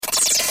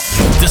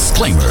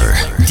Disclaimer: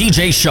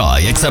 DJ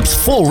Shy accepts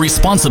full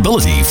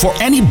responsibility for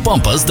any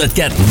bumpers that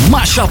get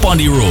mashed up on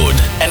the road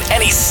and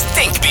any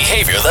stink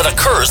behavior that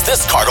occurs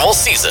this carnival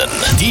season.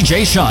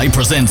 DJ Shy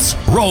presents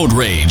Road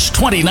Rage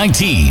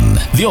 2019,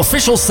 the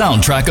official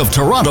soundtrack of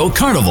Toronto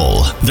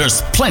Carnival.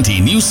 There's plenty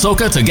new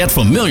soca to get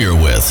familiar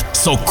with,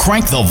 so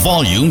crank the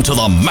volume to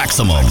the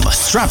maximum,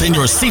 strap in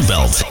your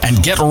seatbelt,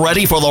 and get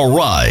ready for the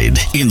ride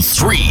in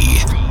 3,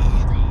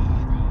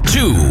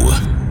 2,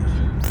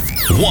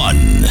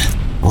 1.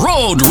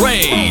 Road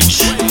Rage!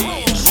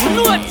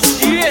 No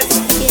shit!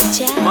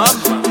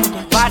 Mama,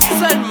 bad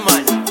son,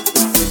 man.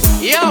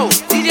 Yo,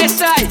 DJ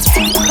Side.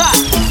 Ha!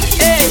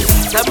 Hey,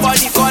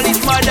 somebody call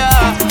his mother.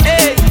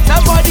 Hey,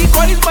 somebody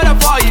call his mother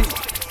for him.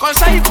 Cause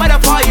his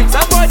mother for him.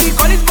 Somebody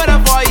call his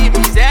mother for him.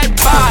 He said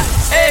bad.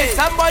 Hey,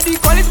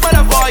 somebody call his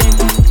mother for him.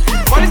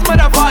 Call his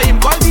mother for him.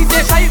 Call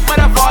DJ Side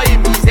mother for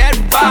him. He said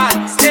bad.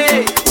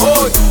 Hey,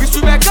 oh, Mr.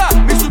 Becca.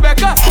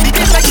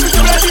 DJ Side give me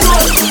some bloody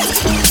road.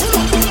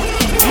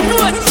 No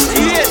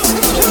shit!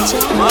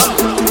 Mom,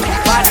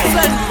 bad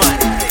son, man.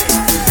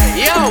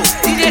 Yo,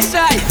 DJ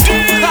Shy.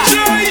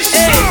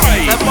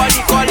 Hey, somebody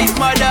call his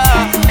mother.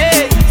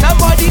 Hey,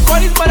 somebody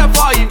call his mother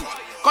for him.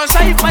 Cause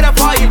his mother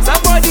for him.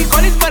 Somebody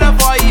call his mother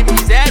for him.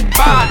 He said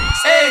bad.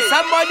 Hey,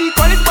 somebody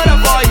call his mother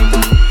for him.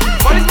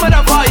 Call his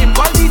mother for him.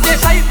 Call DJ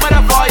Shy's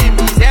mother for him.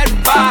 He said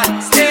bad.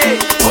 Hey,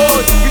 oh,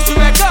 Mr.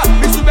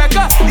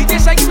 Becca. DJ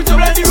Shy give me some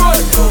bloody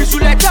road. Mr.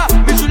 Leka.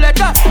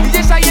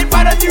 DJ Shy ain't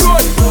bad on the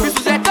road.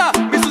 Mr.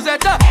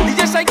 Zeta,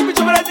 DJ Shy give me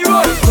some bloody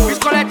road. Miss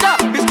Collector,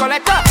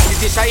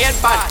 DJ Shy ain't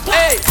bad.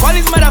 Hey, call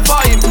his mother for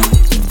him.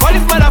 Call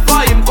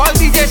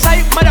DJ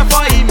Shy mother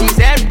for him. He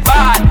said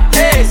bad.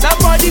 Hey,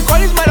 somebody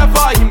call his mother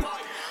for him.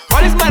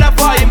 Call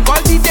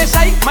DJ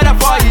Shy mother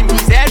for him. He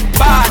said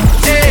bad.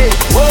 Hey,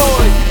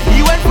 boy,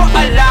 he went for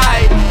a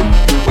lie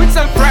with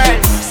some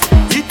friends.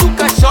 He took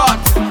a shot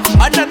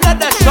and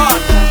another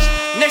shot.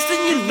 Next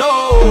thing you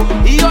know,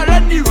 he all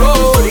on the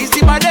road. He's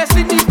the baddest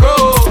in the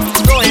group.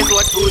 No he's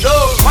what to do.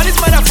 Call his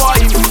mother for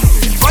him.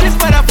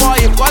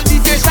 Call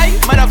DJ Shy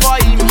mother for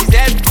him. He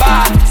said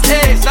bad.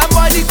 Hey,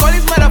 somebody call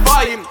his mother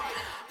for him.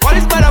 Call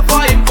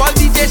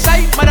DJ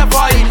Shy mother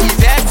for him. He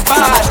said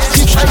bad.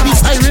 Shy be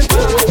siren.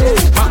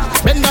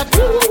 Bend that.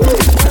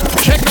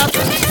 Shake that.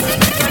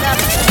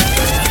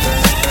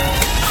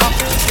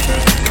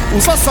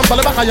 Usa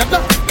sambale baka yada.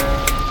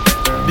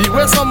 The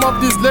way some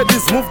of these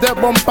ladies move their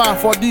bumper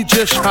for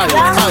DJ Shy.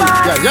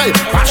 Yeah.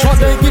 Make sure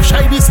they give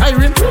Shy the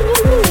siren.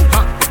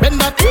 Bend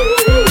that.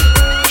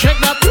 Shake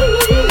that.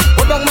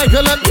 Hold on my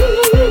girl and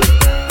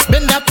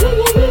bend that.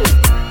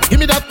 Give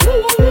me that.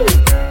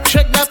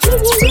 Shake that.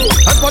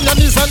 And on your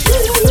knees and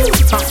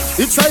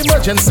it's an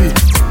emergency.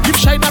 Give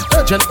Shy that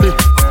urgently.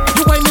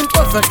 You whining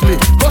perfectly.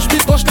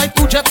 Touch like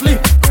too gently.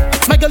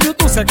 My girl, you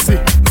too sexy.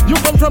 You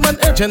come from an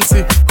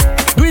agency.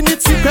 Doing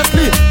it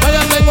secretly. I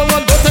am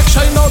 911. Don't take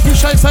Shy now. Give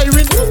Shy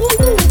siren.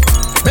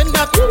 Bend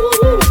that.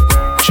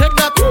 Shake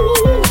that.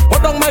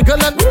 Hold on my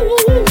girl and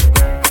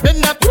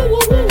bend that.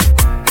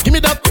 Give me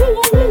that.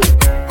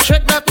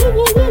 Shake that.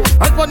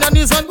 And on your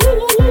knees and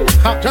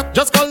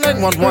just call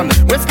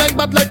 911. Waist like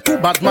bad like two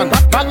bad man.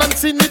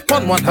 Balancing it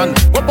on one hand.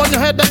 Up on your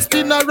head and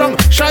spin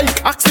around. Shy,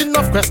 asking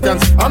enough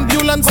questions.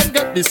 Ambulance, come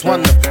get this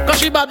one. Cause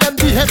she bad and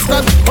the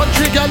headstand.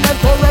 Country girl and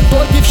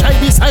Toronto, give Shy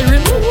the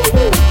siren.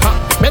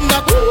 Bend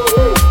that.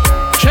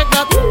 Shake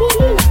that.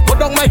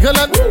 Hold on my girl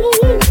and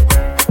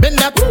bend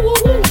that.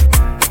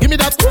 Give me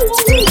that.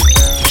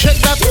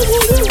 Shake that.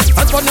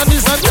 And on your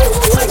knees and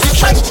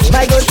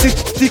my girl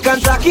stick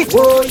and track it.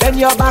 Then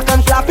your back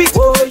and slap it.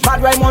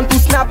 Bad rhyme want to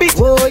snap it.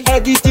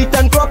 Edit it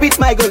and crop it.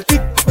 My girl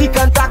stick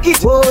and track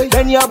it.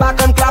 Then your back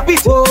and clap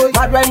it.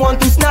 Bad rhyme want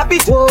to snap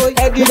it.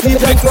 Edit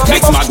it and crop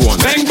it.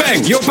 Bang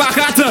bang, your back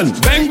a turn.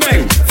 Bang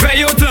bang, fair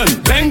your turn.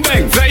 Bang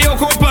bang, fair your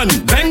open.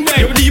 Bang bang,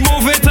 your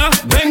demovator.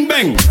 Bang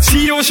bang,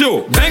 see your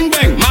show. Bang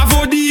bang,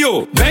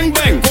 Mavodio. Bang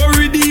bang,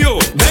 Corridio.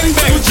 Bang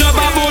bang,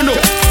 Ujababono.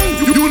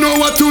 You know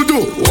what to do.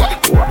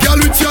 Girl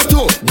with your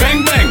toe.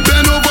 Bang bang,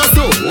 bend over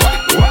so.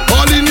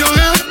 All in your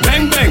hair.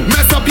 Bang bang,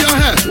 mess up your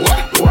hair.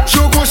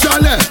 Choco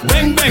chalet.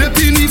 Bang bang,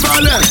 Petini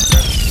valet.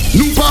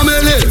 Nous pas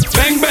mêler.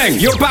 Bang bang,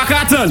 your back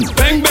a turn.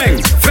 Bang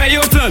bang, fair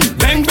your turn.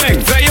 Bang bang,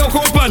 fair your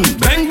open.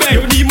 Bang bang,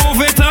 your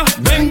demovator.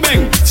 Bang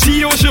bang, see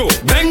your show.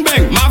 Bang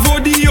bang,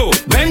 Mavodio.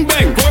 Bang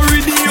bang,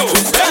 Corridio.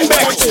 Bang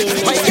bang.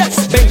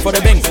 Bang for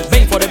the bang,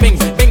 bang for the bang,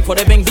 bang for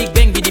the bang, big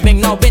bang, biddy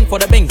bang. Now bang for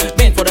the bang,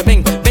 bang for the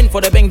bang, bang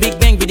for the bang, big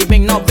bang, biddy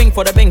bang. Now bang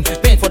for the bang,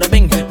 bang for the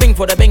bang, bang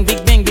for the bang,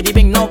 big bang, biddy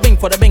bang. Now bang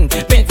for the bang,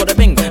 bang for the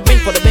bang, bang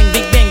for the bang,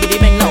 big bang, biddy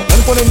bang. Now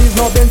bend for the knees,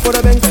 now bend for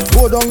the bang.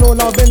 Go down low,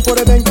 now bend for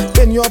the bang.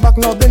 Bend your back,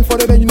 now bend for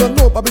the bang. You don't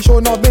know, Papi show,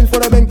 now bend for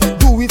the bang.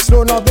 Do it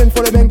slow, now bend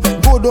for the bang.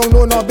 Go down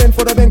low, now bend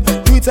for the bang.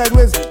 Do it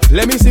sideways,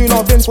 let me see you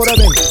now bend for the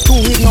bang. Do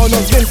it now, now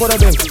bend for the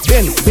bang.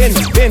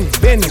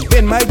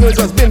 Bend, my girl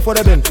just bend for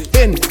the bang.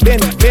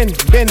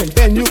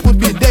 Bend, you could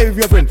be there with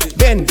your friend.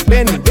 Bend,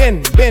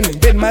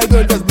 my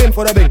girl just bend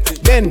for the bang.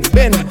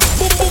 Bend,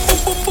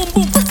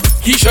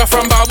 Keisha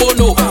from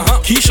Babono,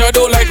 Keisha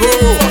don't like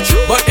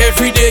Roro, but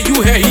every day day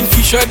you hear in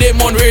Keisha them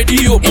on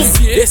radio.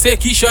 They say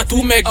Keisha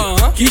too meg,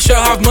 Keisha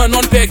have man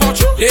on peg.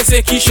 They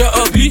say Keisha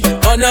ugly,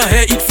 on her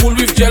hair it full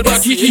with gel.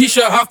 But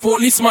Keisha have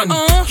policeman,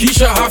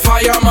 Keisha have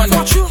fireman,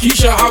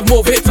 Keisha have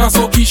movator,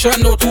 so Keisha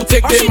know to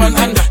take them man.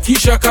 And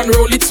Keisha can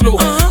roll it slow,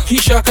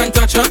 Keisha can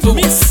touch her toe,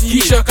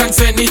 Keisha can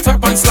send it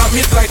up and slam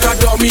it like a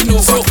domino.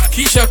 So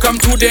Keisha come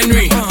to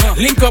Denry,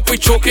 link up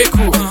with Choke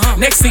crew.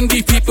 Next thing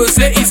the people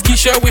say is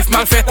Keisha with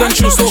Malfet and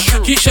shoes. So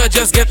Keisha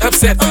just get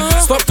upset,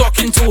 stop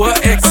talking to her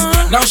ex.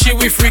 Now she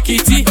with Freaky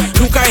T,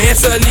 look I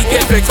hastily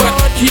get vexed. But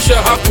Keisha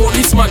have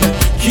policeman,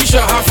 Keisha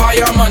have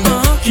fireman,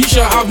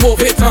 Keisha have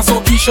movator, so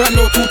Keisha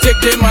know to take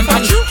them man.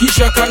 And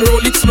Keisha can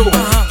roll it slow,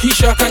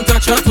 Keisha can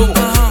touch her toe,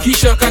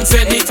 Keisha can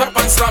send it up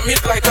and slam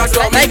it like a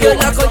domino. My girl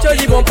now control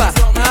the bumper,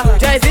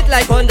 drive it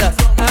like Honda,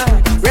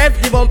 rev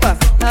the bumper,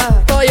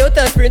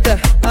 Toyota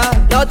Sprinter,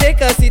 now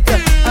take a seat,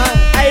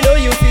 I know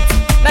you fit.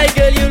 My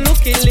girl you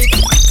looking lit,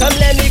 come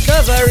let me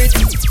cover it.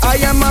 I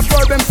am a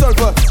problem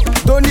solver,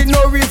 don't need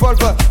no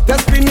revolver.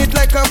 Just spin it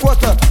like a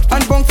quarter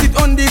and bounce it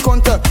on the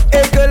counter.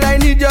 Hey girl, I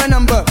need your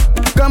number,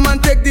 come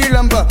and take the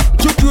lumber.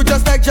 Juke you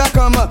just like Jack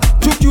Hammer,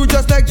 juke you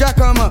just like Jack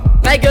Hammer.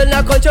 My girl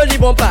now control the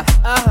bumper,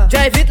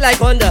 drive it like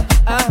Honda,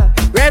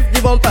 rev the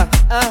bumper,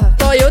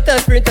 Toyota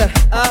Sprinter,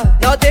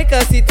 now take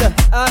a seat,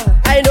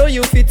 I know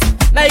you fit.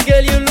 My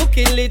girl you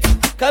looking lit,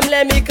 come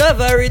let me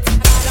cover it.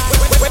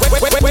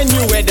 When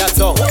you wear that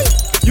song,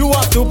 you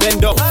have to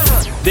bend up.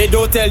 They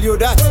don't tell you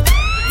that,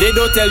 they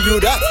don't tell you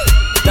that.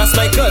 That's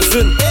my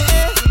cousin,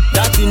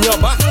 that in your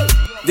back.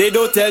 They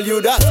don't tell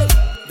you that,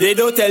 they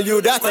don't tell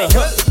you that.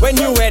 When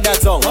you wear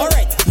that song,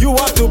 you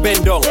have to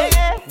bend down.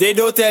 They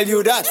don't tell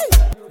you that,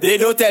 they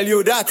don't tell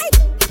you that.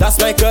 That's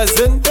my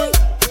cousin,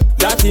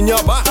 that in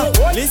your back.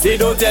 They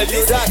don't tell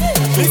you that,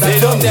 they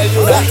don't tell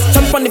you that.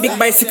 Jump on the big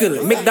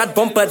bicycle, make that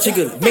bumper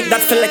jiggle, make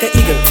that feel like an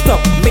eagle.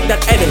 Stop, make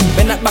that idle,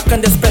 bend that back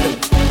on the pedal.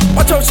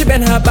 Watch how she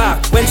bend her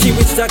back when she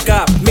reach the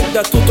gap. Make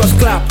the two-touch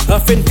clap,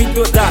 her friend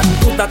video that,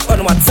 put that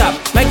on WhatsApp.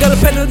 My girl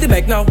pedal the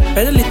bike now,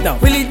 pedal it now,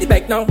 wheel it the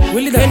bike now,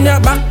 wheel it down. Bend her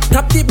back,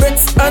 tap the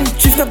brakes and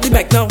shift up the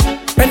bike now.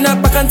 Bend her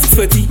back and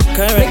 640,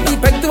 make the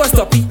bike to a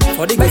stoppie.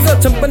 For the bike, so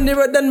jump on the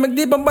road and make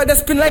the bumper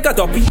just spin like a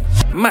toppy.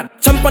 Man,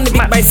 jump on the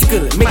big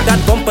bicycle, make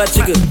that bumper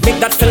jiggle, make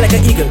that feel like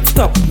an eagle.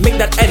 Stop, make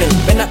that idle,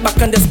 bend that back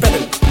and just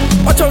pedal.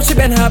 Watch how she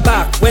bend her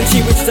back when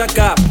she reach the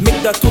gap. Make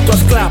the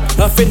two-touch clap,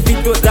 her friend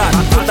video that,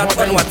 put that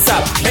on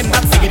WhatsApp. Bend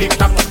that diggity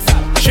tap,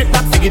 shake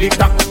that diggity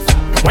tap,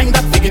 wind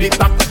that diggity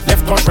tap,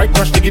 left touch, right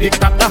touch, diggity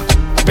tap.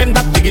 Bend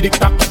that diggity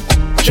tap,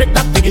 shake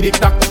that diggity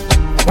tap,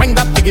 wind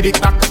that diggity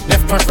tap,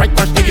 left touch, right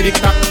touch, diggity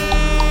tap.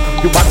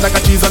 You bad like a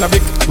cheese on a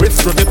brick,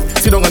 wrist rotate,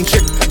 sit down and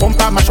shake.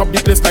 Bumper mash up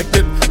the place like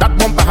that. That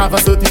bumper have a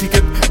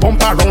certificate.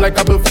 Bumper run like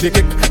a birthday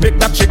cake. Make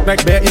that shake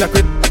like bear in a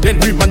crate. Then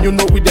we man you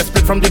know we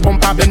desperate from the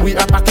bumper, then we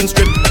attacking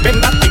straight.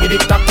 Bend that diggity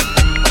tap,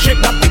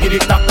 shake that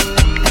diggity tap,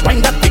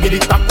 wind that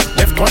diggity tap,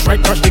 left touch, right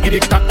touch, diggity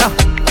tap.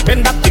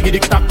 Bend that diggity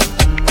tap,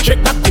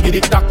 shake that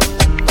diggity tap,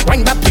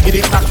 wind that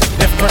diggity tap,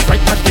 left touch, right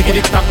touch,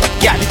 diggity tap.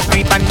 Girl, it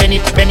creep and bend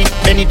it, bend it,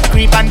 bend it,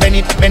 creep and bend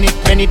it, bend it,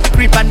 bend it,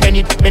 creep and bend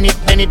it, bend it,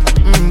 bend it.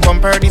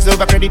 Bumper is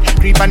over credit,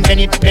 creep and bend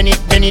it, bend it,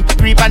 bend it,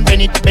 creep and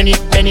bend it, bend it,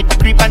 bend it,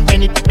 creep and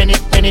bend it, bend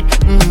it, bend it.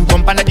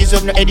 Bumper not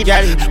deserve no edit,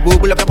 girl.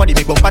 Bubble up your body,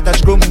 make bumper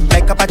touch grown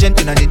like a pageant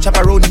in a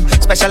chaperone.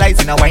 Specialize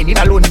in a whining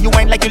alone. You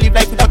whine like you live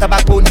life without a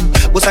backbone.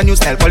 What's a new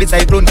style? Call it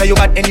cyclone. Cause you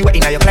bad anywhere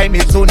in your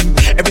climate zone.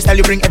 Every style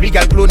you bring, every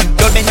girl clone.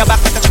 Don't bend your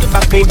back like a chicken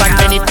back. Creep and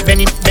bend it,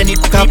 bend it, bend it,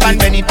 creep and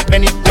bend it,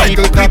 bend it, bend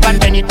it, creep and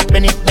bend it,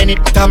 bend it, bend it.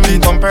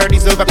 Bumper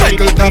is over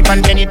credit, creep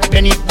and bend it,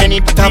 bend it, bend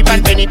it, creep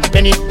and bend it,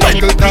 bend it, bend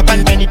it, creep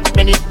and bend it,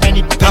 bend it, bend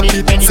it, bend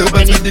it, bend it. So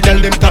but with the girl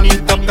them tap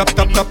it, tap tap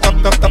tap tap tap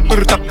tap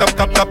tap tap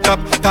tap tap tap tap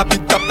tap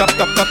it, tap tap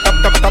tap tap tap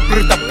tap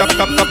tap tap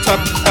tap tap tap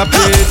tap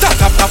it, tap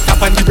tap tap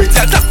tap on the brakes,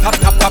 tap tap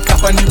tap tap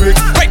tap on the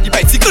brakes. Ride the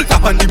bicycle,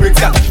 tap on the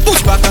brakes,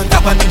 push back and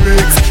tap on the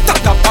brakes, tap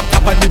tap tap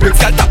tap on the brakes,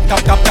 tap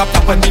tap tap tap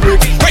tap on the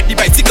brakes. Ride the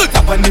bicycle,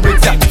 tap on the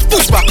brakes,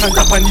 push back and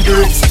tap on the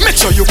brakes. Make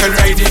sure you can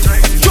ride it,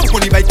 jump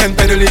on the bike and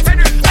pedal it.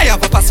 I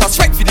have a fast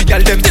ride for the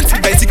girl them, then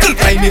free bicycle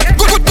climb it.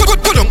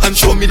 Go down and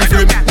show me the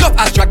frame. Love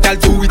as drag, girl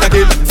do it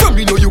again. From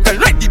you know you can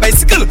ride the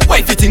bicycle.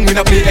 Why fitting when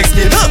I play X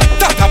game?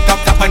 Tap tap tap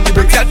tap on the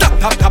brakes, tap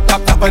tap tap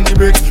tap tap on the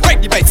brakes. Ride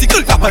the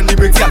bicycle, tap on the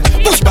brakes,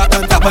 push back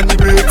and tap on the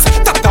brakes.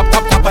 Tap tap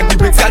tap tap on the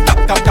brakes, tap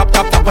tap tap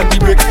tap tap on the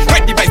brakes.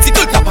 Ride the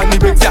bicycle, tap on the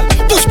brakes,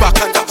 push back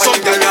and tap on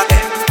the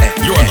brakes.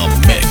 You're in the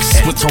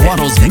mix with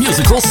Toronto's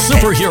musical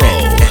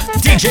superhero,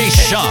 DJ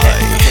Shy.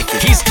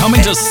 He's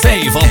coming to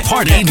save a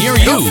party near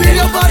you.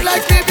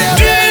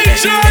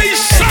 DJ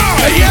Shy.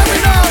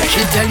 She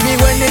tell me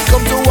when it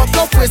come to walk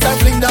up waist and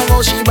fling down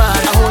how she bad.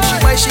 I hold she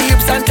by she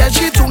hips and tell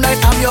she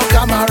tonight I'm your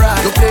camera.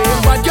 You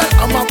playing bad girl,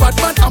 I'm a bad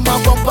man, I'm a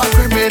bumper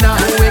criminal.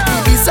 You wake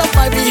me be up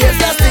my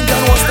behavior, think I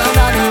was an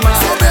animal.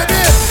 So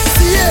baby,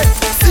 see it,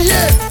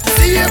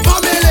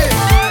 family.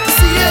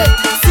 See it,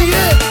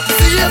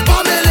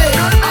 family.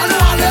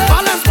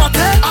 Balance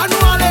party,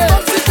 annually.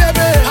 Come see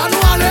baby,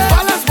 annually.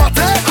 Balance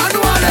party,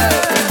 annually.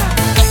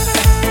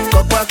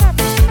 Go back,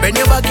 when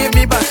you back give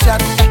me back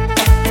shot.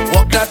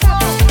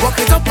 Walk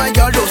it up, my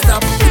girl, don't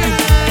stop.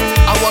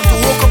 I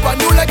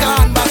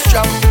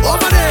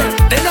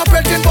Then a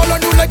petting ball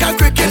on you like a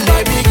cricket,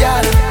 baby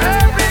girl.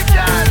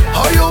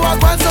 How you a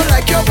going so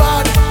like you're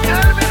bad?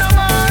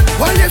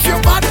 Well, if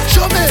you're bad,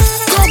 show me.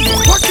 Come,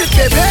 work it,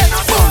 baby.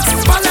 Bounce,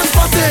 balance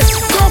party.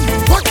 Come,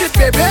 work it,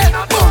 baby.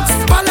 Bounce,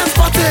 balance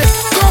party.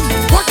 Come,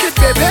 work it,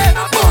 baby.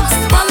 Bounce,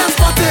 balance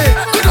party.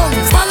 Good on,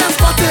 balance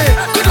party.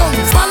 Good on,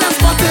 balance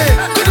party.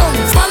 Good on,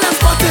 balance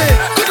party.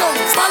 Good on,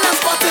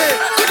 balance party.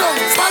 Good on,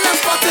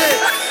 balance party.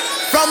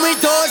 From we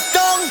touch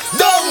down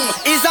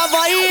is a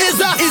vibe, is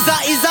a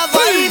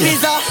vibe, is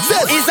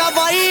a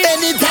vibe.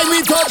 Anytime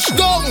we touch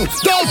down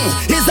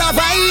is a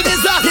vibe,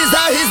 is a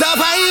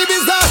vibe,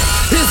 is a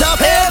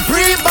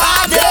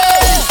everybody.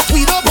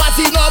 We don't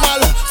party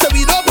normal, so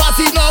we don't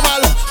party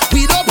normal.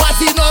 We don't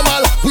party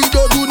normal, we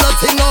don't do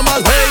nothing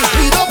normal. Hey,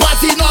 we don't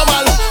party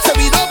normal, so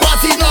we don't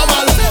party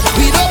normal.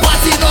 We don't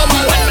party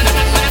normal.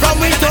 From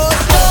we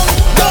touch down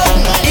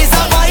is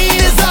a vibe,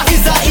 is a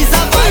vibe,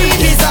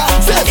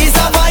 is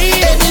a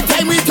vibe.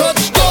 Anytime we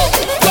touch down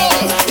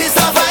is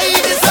a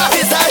vibe, is a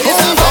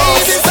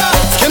vibe, is a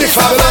Skinny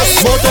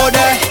fabulous. motor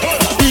there.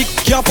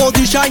 Pick your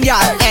position,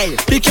 yeah. Hey,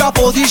 pick your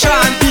position,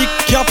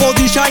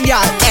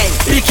 yeah. Hey,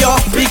 pick your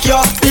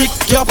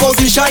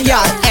position,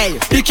 yeah. Hey,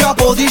 pick your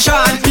position,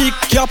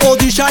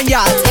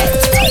 yeah.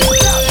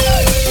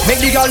 Make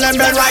the girl them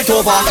bend right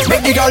over.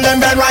 Make the girl them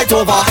bend right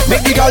over.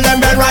 Make the girl them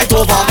bend right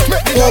over.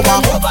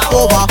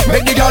 Over.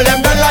 Make the girl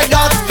them bend like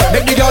that.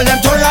 Make the girl them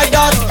turn like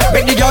that.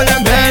 Make the girl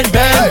them bend.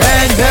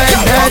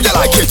 How you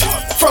like it?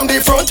 From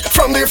the front,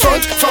 how you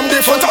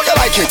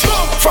like it?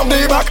 From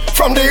the back,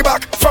 how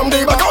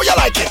you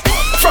like it?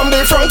 From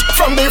the front,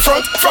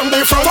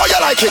 how you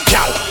like it,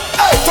 gal?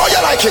 Hey, how you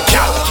like it,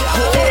 gal?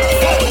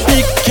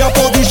 Pick your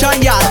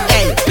position, yeah.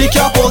 Hey, pick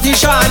your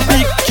position, yeah.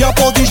 Hey, pick your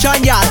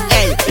position, yeah.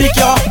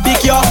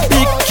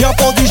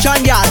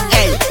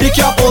 Hey, pick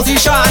your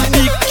position,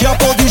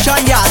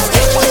 yeah.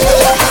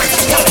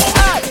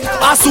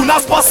 As soon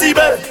as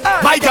possible,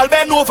 my girl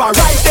bend over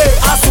right there.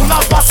 As soon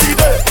as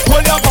possible,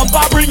 hold your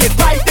bumper, bring it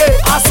right there.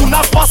 As soon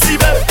as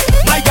possible,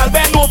 my girl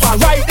bend over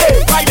right there.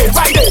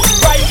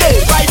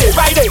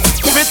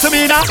 Give it to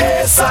me now,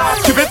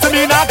 give it to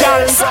me now,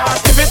 girl.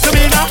 Give it to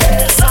me now,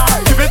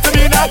 give it to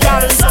me now,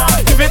 girl.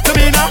 Give it to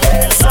me now,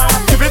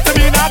 give it to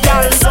me now,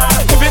 girl.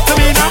 Give it to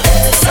me now.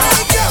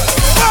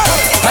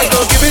 I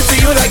gon' give it to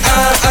you like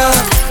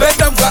bet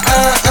them for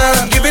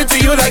give it to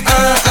you like I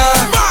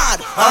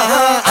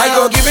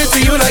gon' give it to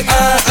you like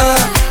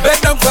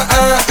bet them for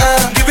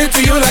give it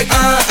to you like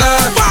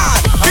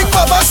Big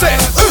Mama say,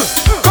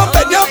 come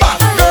bend your back,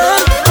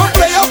 girl. Come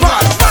play your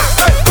part.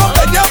 Come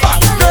bend your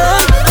back,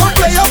 girl. Come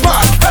play your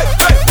part.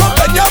 Come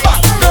bend your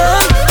back,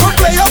 girl. Come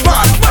play your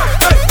part.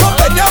 Come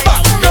bend your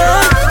back,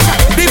 girl.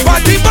 the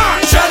party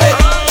man. Shell it.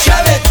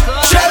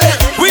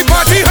 We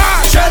party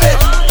hard. Shell it.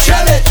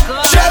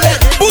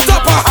 Put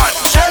up a hand.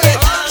 Shell it.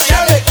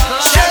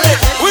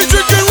 We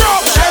drinking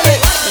rum. Shell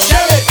it.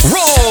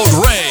 Road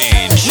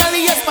Rage. Well,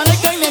 yes, man, I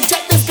came and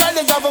check this guy,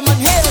 the government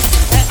hill.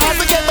 And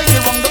every day, by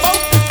the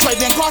roundabout,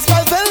 driving across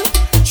Belleville.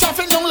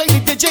 Traffic down like the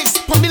digits,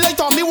 put me light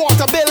on me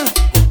water bill.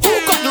 Who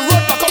got the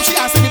road back up? She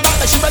asking me back,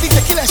 like she ready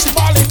to kill and she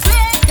ballin'.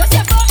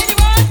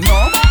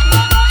 No.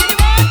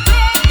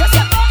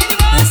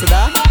 Answer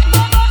that.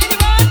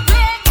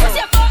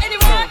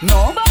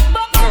 No.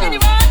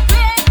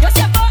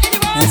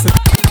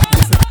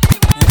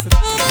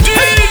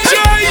 DJ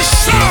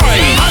Shy.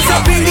 Hands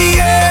up in the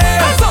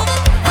air.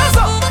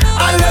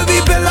 I love the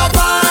bill of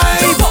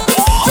vibe.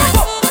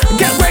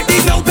 Get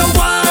ready now to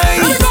wine.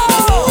 1, 2,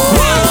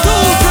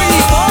 3,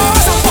 4.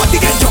 Somebody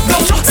get jumped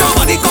down.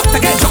 Somebody got to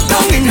get jumped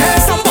down in here.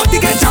 Somebody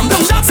get jumped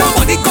down.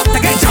 Somebody got to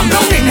get jumped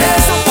down in here.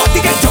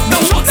 Somebody get jumped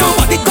down.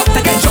 Somebody got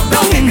to get jumped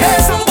down in here.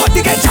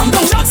 Somebody get jumped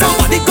down.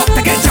 Somebody got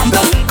to get jumped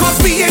down. Cause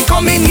we ain't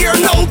coming here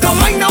now to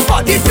mind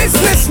nobody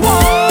business.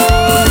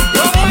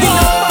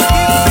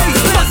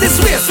 But this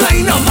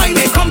waistline of mine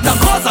ain't come to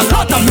cause a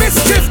lot of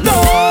mischief. No.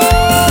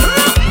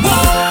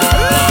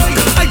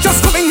 I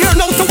just come in here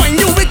now to wine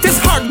you. It is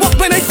hard work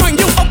when I find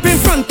you up in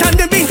front and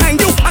then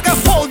behind you. I can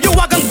hold you,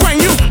 I can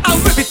grind you. I'll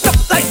rip it up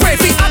like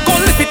crazy. I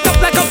gon' lift it up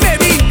like a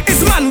baby.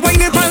 It's man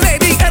whining for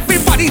lady.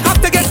 Everybody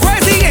have to get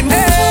crazy in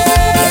here.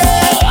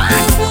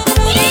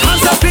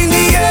 Hands up in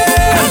the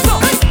air.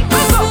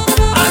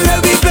 I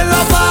love the bill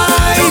of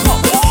vibe.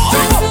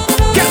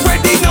 Get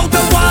ready now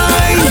to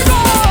wine.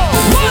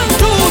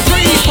 1, 2,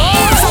 3,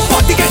 4.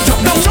 Somebody get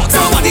jumped down.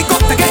 Somebody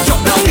got to get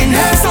jumped down in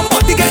here.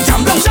 Somebody get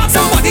jumped down.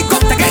 Somebody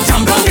got to get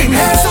jumped down in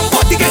here.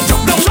 Somebody get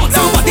jumped down.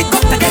 Somebody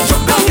got to get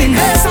jumped down in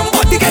here.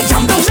 Somebody get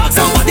jumped down.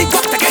 Somebody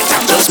got to get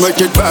jumped down. Just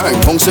make it bang,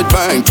 bounce it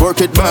bang,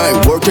 twerk it bang,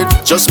 work it.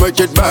 Just make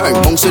it bang,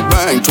 bounce it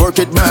bang, twerk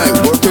it bang,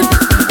 work it.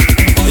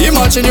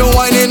 Imagine you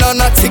whining on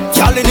a thick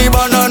gal in the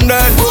van and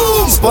then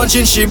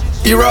sponging ship,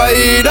 the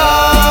rider.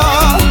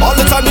 All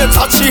the time you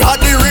touch, she had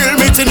the real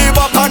meat in the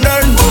back and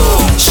then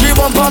she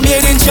bumper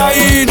made in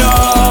China.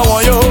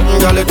 Want you,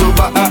 girl, it too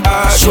bad.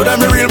 Show them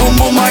the real boom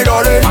boom, my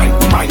darling.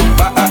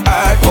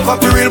 Cook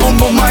up the real boom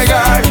boom, my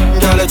guy.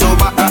 Girl, it too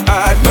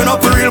bad. Burn up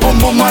the real boom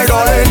boom, my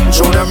darling.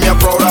 Show them you're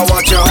proud of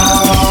what you are.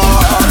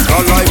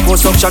 All life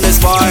liposuction is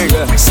fine.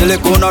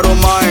 Silicone I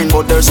don't mind,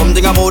 but there's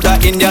something about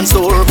that Indian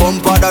store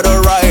bumper that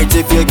are right.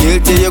 If you're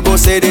guilty, you go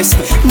say this.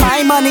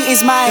 My money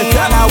is mine,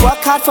 and I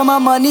work hard for my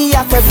money.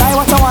 I can buy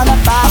what I wanna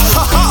buy.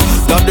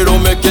 God they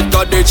don't make it,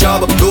 God they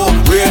job. Do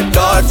rate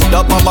that,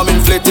 that mama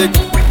inflated.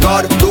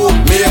 God do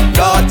make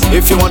that.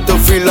 If you want to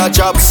feel a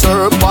job,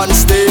 serve and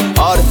stay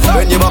hard.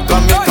 When you back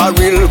and make a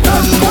real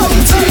boom boom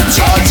take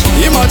charge.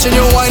 Imagine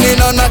you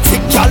whining on a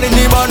thick gal in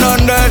the van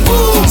and then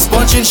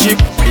sponging ship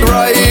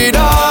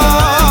rider.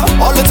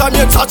 All the time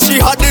you touch,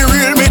 she had the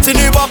real meat in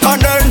the back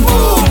and then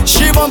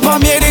she bumper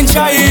made in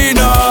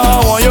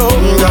China. Want you,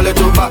 girl, it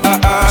too bad.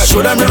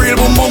 Show them the real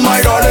boom boom,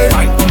 my darling.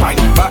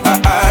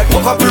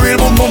 Walk up the real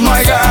boom boom,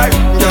 my guy.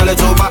 Girl, it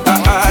too bad.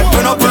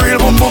 Turn up the real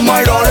boom boom,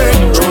 my darling.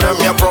 Show them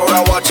you're proud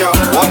of what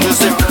you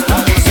see.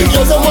 The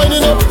girls are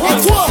winding up, à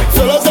toi.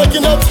 Fellas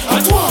taking up, à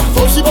toi.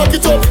 How she back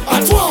it up, à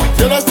toi.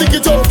 Then I stick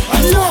it up, à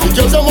toi. The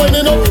girls are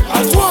winding up,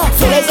 à toi.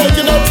 Fellas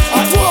taking up,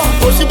 à toi.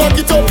 How she back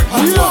it up,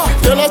 à toi.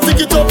 Then I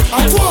stick it up,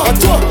 à toi. À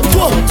toi,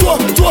 toi, toi,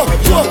 toi,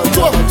 toi,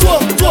 toi, toi,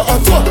 toi, à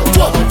toi,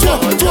 toi, toi,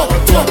 toi,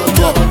 toi,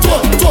 toi, toi,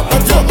 toi, à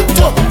toi,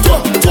 toi,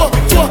 toi, toi, toi,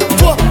 toi,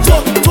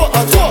 toi, toi,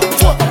 à toi,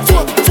 toi,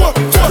 toi, toi,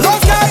 toi.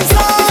 Love guys,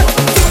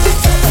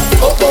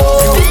 oh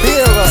oh,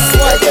 beer a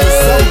slight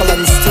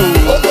resemblance to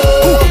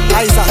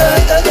Isaac.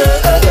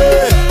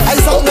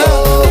 Isaac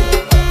now.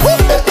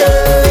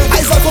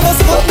 Isaac on the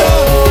spot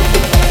now.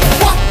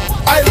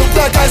 I look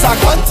like Isaac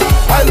Hunt.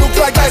 I look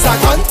like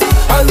Isaac Hunt.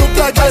 I look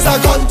like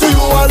Isaac Hunt to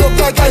you. I look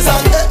like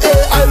Isaac.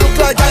 I look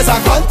like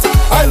Isaac Hunt.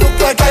 I look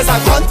like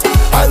Isaac Hunt.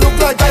 I look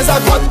like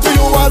Isaac Hunt to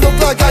you. I look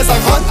like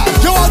Isaac Hunt.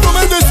 You want to do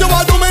me this, you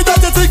want to do me that.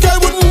 You think I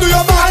wouldn't do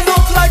your man? I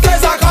look like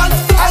Isaac Hunt.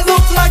 I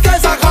look like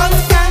Isaac Hunt.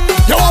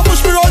 You want to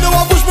push me round, you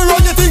want to push me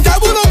round. You think I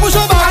wouldn't push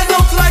your man? I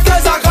look like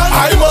Isaac Hunt.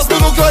 I must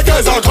look like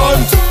Isaac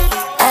Hunt.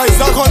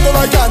 Isaac Hunt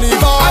like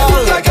cannibal. I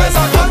look like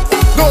Isaac Hunt.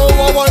 No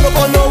one wind up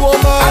on no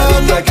woman. I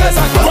look like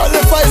Isaac Hunt. Well,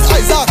 if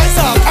Isaac,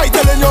 I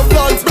telling your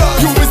blunt.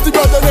 You is the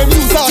brother named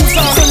User.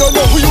 So you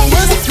know who you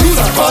is?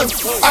 User Hunt.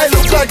 I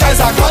look like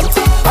Isaac Hunt.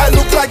 I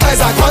look like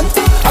Isaac Hunt.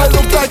 I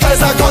look like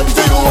Isaac Hunt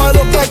to you. I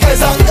look like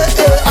Isaac.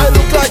 I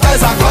look like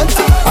Isaac Hunt.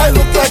 I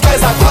look like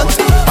Isaac Hunt.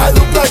 I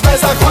look like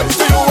Isaac Hunt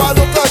to you. I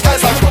look like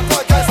Isaac.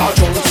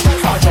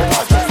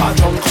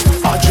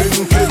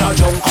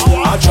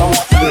 I jump,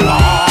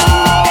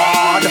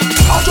 Lord.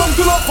 I jump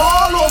till I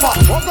fall over,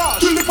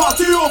 till the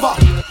party over.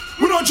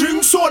 We don't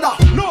drink soda,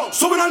 no,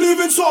 so we not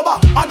living sober.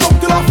 I jump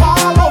till I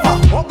fall over,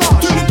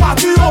 till the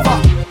party over.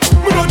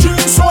 We don't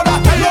drink soda,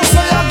 tell you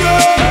say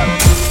again.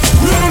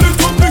 We don't live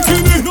to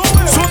bikini,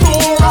 so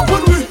no rap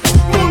with we.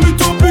 No live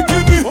to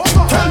bikini,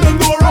 tell them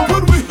no rap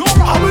with we.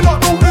 I will not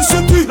know the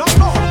city,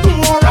 no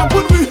rap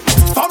with we.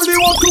 Family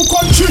want to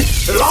country,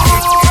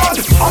 Lord.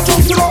 I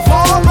jump till I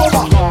fall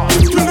over,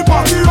 till the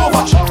party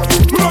over.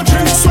 We don't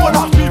drink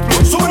soda,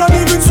 so we not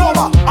living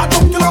sober. I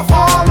jump till I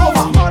fall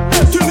over,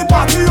 till the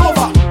party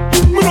over.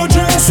 We don't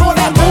drink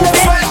soda,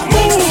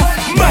 move.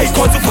 My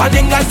cousin from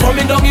England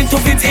coming down into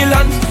Vince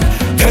Island,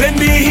 telling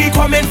me he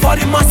coming for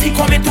the mass, he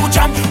coming to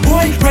jam.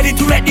 Boy, ready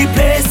to wreck the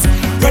place,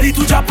 ready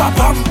to jump a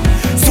bomb.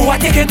 So I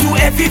take him to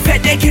every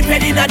fed, they keep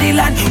ready in the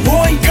land.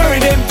 Boy,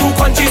 turn him to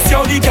countries,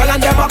 yo, the girl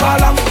and them a call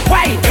him.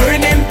 Why?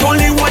 Turn him to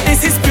only one,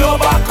 this is pure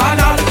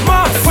bacchanal.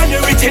 Man, when you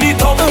reach in the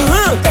top,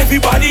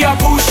 everybody a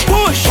push.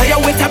 Fire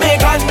with a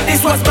Megan,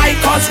 this was my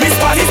cause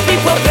response. These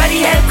people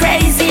bloody hell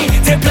crazy,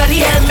 they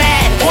bloody hell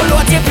mad. Oh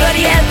Lord, they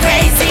bloody hell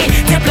crazy,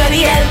 they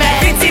bloody hell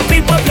mad. These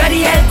people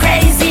bloody hell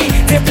crazy,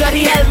 they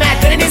bloody hell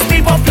mad. And these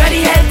people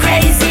bloody hell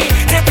crazy,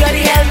 they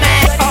bloody hell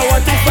mad. I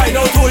want to find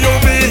out who you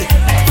be,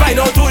 find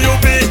out who you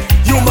be.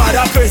 You mad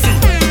or crazy,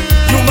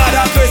 you mad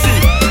or crazy,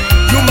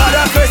 you mad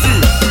or crazy,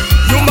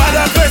 you mad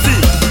or crazy.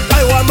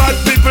 I want mad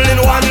people in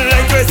one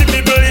like crazy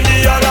people in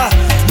the other.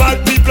 Mad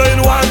people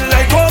in one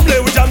like come play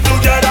with them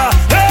together.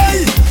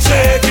 Hey,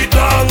 shake it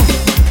down,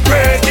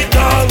 break it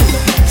down,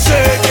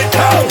 shake it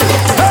down.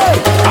 Hey,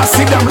 I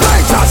see them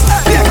lighters,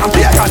 pagan,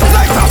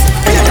 lighters.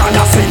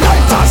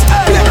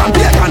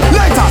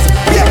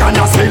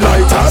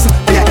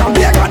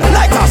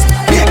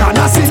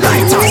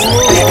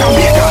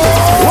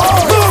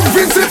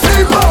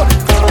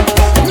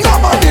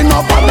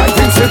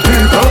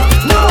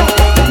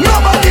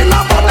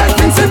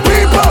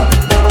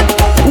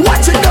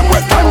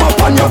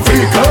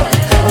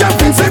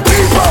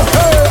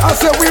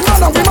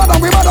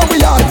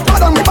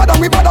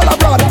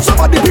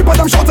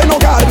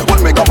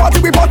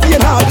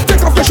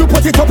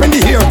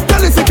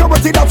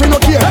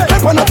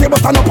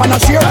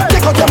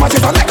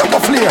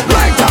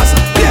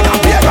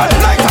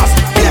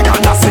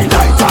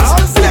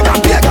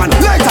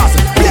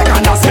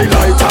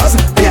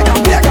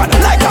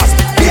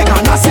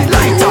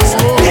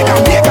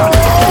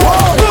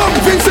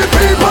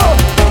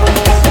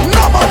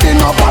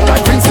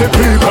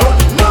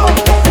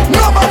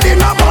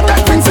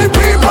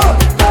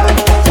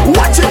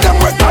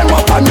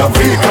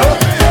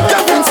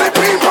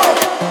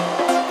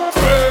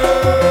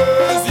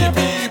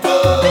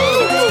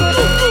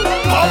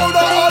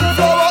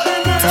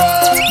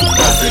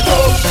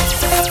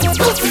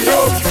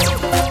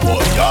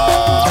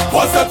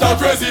 One set of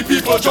crazy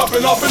people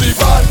jumping up in the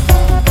van.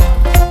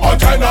 All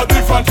kind of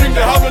different things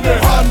they have in their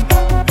hand.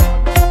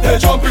 They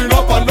jumping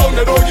up and down,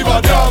 they don't give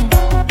a damn.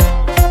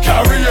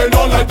 Carrying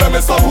on like them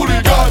is some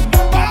hooligan.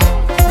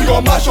 We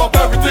gon' mash up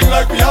everything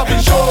like we have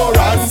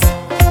insurance,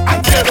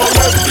 and tear down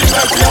everything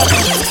like we have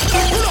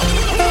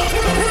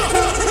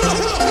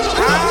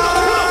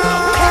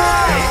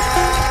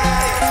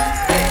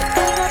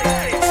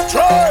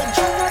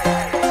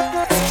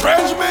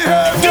Strange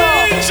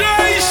behavior. DJ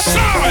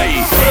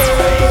Shy.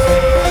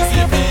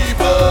 Crazy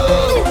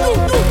people.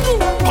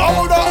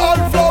 Powder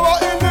and flour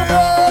in the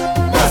air.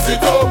 Mess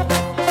it up,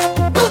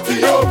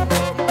 dirty up.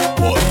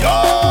 Oh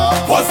yeah.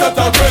 One set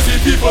of crazy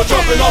people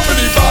jumping up in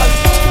the van.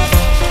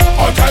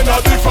 All kind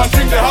of different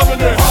things they have in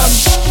their hand.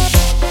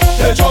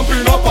 They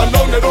jumping up and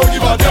down, they don't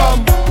give a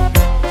damn.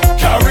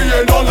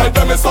 Carrying on like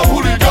them is some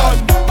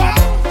hooligan.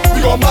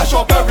 We gon' mash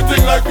up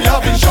everything like we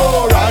have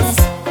insurance,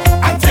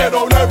 and tear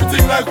down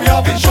everything like we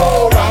have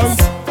insurance.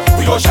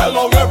 We gon' shell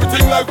down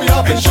everything like we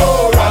have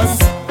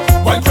insurance.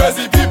 When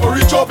crazy people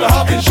reach up, they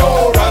have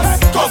insurance,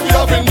 cause we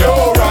have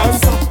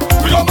endurance.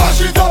 We gon'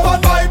 mash it up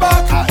and buy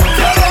back.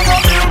 Tear down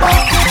and build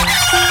back.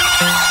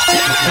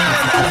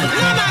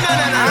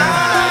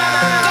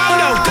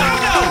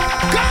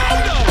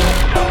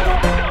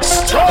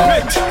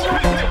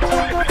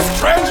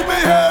 Strange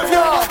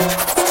behavior.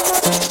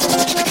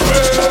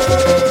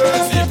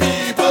 Crazy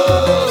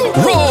people.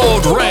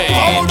 Road rage.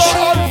 Powder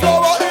and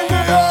flour in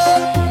the air.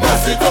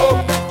 Mess it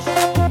up,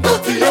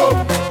 dirty up.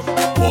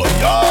 Oh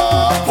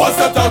yeah. One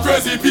set of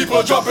crazy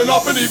people jumping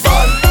up in the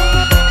van.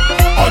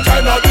 All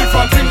kind of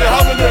different things they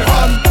have in their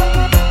hand.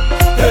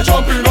 They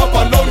jumping up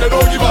and down, they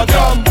don't give a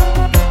damn.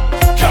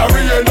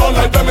 Carrying on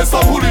like them is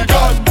some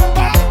hooligan.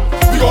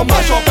 We gon'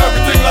 mash up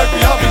everything like we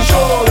have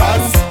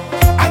insurance,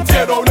 and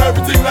tear down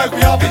everything like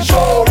we have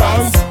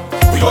insurance.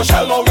 We gon'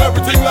 shell down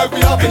everything like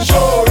we have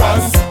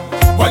insurance.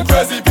 When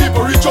crazy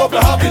people reach up, they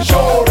have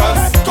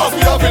insurance, cause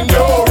we have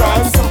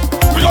endurance.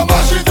 We gon'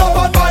 mash it up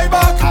and buy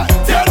back.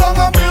 Tear down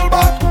and build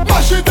back.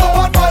 Mash it up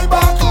and buy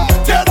back.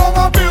 Tear down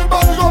and build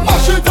back. We gon'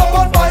 mash it up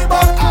and buy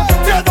back.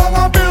 Tear down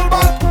and build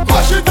back.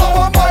 Mash it up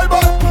and buy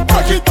back.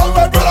 Break it down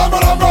like bread and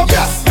rum.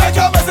 Yes, make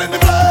a mess in the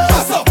place.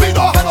 That's up, we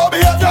don't have no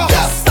behavior.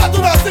 Yes, that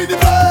do not see the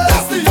place.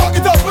 That's the fuck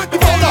it up with the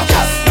powder.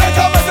 Yes, make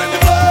a mess in the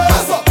place.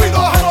 That's up, we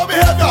don't have no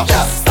behavior.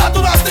 Yes, that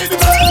do not see the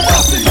place.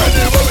 That's the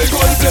anywhere we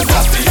go, the place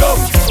nasty up,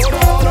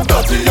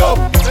 dirty up.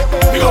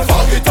 We gon'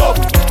 fuck it up.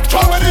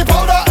 Try with the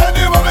powder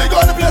anywhere we go,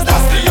 the place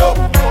nasty up,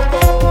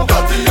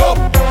 dirty up.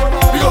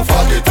 We gon'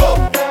 fuck it up.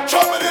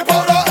 Try with the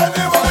powder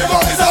anywhere we go,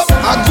 it's up.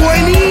 I'm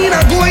going in.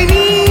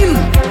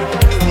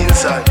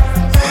 Inside.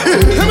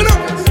 Let me know.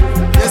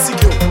 Yes,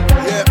 CQ.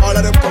 Yeah, all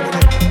of them coming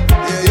in.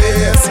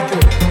 Yeah, CQ.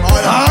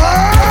 All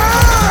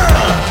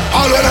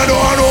when I don't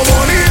have no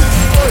money,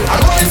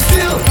 I'm going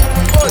still.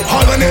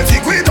 All when they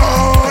think we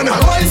done, I'm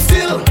going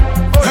still.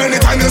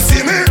 Anytime you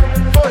see me,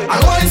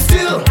 I'm going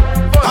still.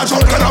 I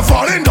jump and I'm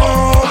falling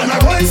down, and I'm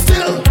going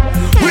still.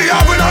 We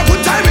having a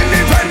good time in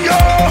the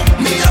venue.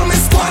 Me and my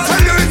squad.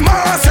 Tell you it's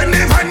mass in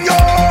the venue.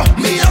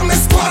 Me and my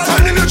squad.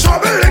 Telling you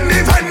trouble in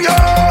the venue.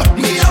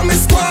 Me and my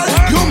squad.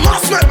 You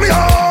must let me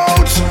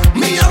out.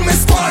 Me and my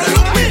squad.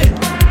 Look me.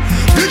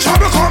 The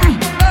trouble come.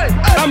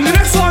 I'm the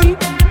next one.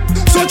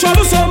 So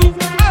troublesome.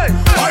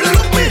 All you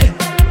look me.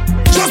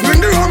 Just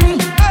bring the rum.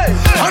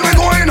 And we're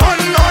going on.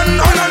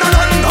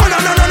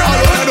 All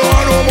when I don't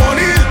have no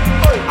money,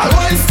 I'm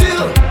going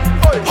still.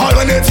 All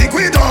when they think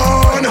we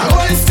done, I'm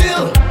going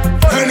still.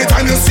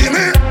 Anytime you see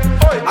me,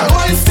 I'm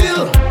going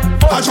still.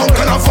 I jump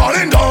and I'm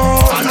falling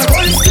down, and I'm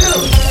going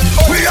still.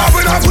 We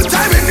having a good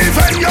time in the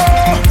venue.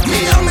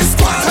 Me and my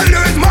squad. Tell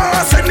you it's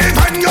mass in the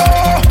venue.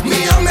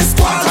 Me and my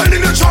squad.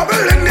 Telling you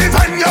trouble in the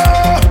venue.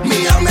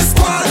 Me and my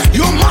squad.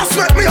 You must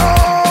let me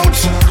out.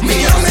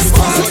 Me and my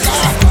squad.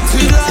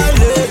 Till I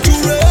let you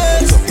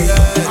rest.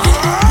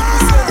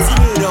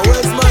 Now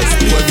where's my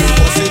speed? When you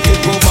bust it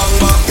go bang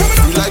bang.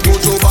 Feel like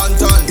Mojo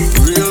Bantan.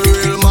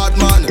 Real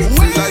madman.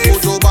 Feel like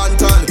Mojo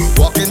Bantan.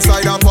 Walk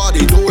inside a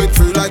party, do it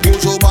feel like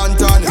Mojo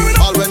Bantan.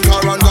 All when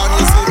car and gun,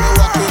 you see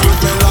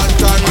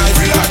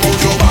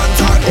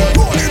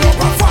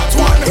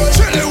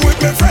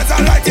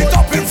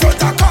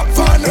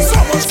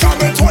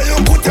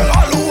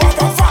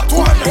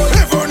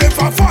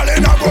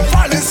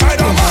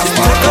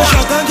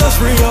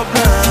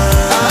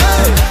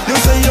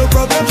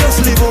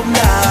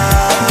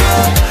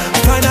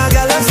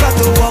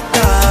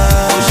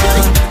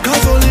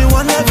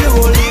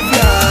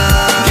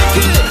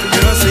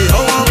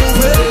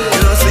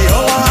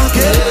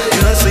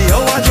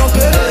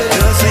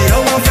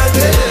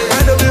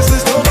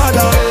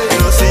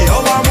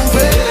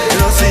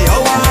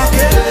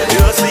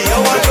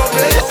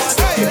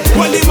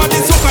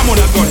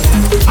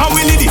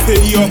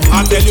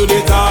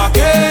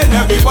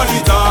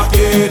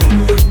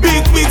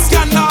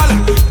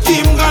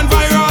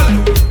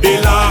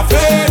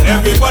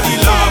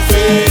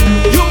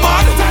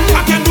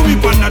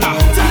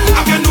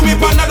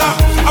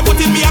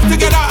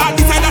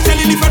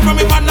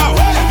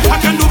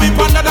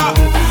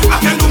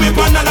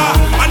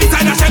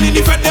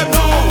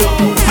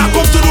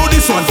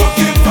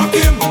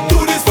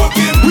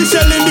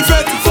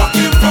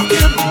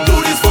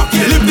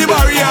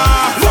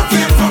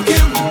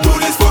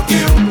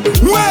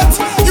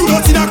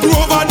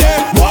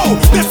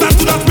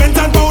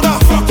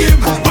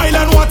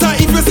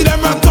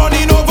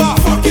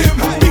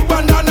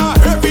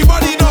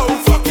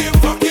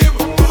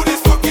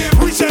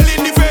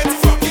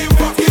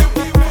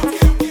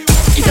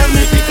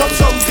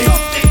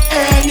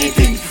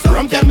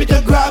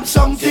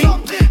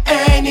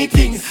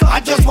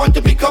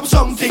up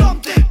something,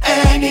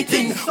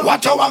 anything.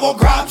 Watch how I go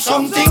grab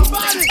something,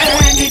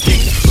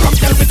 anything. From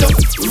tell me to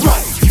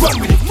run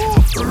with it,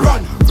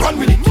 run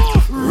with it,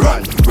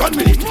 run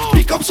with it.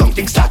 Pick up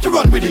something, start to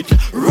run with it,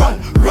 run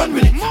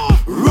with it,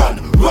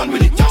 run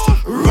with it,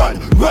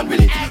 run with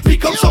it.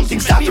 Pick up something,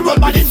 start to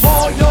run with it.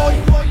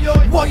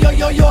 Boy yo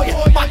yo yo,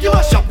 party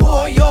mash up.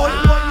 Boy yo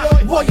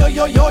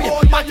yo yo,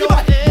 party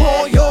mash.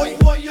 Boy yo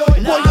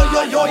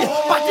yo,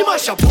 party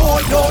mash up.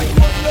 Boy yo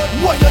yo.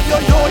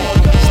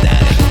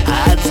 I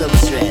had some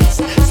stress,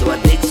 so I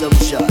take some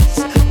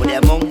shots. But the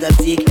amount I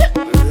take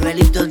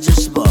really touch the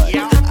spot.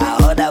 I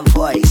heard a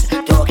voice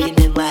talking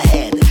in my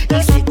head.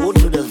 He said, go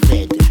to the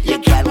vet, you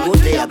can't go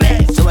to your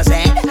bed. So I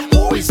said,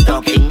 who is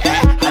talking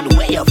and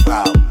where you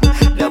from?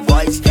 The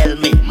voice tell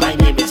me, my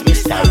name is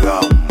Mr.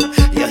 Rum.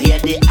 You hear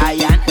the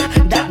iron,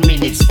 that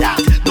means it's stop.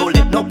 Don't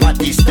let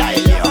nobody style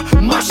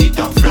you, mash it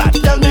up flat.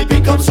 Tell me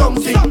pick up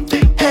something,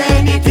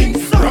 anything.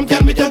 From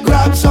tell me to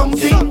grab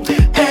something,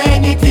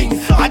 anything.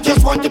 I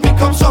just want to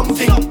pick up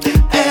something,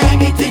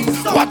 anything.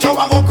 Watch how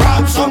I go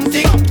grab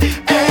something,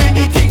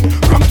 anything.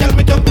 From tell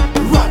me to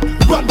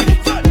run with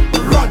it,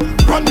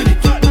 run with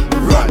it,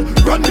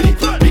 run with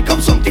it. Pick up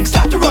something,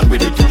 start to run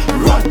with it,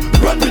 run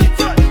with it,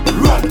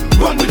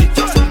 run with it,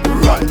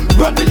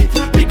 run with it.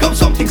 Pick up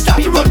something,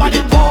 start to run with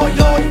it. Boy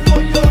yo,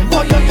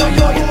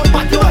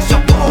 party mash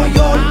up. Boy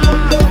yo,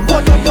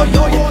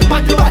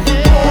 party mash.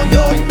 Boy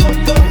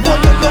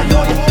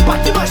yo,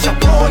 party mash up.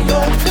 Boy yo.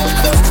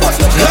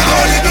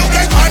 Now you look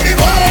like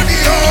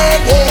pandemonium,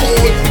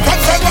 boy. From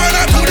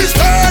Savannah to the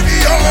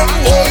stadium,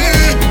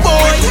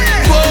 boy,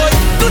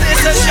 do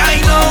this a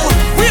shine now.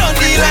 We on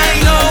the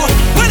line now.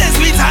 When it's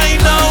we time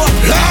now.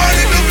 Now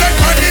you look like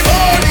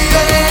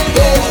pandemonium,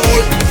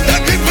 boy. The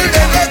people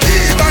never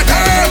give a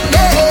damn,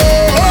 no.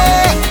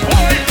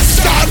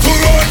 Start to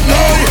run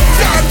now,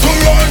 start to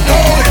run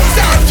now,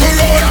 start to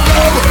run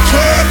now. So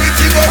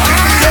everything up in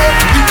the air.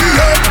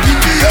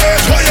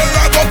 So you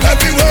rock up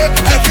everywhere.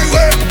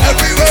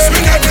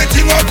 Swing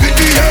everything up in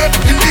the air.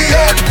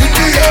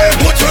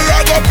 Put your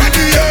rag up in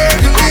the air.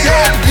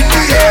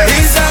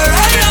 It's a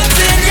riot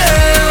in here.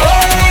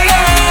 Oh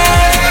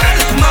Lord,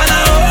 man, I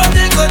hope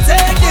they go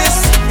take this.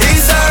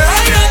 It's a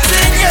riot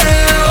in here.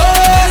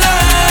 Oh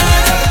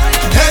Lord,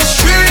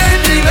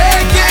 extremely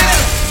naked.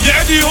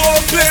 Yeah, the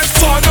whole place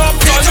turn up,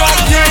 yeah,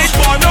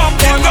 burn up.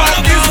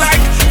 It's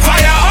like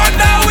fire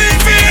under we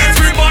feet.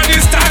 Everybody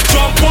start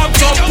jump up.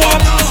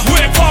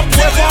 Wake up,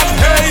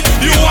 hey,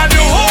 you are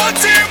the whole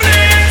team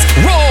lead.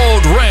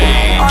 Road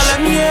Rage. All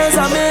them years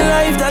of my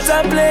life that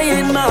I'm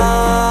playing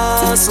mass.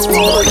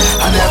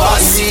 I never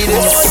see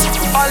this.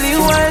 All the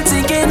world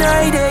thinking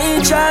I they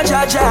in charge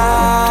of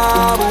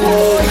job.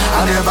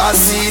 I never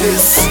see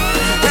this.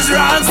 It's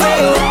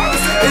Ransdale,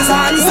 it's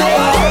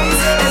Hansdale,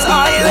 it's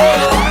Oil,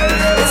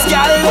 it's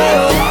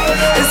Galileo,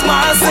 it's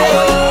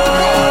Marcel.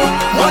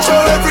 Watch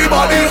out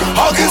everybody,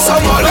 hugging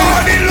somebody.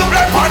 And it look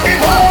like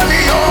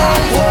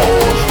pandemonium,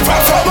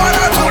 from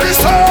Savannah to the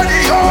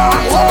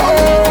stadium.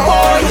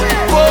 Boy,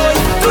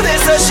 do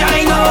this a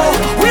shine now.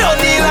 We on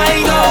the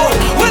line now.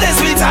 When it's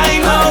we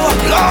time now.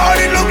 Lord,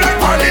 it look like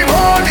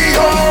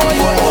pandemonium.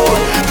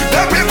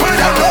 The people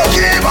that don't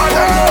give a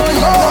damn.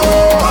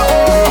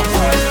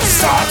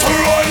 Start to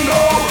run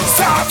now,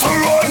 start to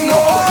run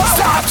now.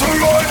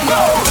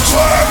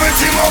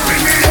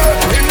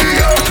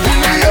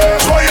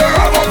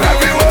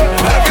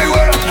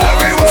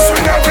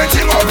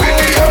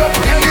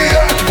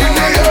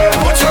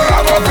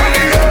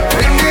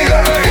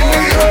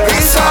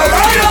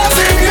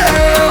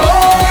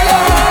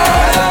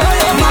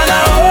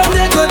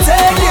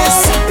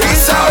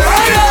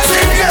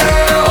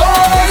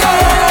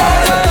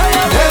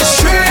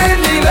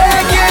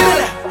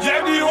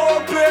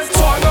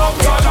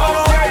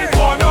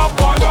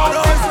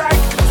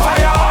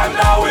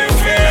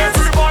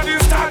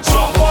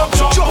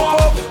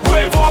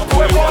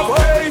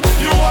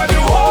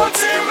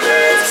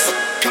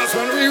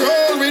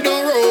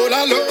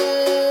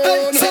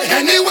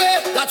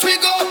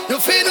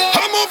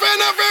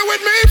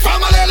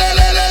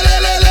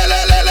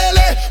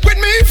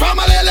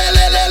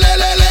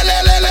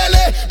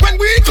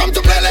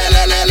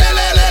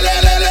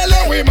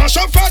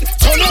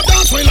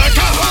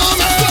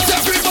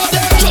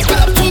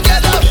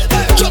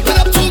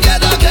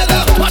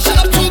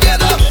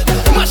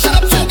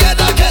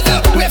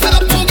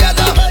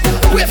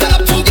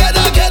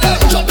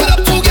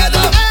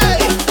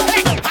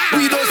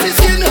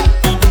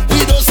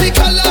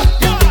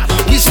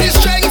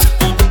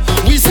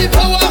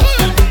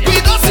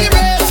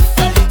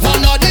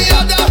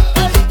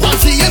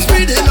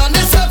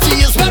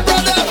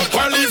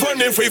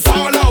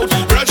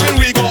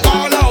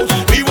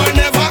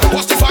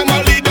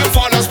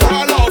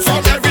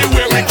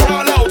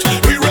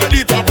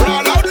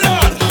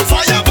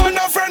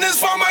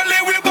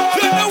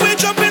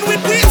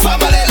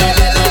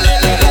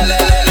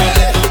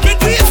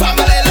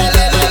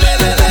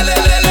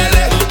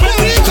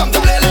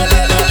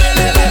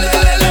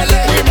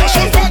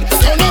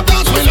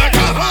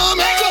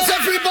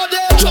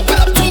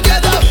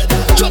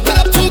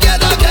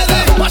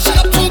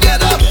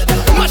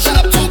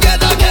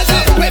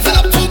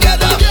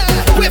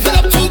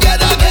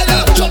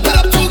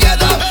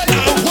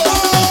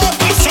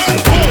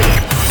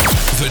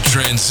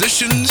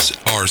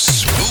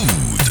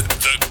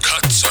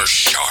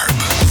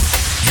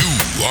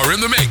 are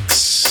in the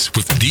mix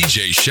with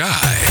DJ Shy.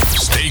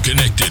 Stay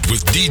connected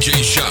with DJ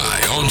Shy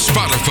on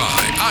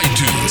Spotify,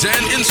 iTunes,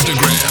 and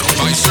Instagram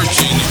by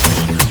searching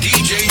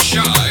DJ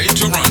Shy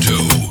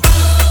Toronto.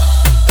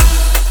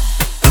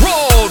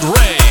 Road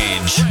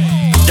Rage.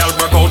 Y'all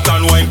work out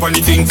and wine pon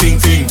the ting.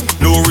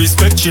 No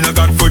respect she no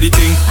got for the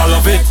thing. I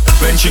love it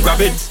when she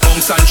grab it,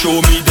 bounce and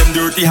show me them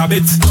dirty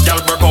habits. Y'all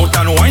work out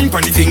and wine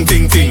pon the ting.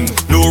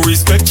 No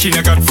respect she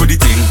no got for the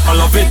thing. I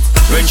love it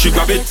when she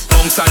grab it,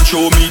 bounce and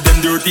show me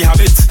them dirty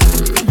habits.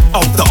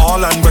 Out the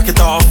hall and break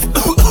it off.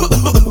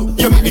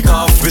 You make me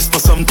cough, whisper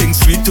something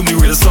sweet to me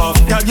real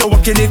soft. Girl, you're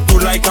walking it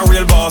good like a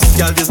real boss.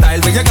 Girl, the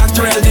style where you got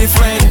real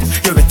different.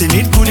 You're getting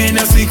it good in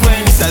a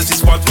sequence. As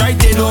this spot right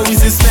there, no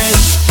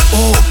resistance.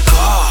 Oh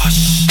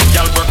gosh.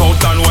 Girl, work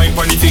out and wine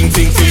pon the ting.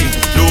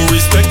 No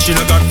respect she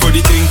no got for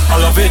the thing. I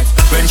love it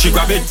when she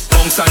grab it,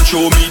 bounce and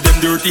show me them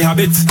dirty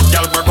habits.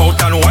 Girl, work out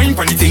and wine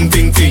pon the ting.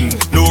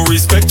 No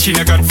respect she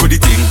no got for the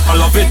thing. I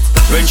love it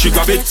when she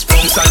grab it,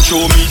 bounce and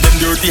show me them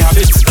dirty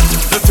habits.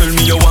 Just tell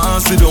me you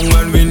want sit down,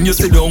 and when you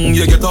sit down,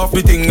 you get off the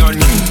thing on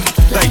me.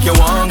 Like you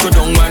want go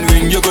down, and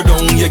when you go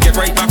down, you get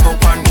right back up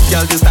on.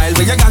 Girl, the style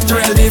where you got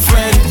real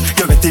different.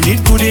 You're getting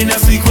it good in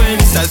a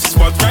sequence. That's the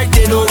spot right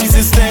there, no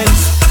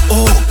resistance.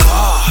 Oh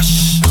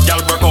gosh. Girl,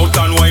 work out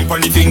and wine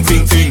pon the ting.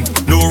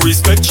 No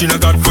respect she no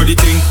got for the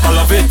thing. I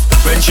love it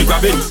when she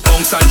grab it,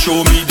 bounce and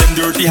show me them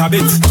dirty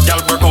habits.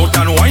 Girl, work out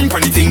and wine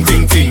pon the ting.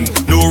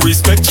 No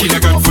respect she no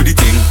got for the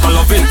thing. I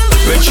love it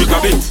when she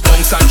grab it,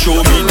 bounce and show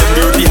me them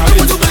dirty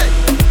habits.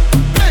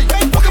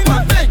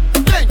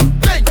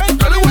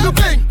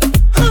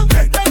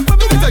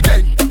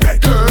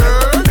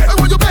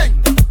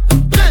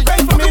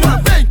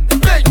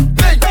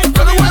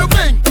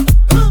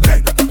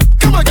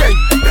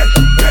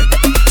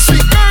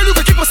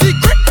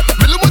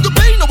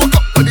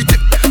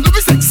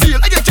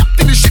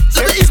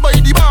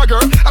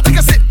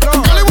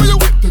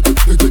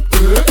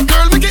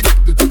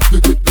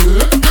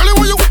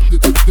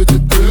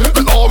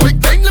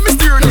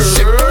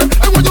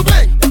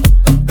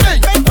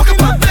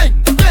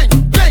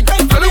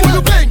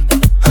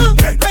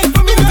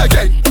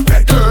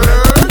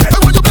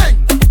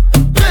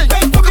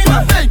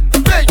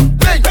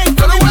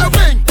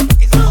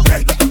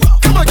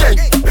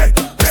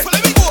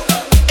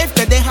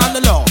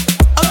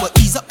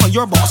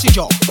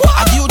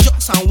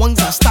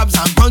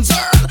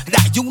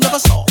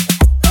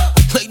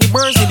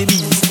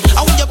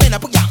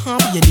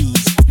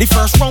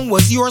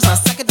 Yours and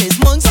second is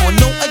mine, so I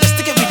know I just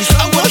stick it with this.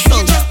 I wanna see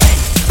you just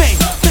bang,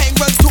 bang,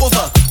 run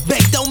over.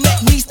 Bang, don't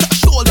make knees touch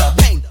shoulder.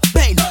 Bang,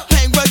 bang,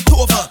 bang, run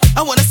over.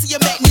 I wanna see you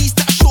make knees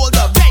touch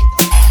shoulder. Bang,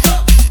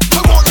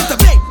 I want you to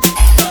bang,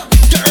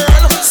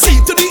 girl.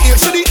 C to the A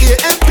to the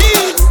A-M-P.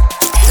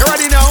 You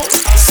ready now?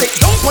 Sit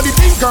down for the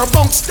thing, girl,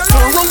 bounce.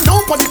 Turn run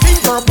down for the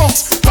thing, girl,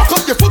 bounce. Cock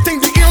up your foot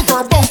in the air,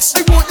 girl, bounce.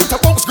 I want you to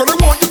bounce, girl, I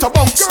want you to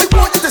bounce. I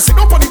want you to sit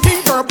down for the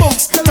thing, girl,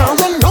 bounce. Turn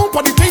run down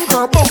for the thing,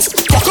 girl, bounce.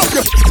 Cock up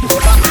your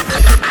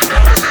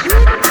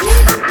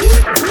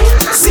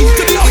C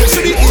to the A to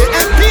the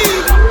A-M-P.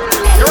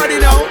 You ready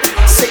now?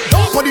 Sit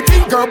down for the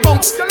thing, girl,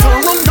 bounce. Turn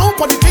run down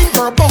for the thing,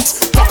 girl,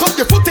 bounce. Cock up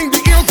your foot in the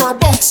air, girl,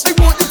 bounce. I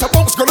want you to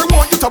bounce, girl, I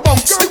want you to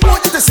bounce. I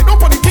want you to sit down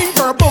for the thing,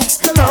 girl, bounce.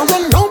 Turn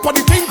run down for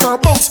the thing, girl,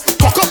 bounce.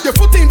 Cock up your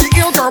foot in the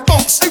air, girl,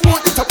 bounce. I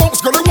want you to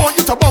bounce, girl, I want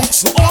you to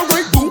bounce. Well,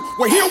 alright, boo,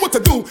 we're here what to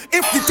do.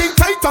 If the thing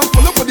tight and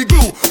pull up for the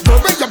glue, girl,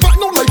 bend your back,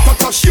 no like a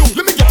touch you.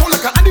 Let me get on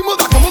like an animal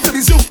that come out to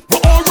the zoo.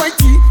 But alright,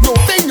 no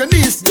thing your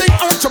knees, then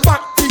arch your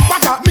back, keep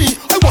back at me.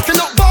 I walking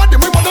up bad,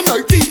 my mother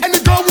 90. And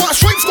the girl want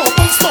stripes, go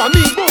bounce for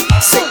me.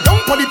 Sit down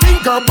for the thing,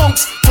 girl,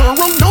 bounce. Turn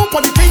around down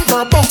for the thing,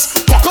 girl, bounce.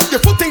 Cock up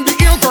your foot in the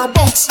air, girl,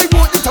 bounce. I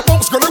want you to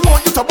bounce, girl, I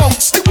want you to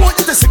bounce. I want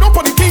you to sit down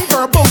for the thing,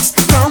 girl, bounce.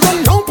 Turn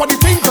around down for the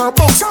thing, girl,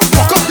 bounce.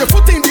 Cock up your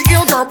foot in the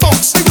air, girl,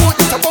 bounce. I want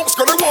you to bounce,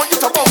 girl, I want you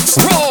to bounce.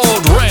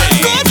 Road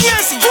Rage.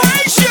 Goodness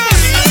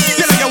gracious!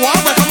 You know you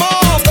want to come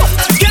off.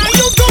 Can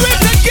you do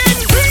it again,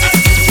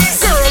 please?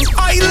 Girl,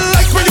 I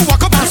like when you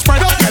walk up and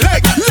spread out your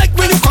leg. Like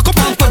when you cock up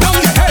and put down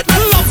your head.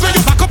 Love when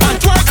you back up and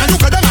twerk and you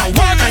go down and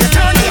work and you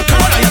turn and you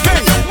curl and you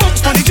bang.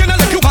 Bounce on the gin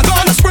like you got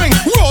on a spring.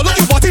 Roll up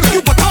your body like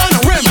you put on a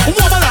rim.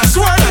 Wobble and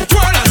swirl and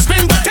twirl and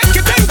spin. But take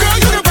your thing, girl,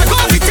 you never break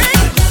off the thing.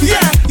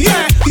 Yeah,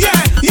 yeah, yeah,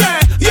 yeah,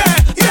 yeah,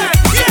 yeah,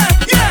 yeah,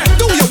 yeah.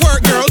 Do your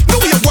work, girl, do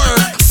your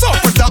work.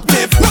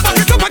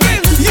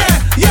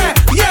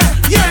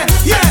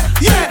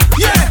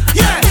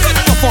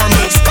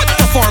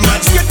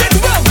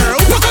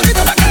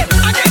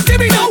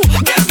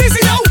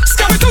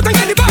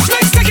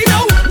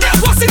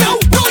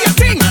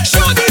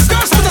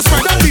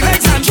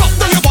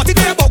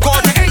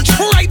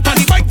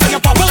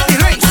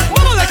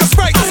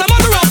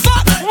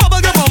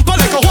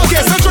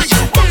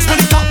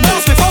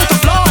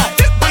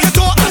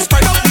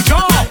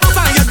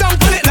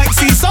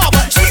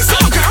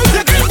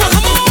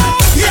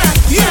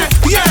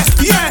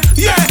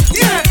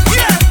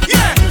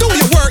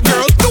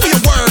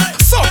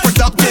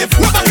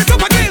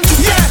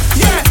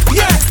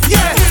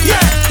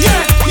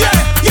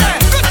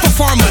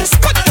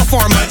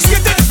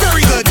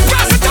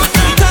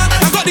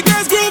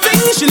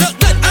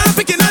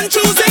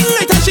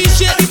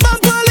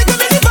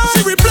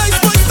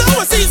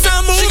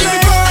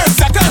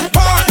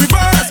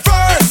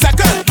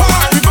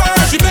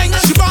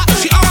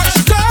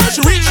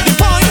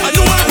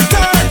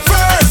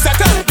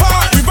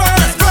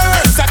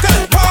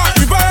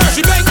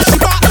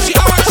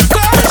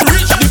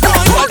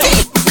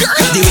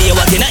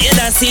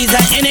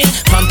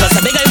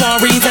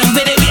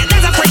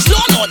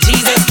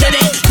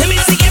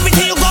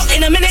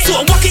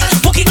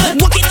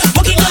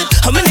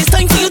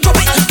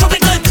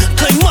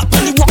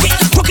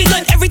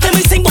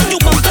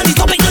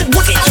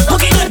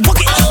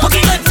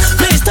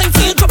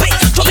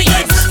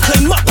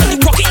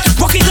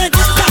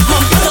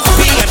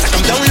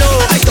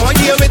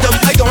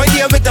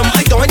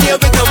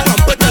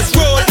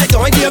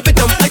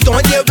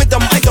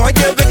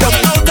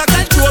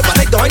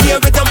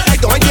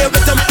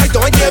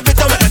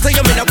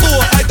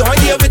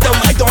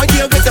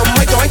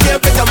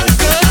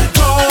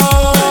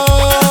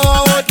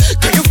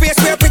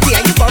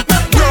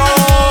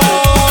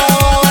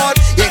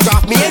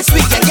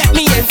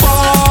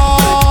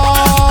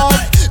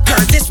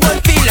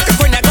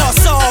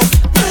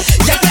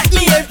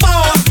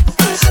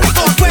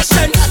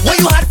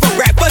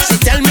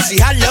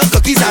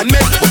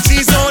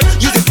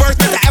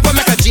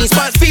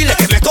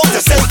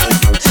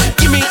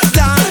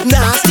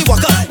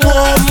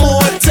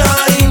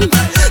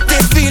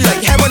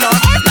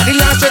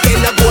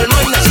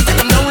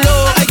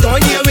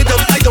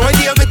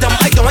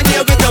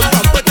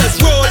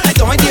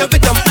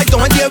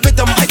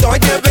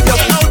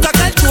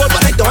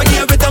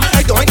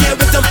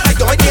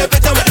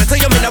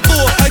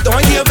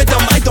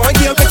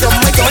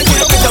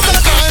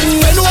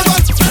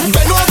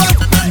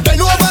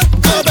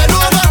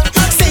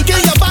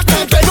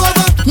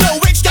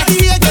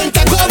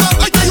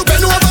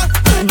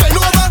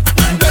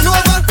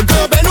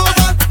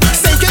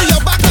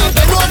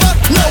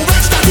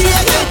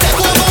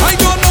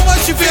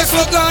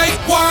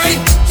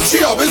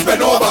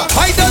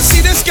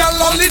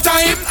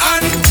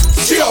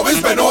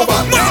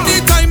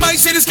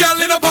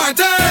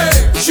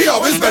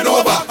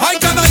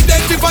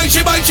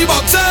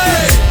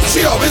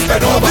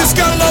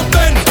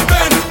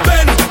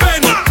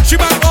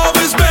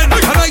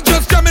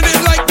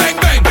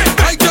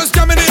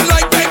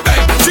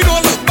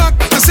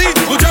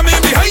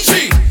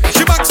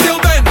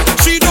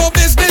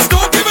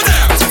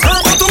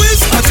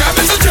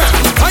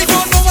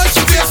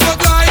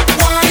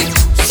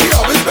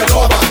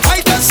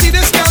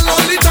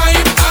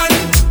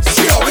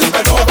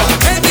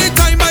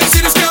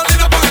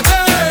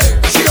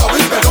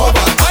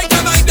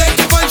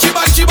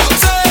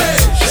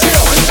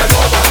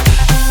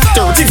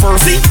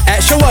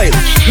 extra wild.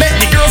 Make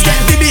the girls get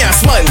dibby and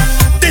smile.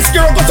 This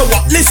girl got a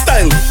Watley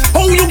style.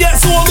 How you get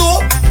so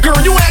low? Girl,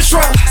 you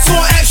extra, so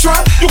extra.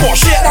 You gon'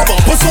 shake that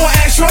bumper so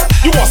extra.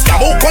 You gon'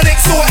 scab up on it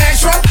so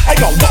extra. I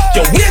gon' walk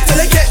your way till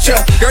I catch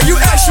ya. Girl, you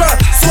extra,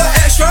 so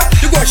extra.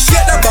 You gon'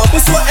 shake that bumper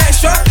so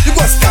extra. You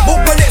gon' scab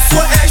up on it so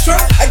extra.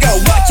 I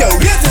gon' walk your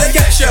way till I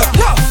catch ya.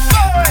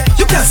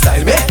 You can't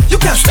style me, you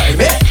can't style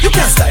me, you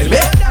can't style me.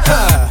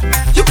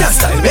 You can't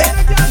style me.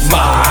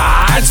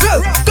 Mad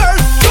girl,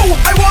 you,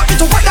 I want you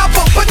to work that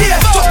bumper there.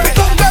 Just pick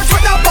up girls,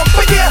 work that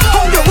bumper there.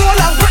 How you roll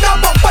and work that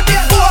bumper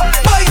there. Oh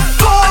my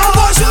God, I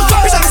want you to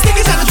drop it and stick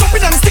it and drop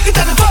it and stick it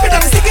and drop it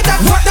and stick it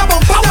and work that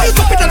bumper. Now you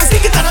drop it and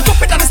stick it and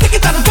drop it and stick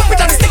it and drop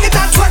it and stick it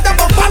and work that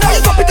bumper. Now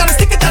you drop it and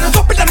stick it and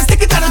drop it and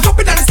stick it and drop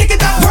it and stick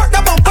it and work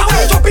that bumper. Now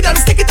you drop it and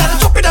stick it and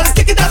drop it and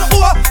stick it and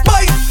oh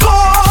my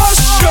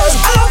gosh, girl,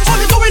 I love how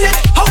you doing it.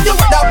 How you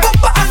work that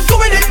bumper and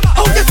doing it.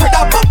 How you work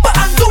that bumper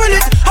and doing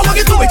it. How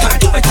you do it and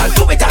do it and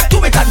do it and do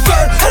it and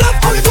girl, I love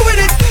how you doing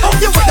it. How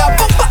you work that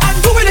bumper and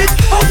doing it.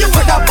 How you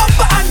work that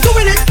bumper and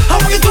doing it. How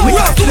you do it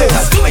and do it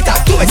and do it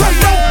and do it. Right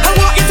now, I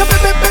want you to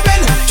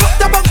bend. Drop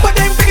the bumper,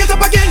 then bring it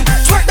up again.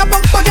 Twerk the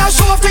bumper, girl,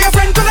 show off to your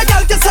friend. Cause I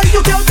girl just say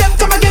you tell them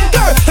come again,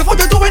 girl. That's how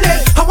you doing it.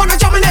 I wanna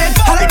jump in it.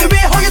 I like the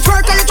way how you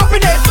twerk and you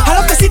dropping it. I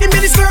love to see the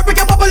mini skirt make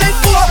you bubble it.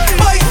 Oh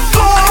my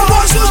God, I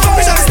want you to drop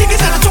it and stick it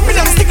and drop it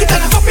and stick it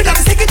and drop it and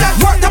stick it and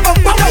work the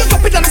bumper. Now you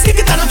drop it and stick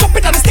it and drop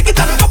it and stick it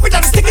and drop it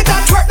and stick it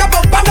and twerk the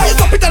bumper. Now you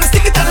drop it and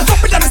stick it and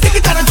drop it and stick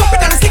it and drop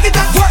it and stick it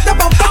and work the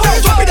bumper. Now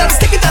you drop it and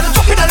stick it and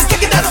drop it and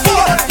stick it and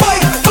oh my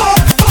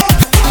God.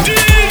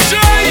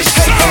 DJ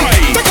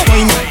Shine. Take a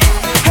wine.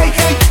 Hey,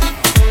 hey.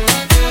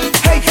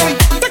 Hey, hey.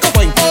 Take a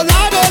wine. Oh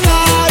Lord, oh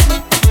Lord.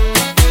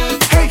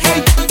 Hey, hey.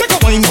 Take a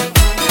wine.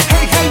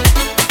 Hey, hey.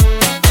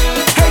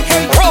 Hey,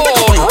 hey.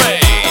 Road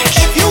Rage.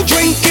 If you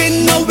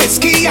drinking no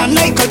whiskey and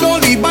I could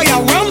only buy a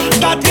rum,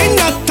 that ain't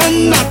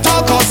nothing at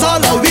all, cause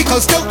all of we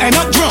could still end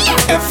up drunk.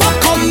 If I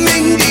come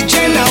in the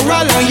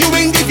general and you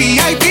in the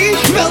VIP,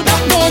 well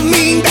that don't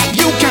mean that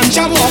you can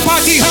jam or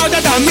party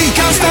harder than me.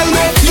 Can't tell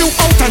me you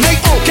out and I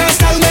out, can't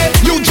tell me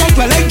you drunk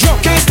well I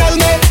drunk, can't tell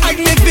me I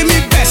living my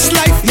best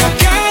life, you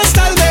can't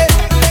tell me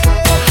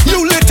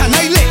you lit and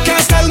I lit,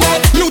 can't tell me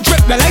you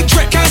drip well I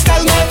drip, can't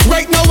tell me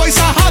right now I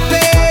so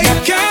happy, you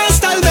can't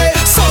tell me.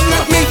 So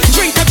let me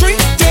drink a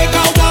drink, take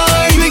a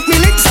wine, make me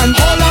licks and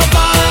all a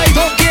vibe.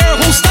 Don't care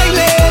who's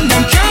styling,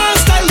 them can't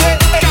style me.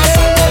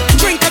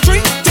 Drink a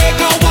drink, take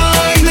a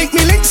wine, make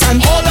me licks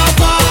and all a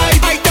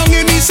vibe. I don't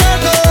in me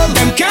circle,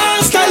 them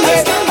can't style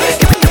me.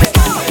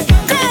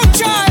 Girl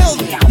child,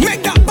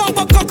 make that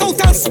bumper cock out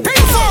and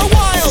spin for a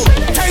while.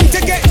 Time to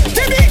get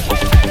dibby.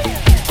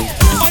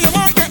 On your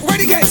mark, get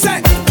ready, get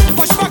set.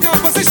 Push back and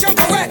position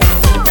correct.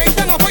 Take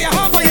down and put your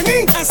hand on your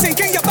knee and sink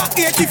in your back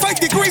 85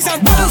 degrees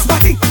and balance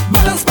body,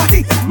 balance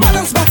body,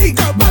 balance body,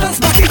 girl, balance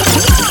body.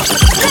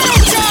 Girl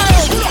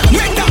child,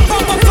 make that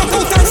bumper cock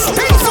out and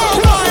spin for a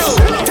while.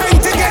 Time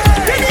to get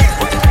dibby.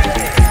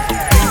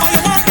 On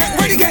your mark, get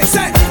ready, get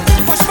set.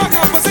 Push back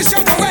and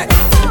position correct.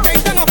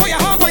 Take down and put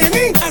your hand on your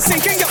knee and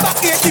sink in your back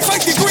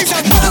 85 degrees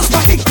and balance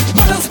body,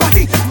 balance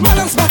body,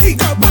 balance body,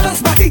 girl,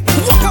 balance body.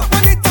 Walk up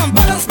on it and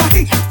balance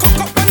body.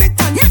 Cock up on it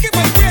and make it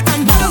vibrate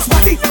and balance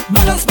body,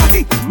 balance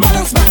body,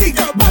 balance body,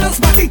 girl, balance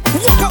body.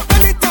 Walk up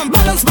on it and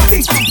balance body.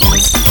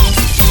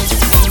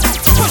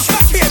 Push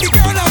back, baby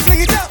girl, and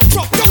fling it up.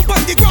 Drop down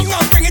on the ground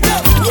and bring it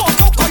up.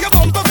 Walk out, call your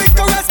bumper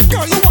vigorous.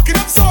 Girl, you walking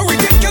up so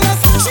ridiculous.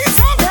 She's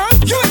hot, girl,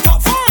 you ain't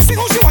top four. See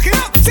how she walking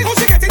up, see how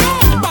she getting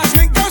on. Bash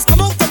make girls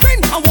come out to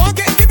bend. I want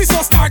get dibby,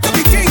 so start up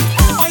the thing.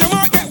 On your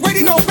mark, get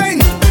ready, no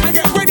bend. And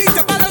get ready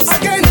to balance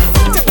again.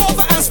 Tip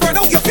over and spread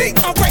out your feet.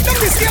 And right down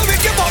the scale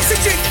with your bossy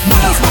chick.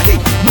 Balance body,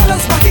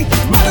 balance body,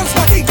 balance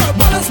body, girl,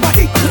 balance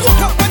body.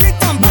 Walk up on it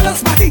and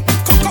balance body.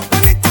 Cock up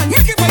on it and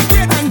make it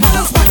vibrate and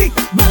balance body,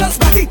 balance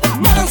body,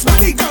 balance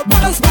body, girl,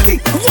 balance body.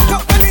 Walk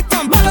up on it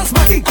and balance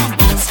body.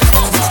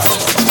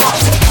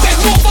 Then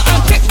over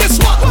and take this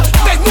one.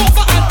 Then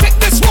over and take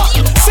this one.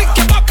 Sink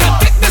your back and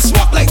take this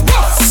one like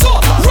rough so,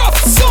 rough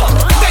so.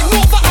 Then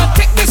over and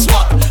take this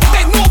one.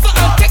 Then over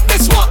and take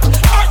this one.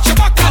 Arch your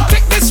back and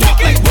take this one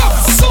like rough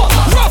so,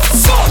 rough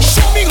so.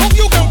 Show me how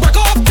you can break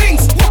off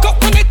things. Walk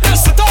up on it and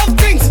set off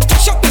things.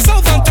 Touch up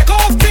yourself and take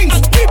off things.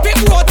 And keep it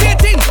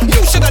rotating.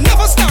 You should have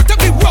never started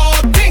the raw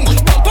thing.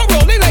 Bumper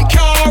rolling like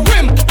car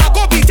rim. I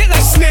go beat it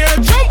like snare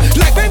drum.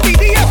 Like when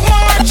BDF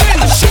marching.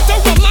 Shoot a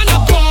rum and a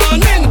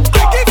gun in.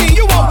 I'm giving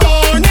you a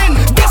warning.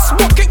 This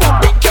bucket will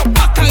broke your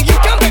back and you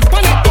can make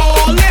on it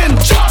all in.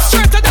 Jump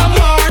straight to the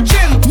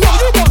margin. No,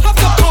 you don't have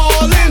to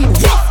call in.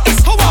 Rough is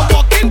how I'm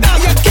walking down.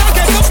 You can't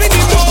get up in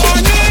the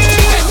morning.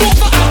 Then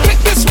over and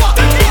take this one.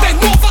 Then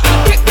over and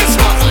take this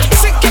one.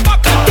 Sink your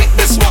back and take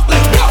this one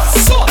like rough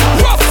so,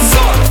 rough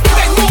so.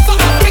 Then over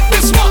and take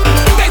this one.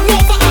 Then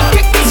over and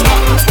take this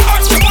one.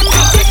 Arch your back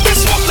and take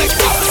this one like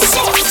rough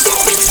so.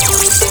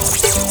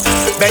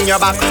 Bend your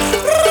back,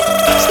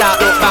 start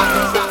look back.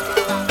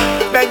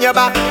 Bend your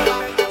back,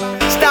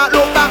 start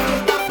look back.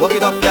 Walk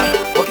it up, yeah,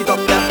 walk it up,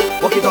 yeah,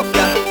 walk it up,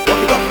 yeah,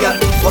 walk it up, yeah,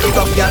 walk it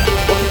up, yeah,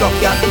 walk it up,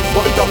 yeah,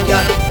 walk it up,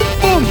 yeah.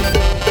 Boom,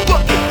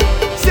 walk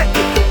it.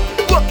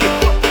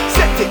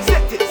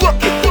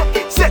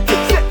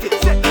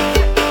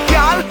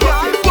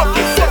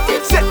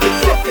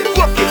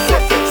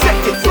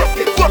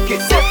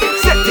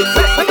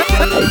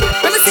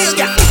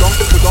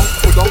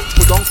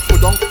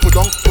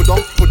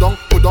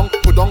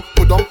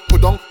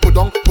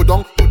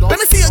 Let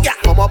me see you, girl.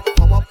 Come up.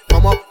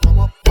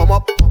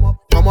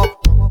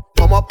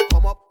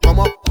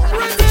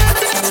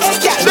 Hey,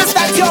 girl, is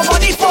that your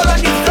money fall on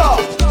the floor?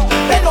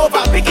 Bend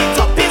over, pick it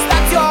up. Is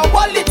that your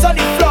wallet on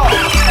the floor?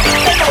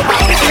 Bend over,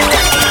 pick it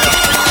up.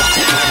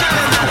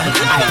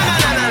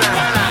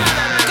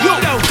 You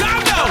know,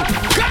 calm down.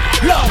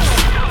 Look,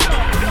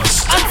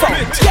 I'm from,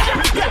 yeah.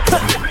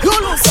 You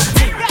lose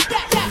something.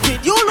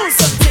 Did you lose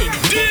something?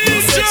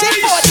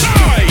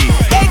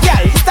 Hey,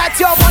 girl, is that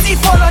your money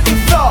fall on the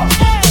floor?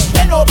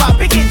 Bend over,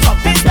 pick it up.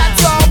 Is that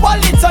your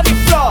wallet on the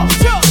floor?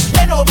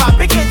 Bend over,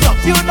 pick it up.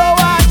 You know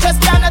I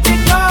just cannot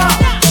ignore.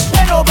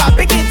 Bend over,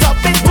 pick it up.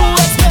 It's too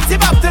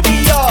expensive up to be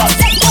yours.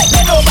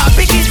 Bend over,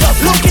 pick it up.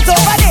 Look it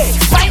over there.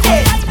 Find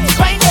it,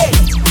 find it,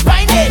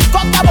 find it.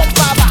 Cock the bump,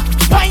 baba.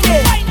 Find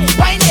it,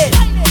 find it,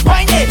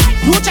 find it.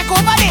 You check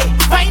over there.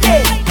 Find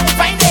it,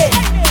 find it,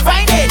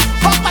 find it.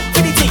 Come back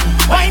to the thing.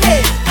 Find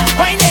it,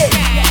 find it,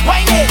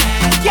 find it.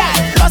 Yeah,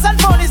 lost and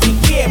found is the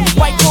game.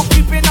 Why you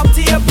creeping up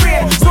to your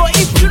brain? So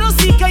if you don't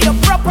seek your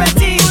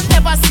property, you'll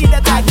never see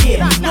that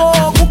again. No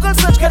Google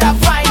search could I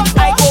find.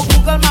 I go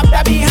Google map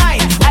that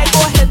behind. I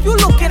go help you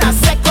look in a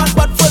second,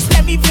 but first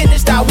let me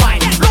finish that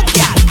wine. Look,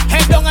 y'all,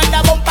 head down on the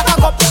bumper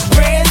cock up.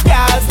 Praise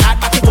God, start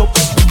back it up.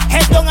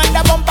 Head down on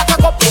the bumper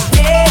cock up.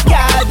 Hey,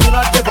 God, do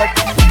not give up.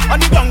 On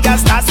the down, girl,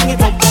 start sing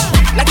it up.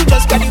 Like you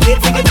just got the weight,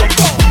 sing it up.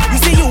 You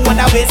see you on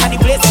the waist and the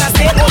place in a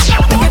state up.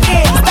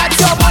 Again, start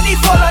your money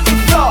fall on the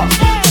floor.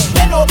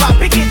 Bend over,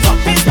 pick it up.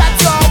 Is that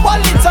your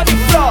wallet on the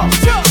floor?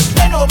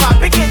 Bend over,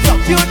 pick it up.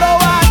 You know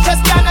I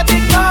just cannot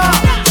ignore.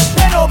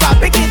 Bend over,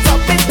 pick it up.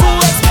 It's too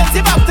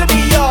expensive up to be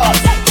yours.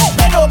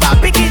 Bend over,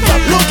 pick it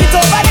up. Look it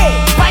over there.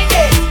 Find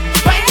it,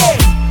 find it,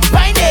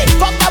 find it.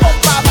 Cock the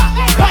bump, baba.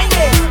 Find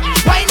it,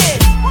 find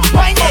it,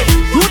 find it.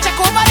 You check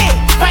over there.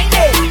 Find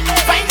it,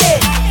 find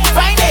it,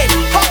 find it.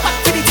 Come back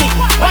to the thing.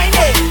 Find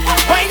it,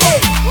 find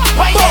it,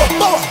 find it.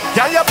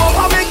 Girl, your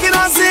bumper making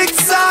a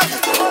zigzag,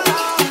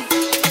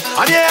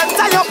 and your head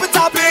tie up with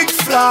a big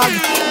flag.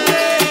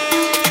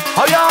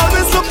 How you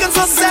always looking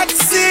so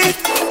sexy?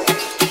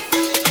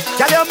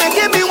 Girl, you're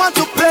making me want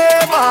to play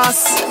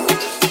mass.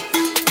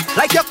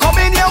 Like you're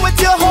coming here with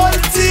your whole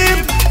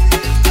team.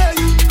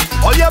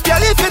 All your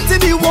belly fit in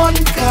the one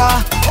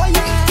car.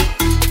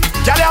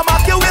 Girl, you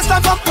mark your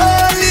waistline from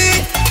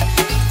early,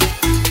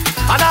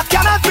 and I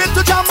cannot wait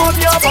to jam on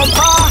your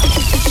bumper.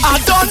 I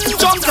done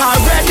jumped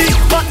already,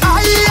 but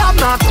I am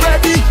not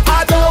ready.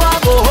 I don't wanna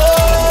go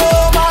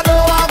home, I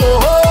don't wanna go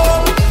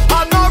home.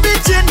 I'm not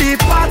reaching the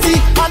party,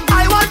 and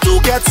I want to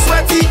get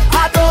sweaty.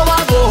 I don't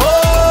wanna go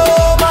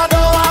home, I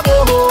don't wanna go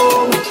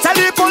home. Tell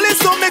the police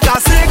to make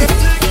a sing.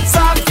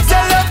 Song,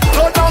 tell them,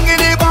 go down in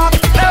the back.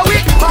 Let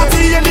we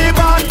party in the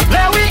band.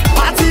 Let we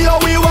party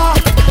how we want.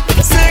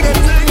 Sing,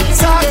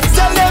 song,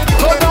 tell them,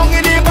 go down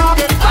in the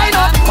back.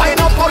 Find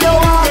up how you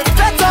want.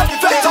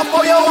 Flex up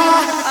how you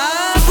want.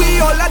 We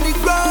all on the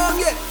ground,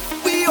 yeah.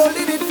 We all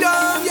in it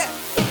down, yeah.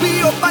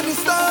 We up on the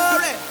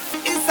story.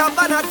 It's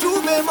Havana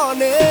Juve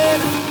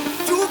morning,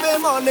 Juve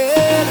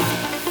morning,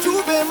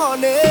 Juve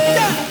morning.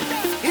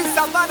 It's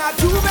Havana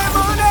Juve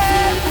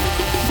morning.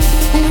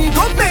 We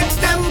gon' make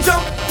them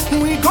jump.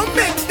 We gon'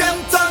 make them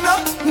turn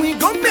up. We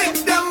gon'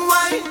 make them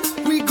whine.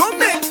 We gon'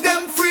 make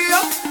them free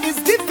up. It's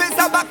the face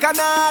of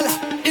Bacchanal.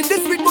 In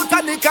this sweet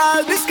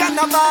botanical, this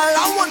carnival.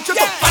 I want you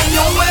to find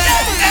your way.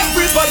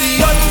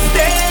 Everybody on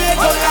stage,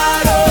 oh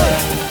God,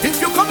 oh. If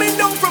you're coming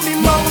down from the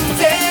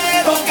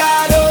mountain, oh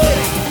God,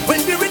 oh. When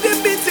the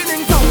rhythm beating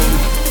in town,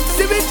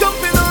 see me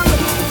jumping on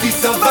the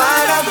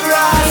savannah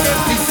grass,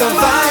 the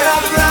savannah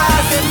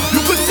grass.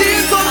 You could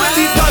see it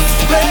already touch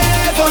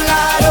wave, oh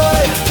God,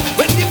 oh.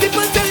 When the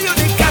people tell you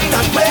they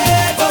cannot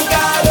wait, oh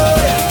God,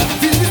 oh.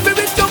 Feel the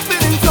spirit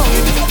jumping in town.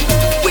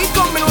 We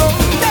coming round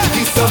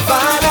the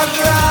savannah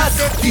grass,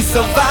 the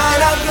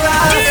savannah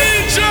grass.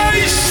 DJ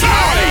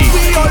Shy.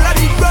 We all on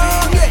the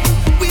ground, yeah.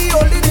 We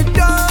all in it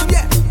down,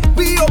 yeah.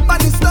 We up on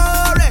the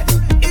story.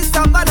 It's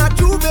Savannah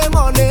Juve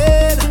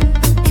morning,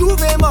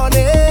 Juve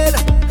morning.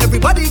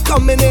 Everybody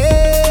coming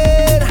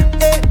in,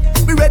 yeah.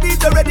 We ready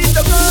to go,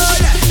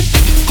 yeah.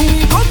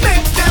 We gon'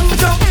 make them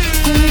jump.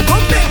 We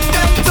gon' make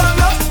them turn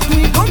up.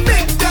 We gon'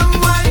 make them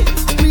whine.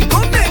 We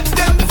gon' make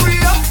them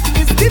free up.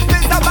 It's the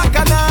face of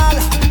Bacchanal.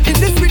 In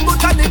this sweet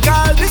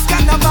botanical, this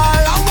carnival.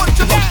 I want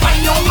you to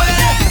find your way.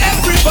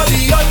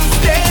 Everybody on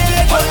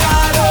stage, oh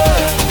God,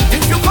 oh.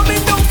 If you're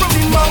coming down from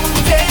the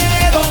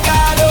mountain, oh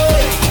God,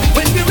 oh.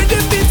 When the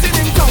rhythm beating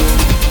in town,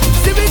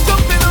 see me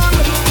jumping on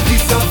the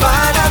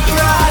savannah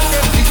grass,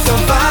 the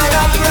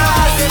savannah grass.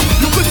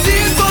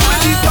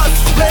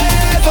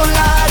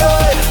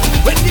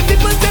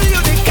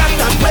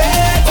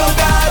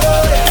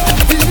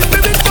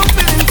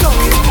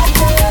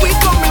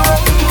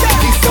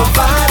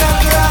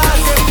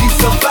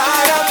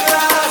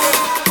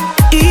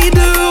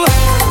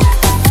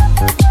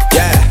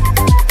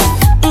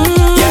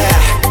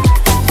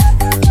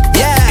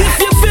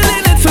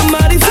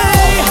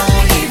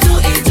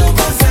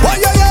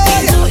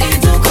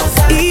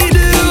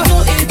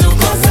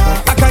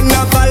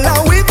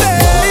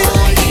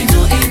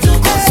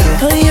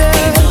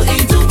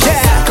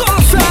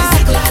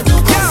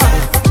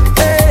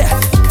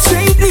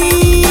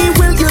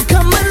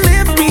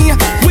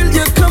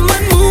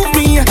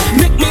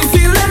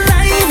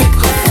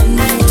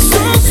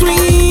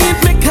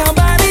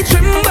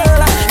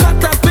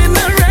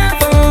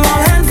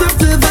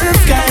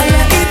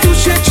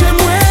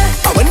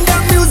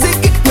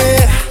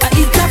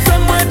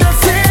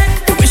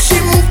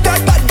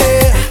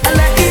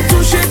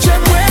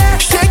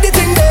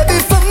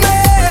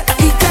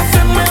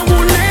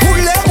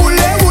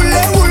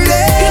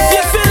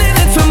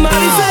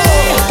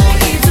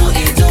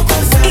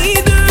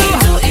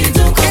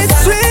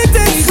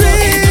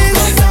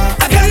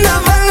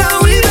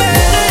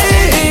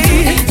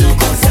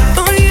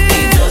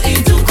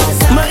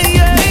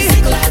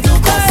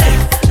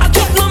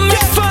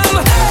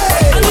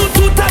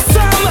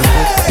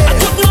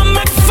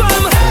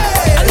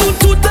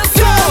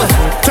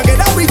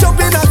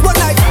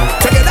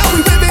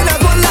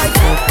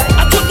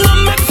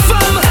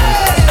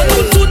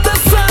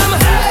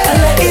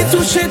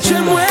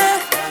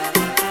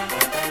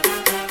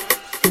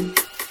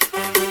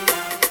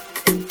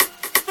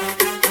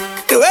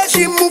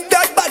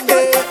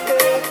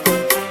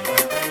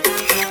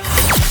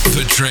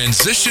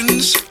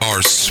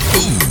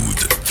 smooth.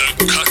 The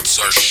cuts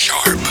are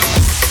sharp.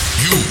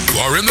 You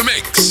are in the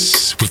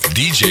mix with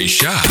DJ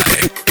Shy.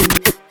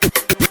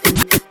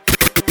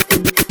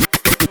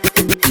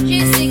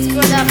 G6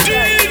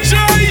 Production. DJ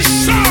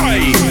Shy.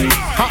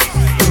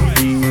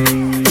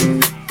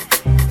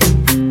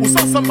 Who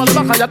saw somebody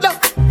back at your duck?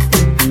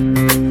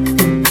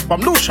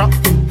 From Lucia,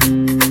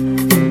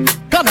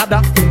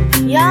 Canada.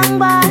 Young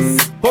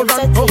Boss.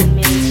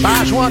 Entertainment.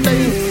 Bash one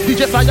day,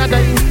 DJ Flyer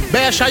day,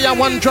 Bear Shire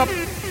one drop.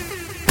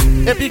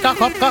 Epic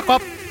cock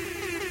up.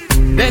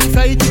 Then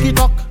say tiki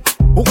talk.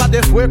 Who got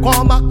the way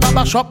come back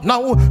Baba shop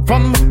now?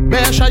 From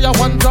Bear Shire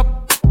one drop.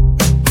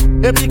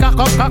 Epic cock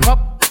up.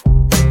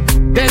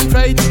 Then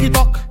say tiki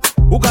talk.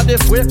 Who got the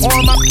way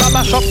come back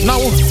Baba shop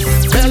now?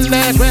 Bell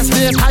leg west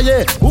me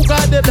taille. Who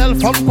got the bell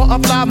from ko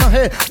up la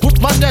mahe? Tout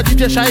man de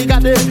DJ Shy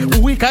gade.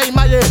 Oui kay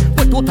maye.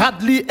 We tout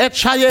adli et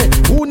chaye.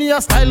 Who ni a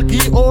style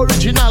qui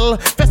original?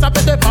 Fais ça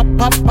péter pap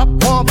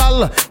en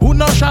balle. Who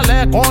non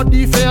chalet qu'on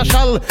dit fait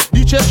chal.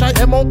 DJ Shy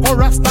et mon con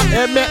rasta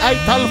et me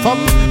aital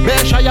femme.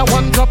 Bear Shire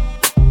one drop.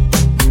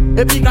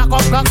 Et puis cock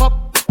up.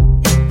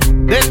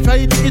 Then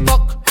fay tiki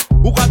talk.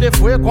 Who got the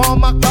way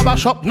come back Baba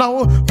shop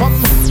now?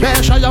 From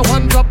Bear Shire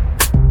one drop.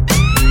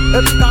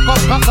 Et puis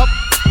cock up.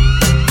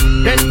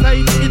 Then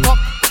say tiki talk.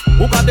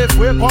 Who got the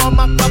way come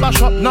back Baba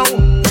shop now?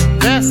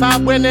 Laisse à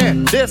brûler,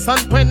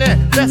 descendre prenne.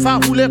 Laisse à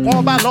rouler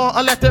con ballon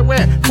en l'été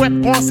ouais.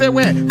 Fouette conseil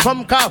ouais.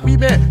 Comme car oui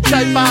mais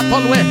Shy pas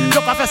ton ouais.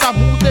 Yo ka fait ça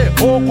monter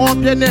au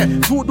compiené.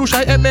 Tout douche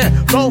à aimer.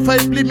 L'on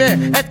fait plimer.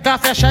 Et ka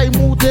fait Shy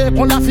monter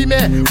qu'on la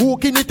fime. Ou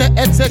qui n'était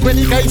et c'est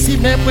gweni ka ici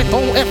même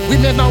préton et oui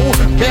mais now.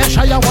 Bear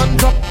Shire one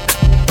drop.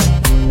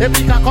 Et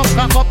puis cock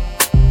up.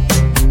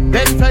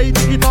 Then say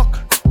tiki talk.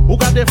 Who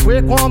got the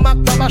way come back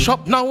Baba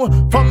shop now?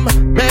 From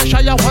Bear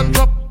Shire one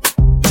drop.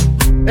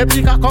 Et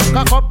puis cock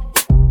up.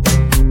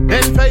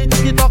 Then say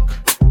tiki talk.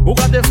 Who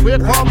got the way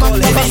come back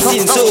Baba shop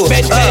now?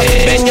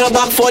 Bend your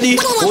back for the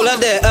all of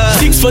the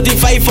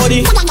 645 for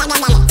the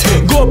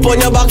go up on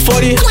your back for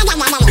the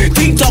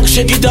TikTok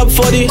shake it up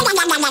for the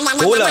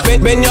hold up.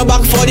 Bend your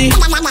back for the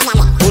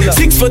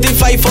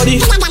 645 for the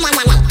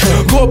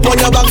go up on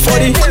your back for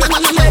the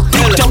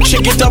TikTok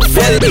shake it up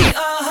for the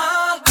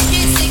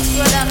G6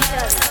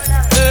 Production.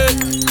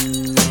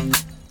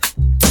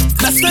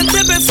 That's the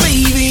best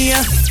baby.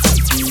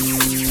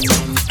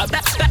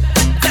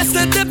 That's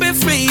the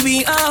best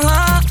baby.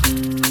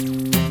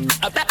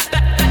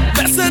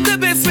 That's the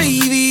best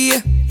baby.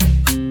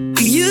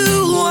 You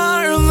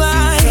are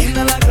mine.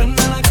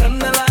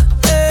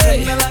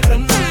 Hey.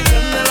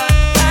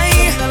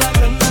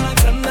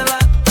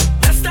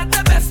 That's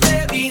the best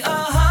baby.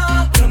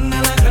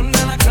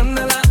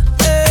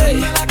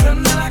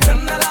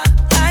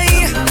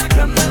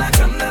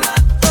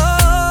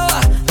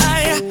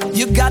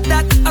 You got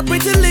that a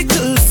pretty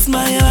little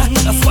smile.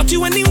 I spot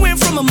you anywhere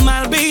from a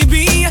mile,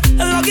 baby.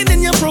 Log it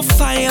in your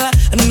profile.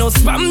 No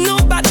spam, no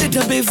bad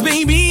database,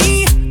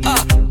 baby.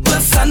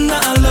 Plus I'm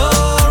not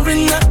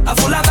alluring. I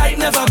full of light,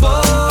 never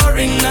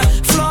boring.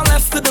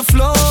 Flawless to the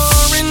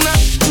flooring.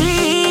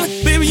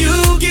 Baby,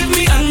 you give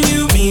me a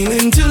new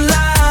meaning to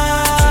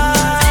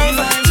life.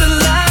 To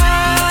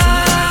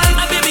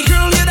life. Baby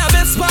girl, you're the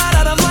best part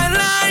out of my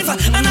life.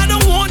 And I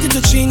don't want you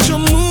to change your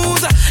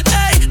mood.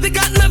 Hey, they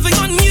got nothing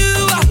on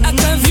you.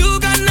 Cause you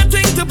got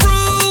nothing to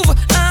prove.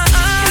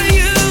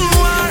 You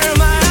are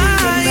mine.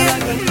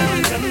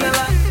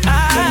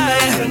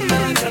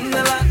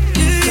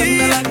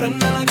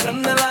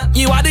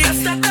 You are the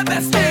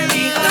best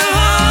baby.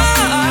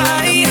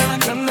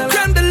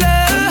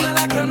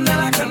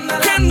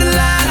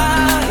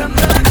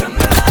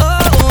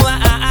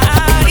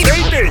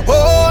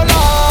 Oh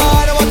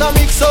Lord, what a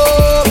mix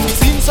up.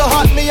 Seems so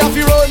hot, me have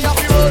to run.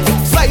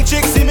 Side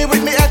chick see me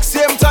with me ex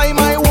same time.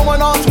 My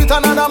woman out with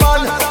another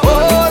man.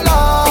 Oh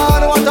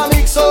Lord, what a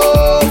mix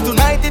up.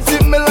 Tonight it's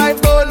in me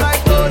life done.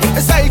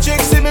 Side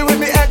chick see me with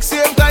me ex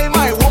same time.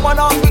 My woman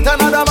out with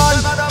another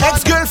man.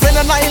 Ex-girlfriend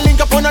and I link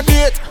up on a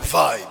date.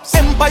 Vibes.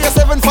 Empire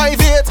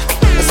 758.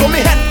 So me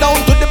head down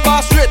to the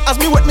bar straight. As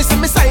me with me see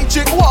me side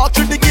chick walk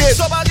through the gate.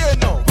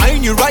 I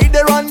knew right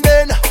there and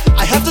then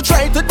I had to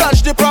try to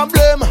dodge the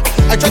problem.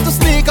 I tried to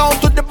sneak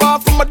out to the bar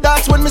from my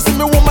dance when me see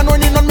me woman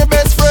running on my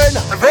best friend.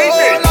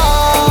 Oh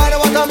Lord,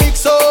 what a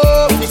mix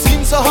up. It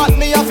seems so hot,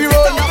 me have to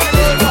run.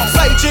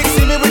 Side chick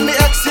see me with me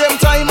ex same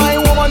time. My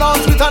woman out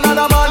with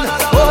another man.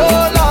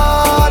 Oh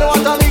Lord,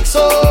 what a mix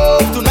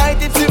up. Tonight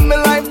it's in me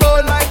life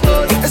done.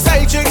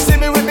 Side chick see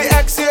me with me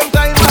ex same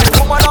time. My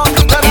woman out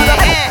with another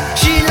man.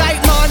 She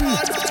like man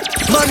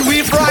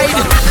we ride.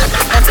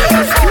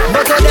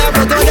 But on there.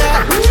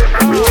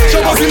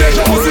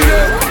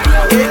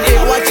 Hey,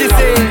 what you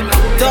say?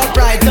 Top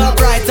right.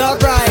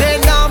 Say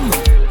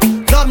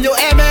nam you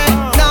aimé.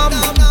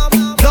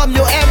 Nam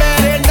you aimé.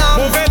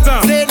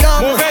 Say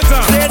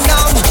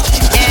nam.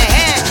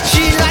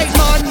 She like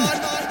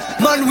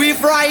man we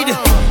ride.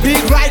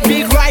 Big ride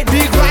this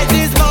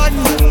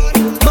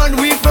man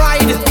we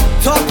ride.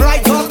 Top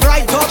right.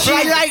 She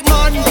like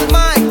man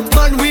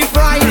we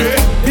ride.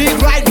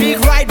 Big ride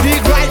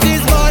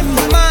this man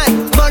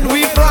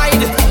we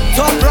ride.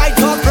 Top right.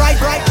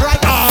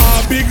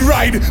 Big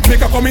ride. Make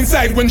her come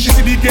inside when she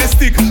see the gas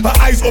stick. Her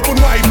eyes open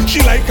wide.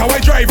 She like how I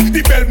drive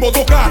the bell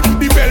motor car.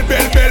 The bell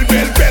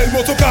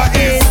motor car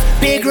is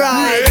big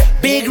ride,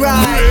 big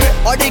ride.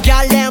 All the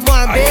gal them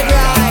want big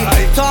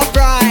ride, top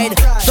ride,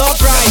 top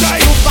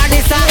ride. You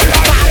Vanessa,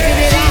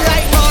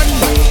 right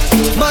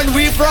man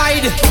we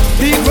ride,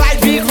 big ride,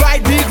 big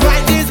ride, big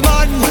ride. This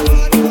man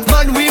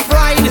we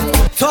ride,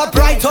 top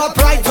ride, top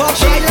ride, top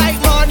ride. Like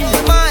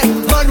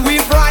man we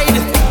ride,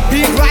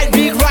 big ride,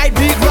 big ride,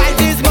 big ride.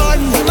 This man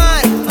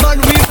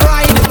we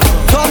ride,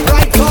 top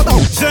ride, top.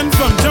 Jeune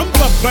femme, jump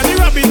up, bunny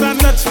rabbit and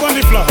touch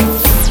bunny floor.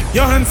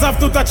 Your hands have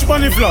to touch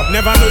bunny floor.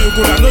 Never know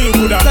you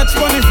coulda, touch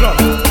bunny floor.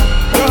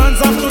 Your hands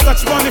have to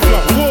touch bunny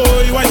floor.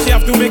 Whoa, why she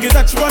have to make it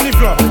touch bunny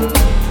floor?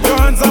 Your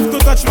hands have to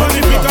touch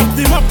bunny, pick up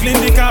the mop, clean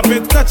the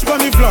carpet, touch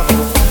bunny floor.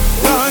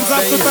 Your hands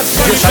have to touch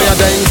bunny floor. DJ Shy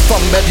dance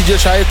from the DJ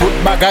Shy tout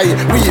bagay.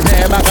 Oui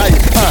mais bagay,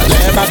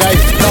 les bagay.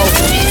 No.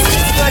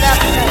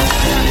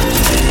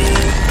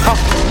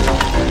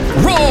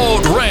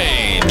 Road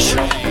Rage.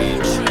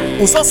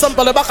 Où ça semble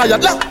pas le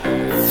bakayad là?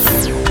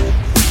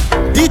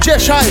 DJ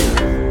Shy.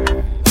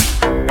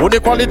 On est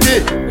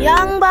qualité.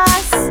 Young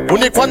Boss. On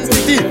est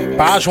quantity.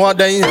 Pas joint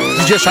d'un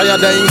DJ Shy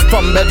d'un.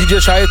 From the DJ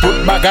Shy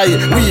tout bagay.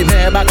 Oui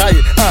mais bagay,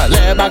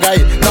 les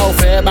bagay. Non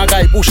fait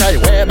bagay pour Shy,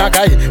 ouais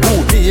bagay.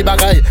 Pour ni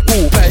bagay,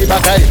 pour pay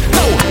bagay.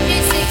 No.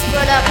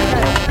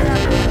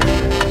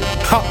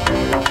 Ha.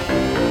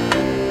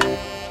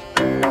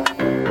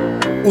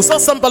 Où ça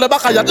semble pas le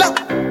bakayad là?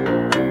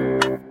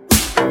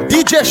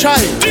 DJ Shy.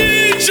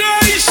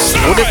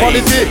 On est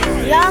qualité.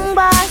 Young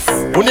Boss.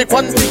 On est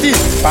quantity.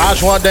 Pas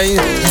joint d'un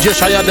DJ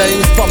Shy d'un.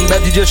 From the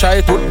DJ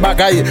Shy tout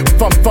bagay.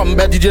 From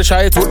the DJ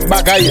Shy tout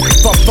bagay.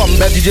 From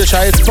the DJ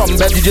Shy, from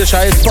the DJ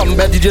Shy, from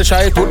the DJ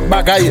Shy tout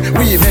bagay.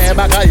 Oui mais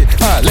bagay,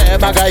 les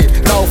bagay.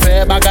 Non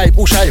fait bagay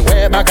pour Shy,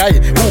 ouais bagay.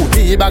 Pour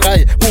ni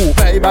bagay, pour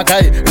pay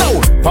bagay.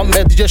 No. From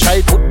the DJ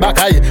Shy tout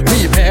bagay.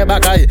 Oui mais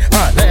bagay,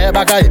 les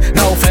bagay.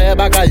 Non fait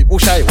bagay pour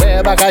Shy,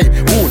 ouais bagay.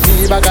 Pour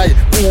ni bagay,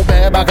 pour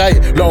pay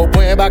bagay. L'au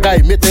point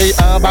bagay, mettez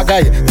un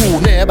bagay.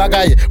 Tourner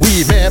bagay,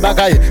 oui mais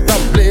bagay.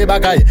 Play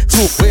bagay,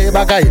 soupe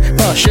bagay,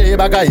 penché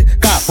bagay,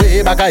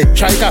 café bagay,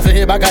 chai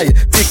café bagay,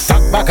 tic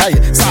tac bagay,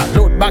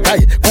 salade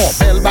bagay,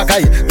 compel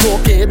bagay,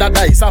 toqué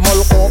daday, sa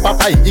mol con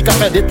papay, y ka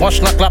fait des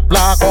tranches na clap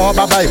la con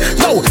babay.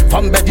 No,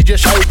 femme DJ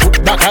Shy tout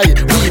bagay,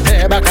 oui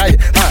mais bagay,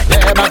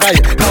 les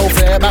bagay, no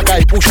fait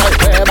bagay, pour chai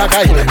fait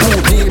bagay,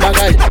 pour ni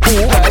bagay,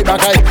 pour bay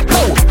bagay.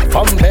 No,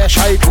 femme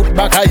Shy tout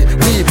bagay,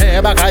 oui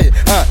mais bagay,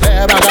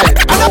 les bagay,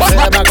 no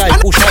fait bagay,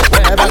 pour chai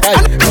fait bagay,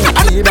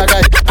 pour ni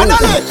bagay.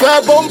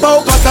 Fais bomba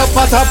ou patap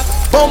patap,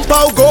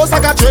 bomba ou go sa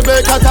ka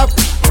chebe katap.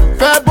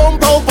 Fais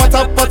bomba ou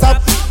patap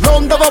patap,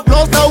 round of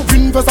applause now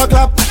win for sa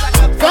clap.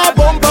 Fais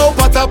bomba ou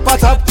patap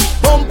patap,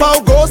 bomba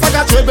ou go sa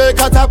ka chebe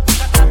katap.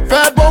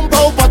 Fais bomba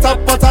ou patap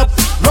patap,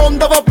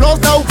 round of applause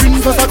now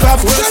win for sa clap.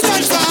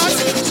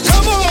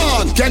 Come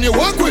on, can you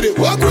walk with it?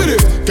 Walk with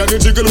it. Can you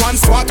jiggle one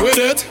spot with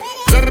it?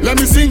 Let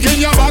me sink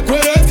in your back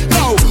with it.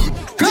 Now,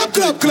 clap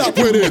clap clap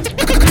with it.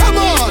 Come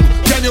on,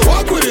 can you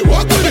walk with it?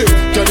 Walk with it.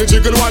 Can you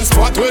jiggle one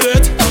spot with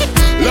it?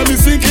 Let me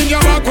sink in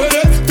your back with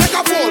it. Take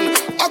a phone,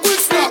 a quick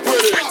snap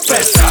with it.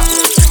 Festa.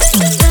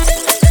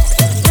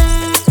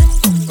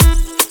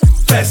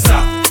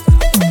 Festa.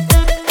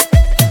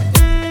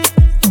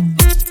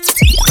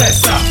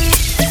 Festa.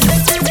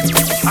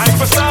 I'm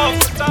for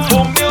sound,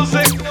 for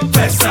music.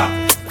 Festa.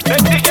 Let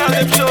the girl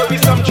them show me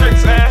some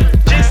tricks, man.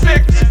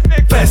 G6.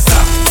 Festa.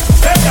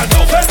 Festa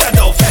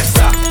do,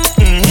 festa.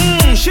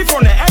 She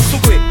from the X to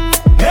quick.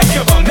 Make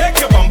your bum do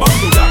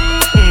that.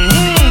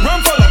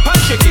 Run for the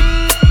punch shake it.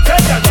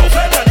 Festa do,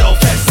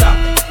 festa.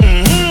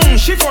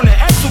 She from the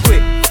X to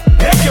quick.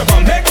 Make your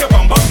bum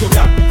do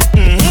that.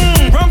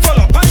 Run for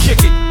the punch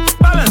shake it.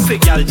 Balance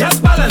it, gal,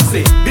 just balance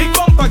it. Big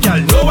bumper, gal,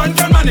 no one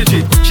can manage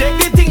it. Shake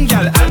the thing,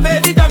 gal, I'll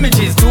bear the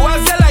damages. Do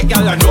as you like,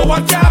 gal, I know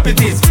what your habit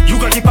is. You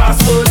got the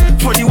password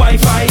for the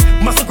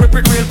Wi-Fi. Must grip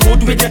it real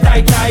good with your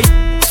tight.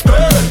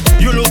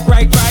 Skirt, you look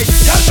right.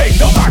 Just bend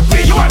no back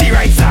way, you are the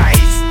right size.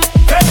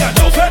 Festa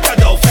do,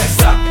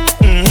 festa.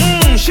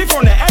 She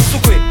from the X to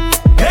quick.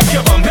 Make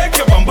your bum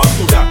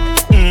do that.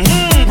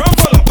 Run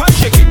for the punch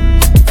shake it.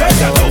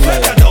 Festa do,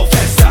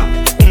 festa.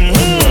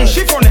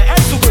 She from the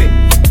X to quick.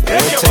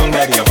 Make your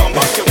bum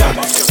do that.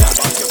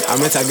 I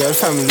met a girl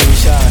from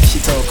Lucia. She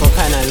talk all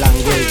kind of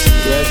language.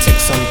 Girl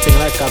take something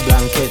like a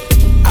blanket.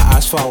 I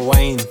asked for a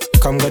wine.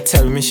 Come go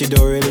tell me she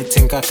don't really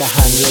think I can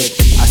handle it.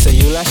 I say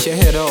you lash your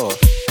head off.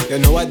 You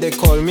know what they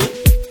call me?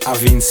 A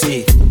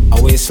Vinci,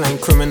 a waistline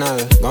criminal.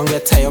 Gon'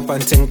 get tied up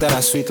and think that I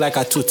sweet like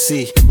a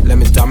Tootsie. Let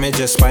me damage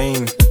your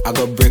spine. I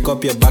go break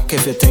up your back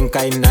if you think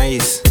I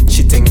nice.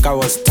 She think I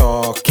was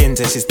talking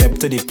till she step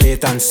to the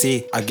plate and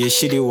see. I gave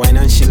she the wine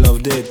and she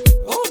loved it.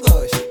 Oh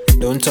gosh.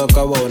 Don't talk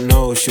about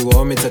no. She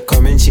want me to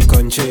come in she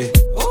country.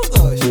 Oh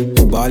gosh.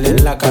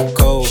 Ballin' like a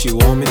cow. She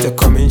want me to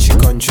come in she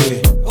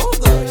country. Oh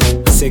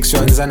gosh. 6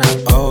 runs and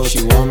a out.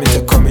 She want me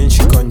to come in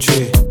she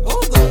country.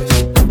 Oh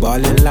gosh.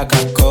 Ballin' like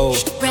a cow.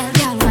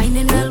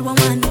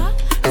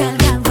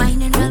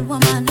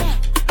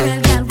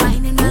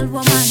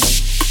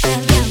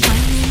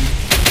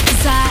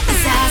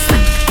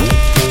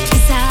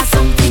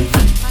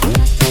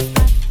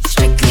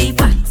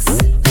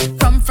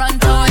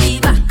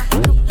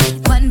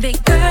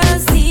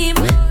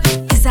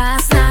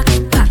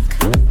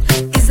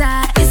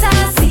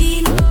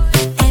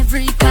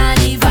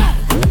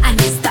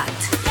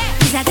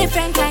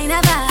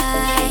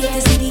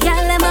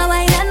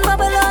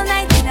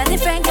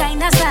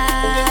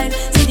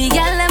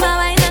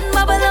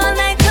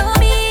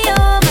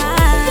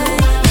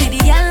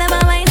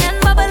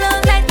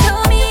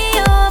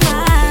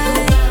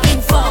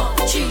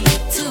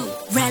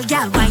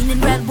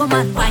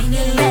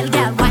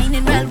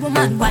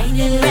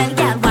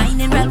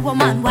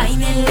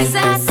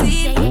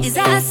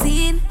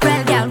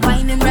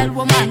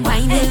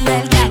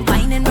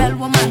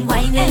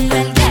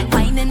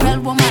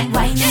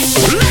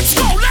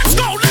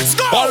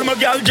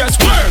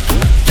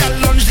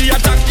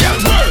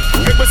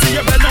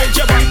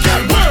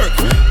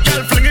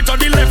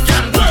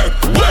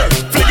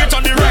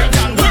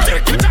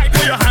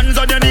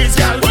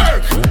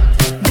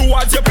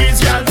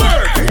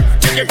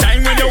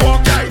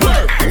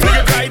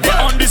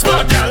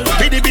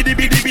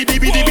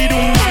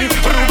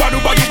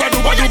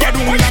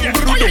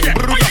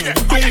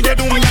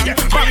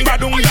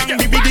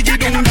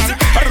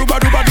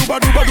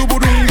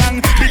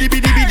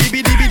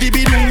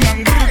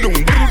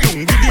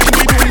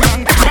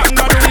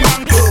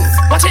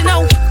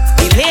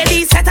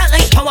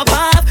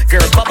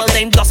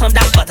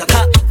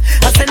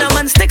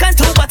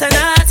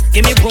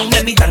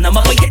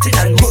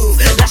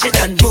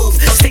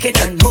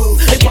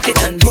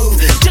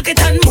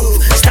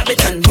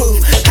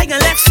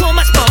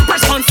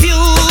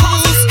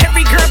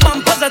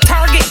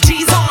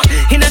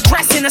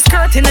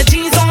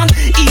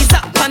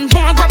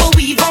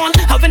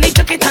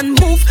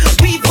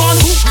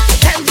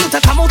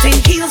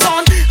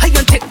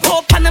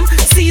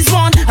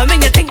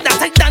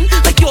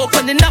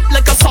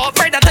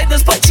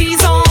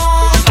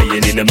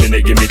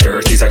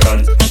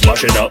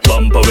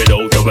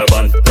 a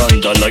bun.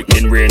 Thunder,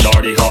 lightning, rain,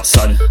 or the hot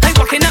sun. I'm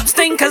walking up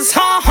stinkers,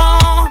 ha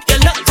ha. You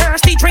look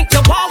thirsty, drink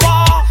your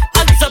wawa.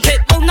 Un's a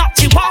pit bull, not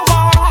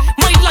chihuahua.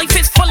 My life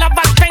is full of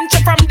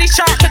adventure from the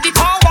shark to the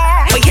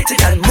tower. I hit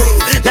it and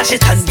move, lash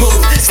it and move,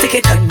 stick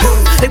it and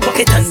move, I walk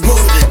it and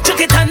move,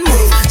 jug it and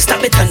move,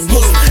 stab it and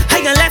move.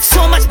 I got left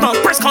so much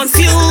bumpers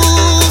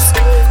confused.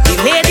 The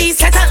ladies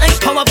set out like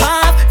power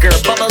pop. Girl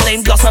bubble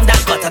and blossom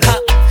that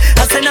buttercup.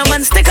 A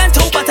cinnamon stick and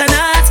two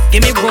butternuts.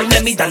 Give me room,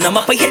 let me down them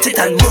up. I hit it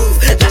and move,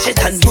 lash it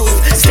and move,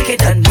 stick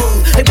it and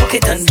move, I walk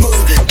it and move,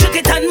 jug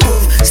it and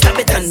move, stab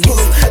it and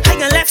move. I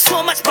got left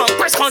so much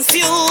bumpers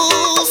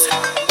confused.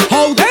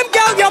 How them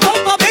girl you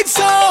bump a big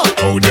so?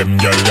 How them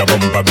girl you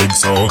bump a big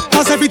so?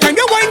 Cause every time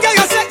you whine, girl,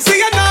 you're sexy,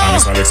 you know. And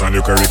Miss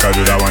Alexander Curry can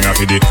do that one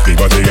after the big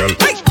body girl,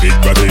 big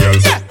body girl,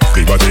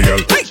 big body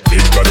girl,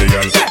 big body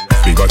girl,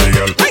 big body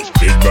girl,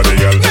 big body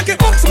girl. Make it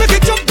bounce, make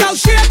it jump, girl,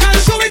 shake and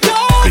show it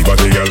off. Big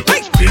body girl,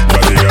 big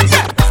body girl,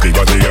 big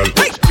body girl,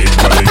 big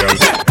body girl,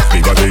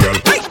 big body girl,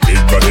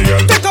 big body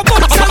girl. Take a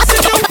box and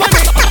sit down for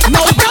me.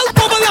 Now girl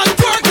bubble and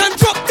twerk and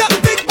drop that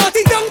big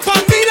body down for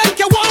me like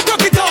you want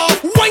rock it off.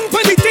 Wine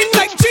for the thing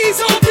like cheese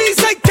on piece.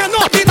 I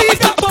cannot believe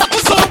that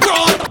bumper so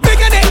broad.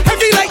 Big and it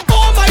heavy like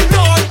oh my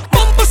lord.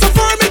 Bumper so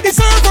firm it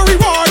deserve a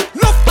reward.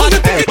 Love for the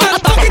pick it and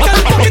tuck it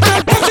and tuck it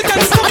and push it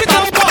and stop it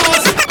and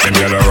pause. Them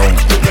gyal around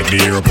like the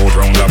airport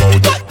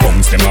roundabout.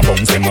 Bounce them a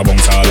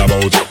bounce all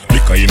about.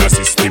 Liquor in a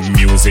system,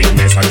 music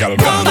mess a gyal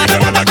gone with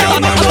another gyal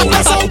man roll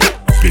us out.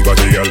 Big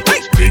body gyal,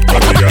 big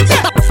body gyal,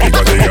 big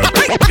body gyal,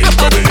 big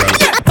body gyal,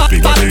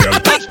 big body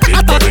gyal, big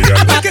body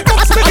gyal. Make it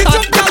bounce, make it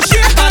jump, girl,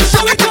 shake and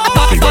show it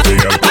off. Big body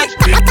gyal,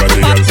 big body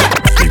gyal,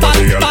 big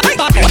body gyal, big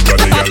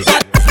body gyal,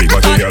 big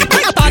body gyal,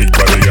 big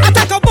body gyal.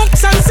 Take a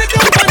box and sit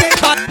down for it.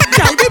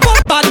 Girl, the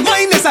bump bad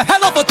wine is a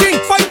hell of a thing.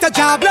 Fight a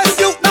jobless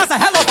youth, that's a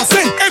hell of a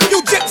sin. If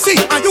you gypsy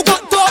and you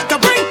got talk to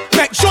bring,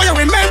 make sure you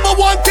remember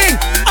one thing.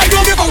 I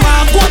don't give a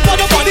damn what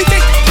nobody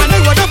think, and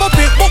I would never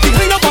pick but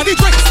behind nobody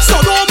drink.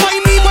 So don't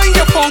mind me, mind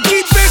your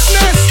funky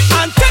business,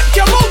 and take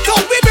your mouth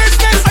out the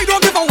business. I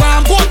don't give a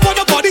damn what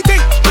nobody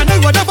think, and I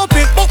would never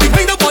pick but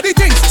behind nobody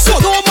thinks. So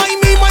don't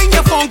mind me, mind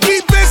your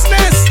funky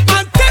business,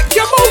 and take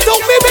your mouth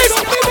out the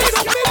business.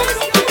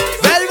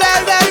 Well,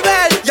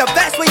 you're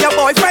best with your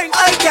boyfriend,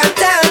 I can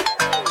tell.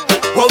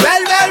 Well,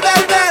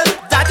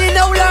 daddy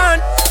now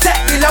learn.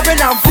 Take me loving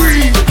and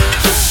breathe.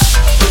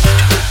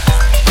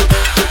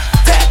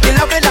 Take me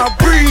loving and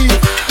breathe.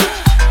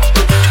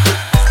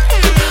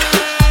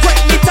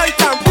 Break me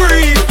tight and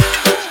breathe.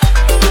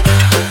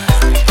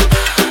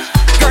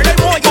 Girl, I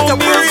want you to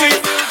breathe.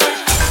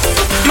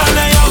 Man,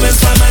 I always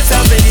find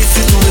myself in these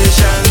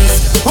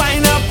situations.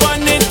 Wind up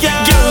on it,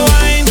 girl.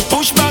 Wine,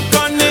 push back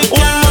on it, girl.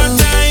 One more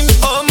time.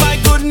 Oh my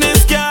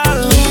goodness,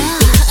 girl.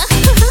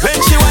 When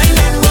she wind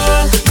and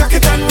roll, cock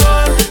it and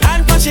roll,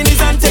 and punch in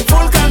his and take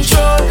full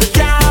control.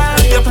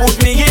 Girl, you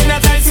put me in a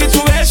tight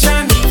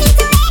situation.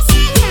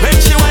 When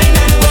she wind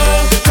and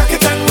roll, cock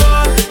it and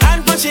roll,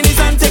 and punch in his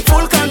and take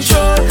full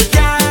control.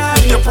 Girl,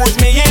 you put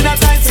me in a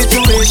tight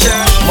situation.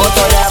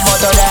 Motor that.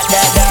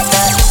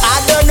 I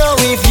don't know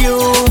if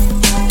you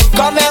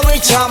come here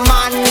with your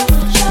man,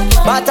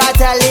 but I'm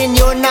telling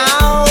you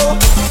now,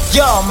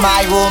 you're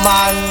my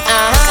woman.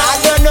 I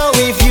don't know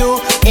if you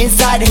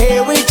inside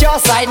here with your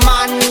side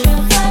man,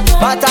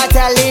 but I'm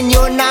telling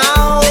you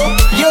now,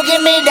 you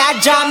give me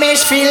that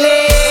jamish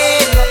feeling.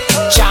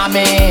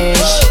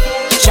 Jamish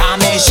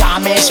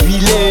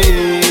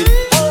feeling.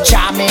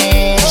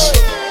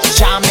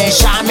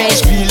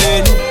 Jamish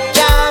feeling.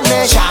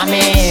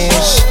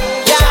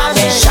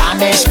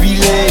 Jamish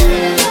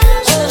feeling.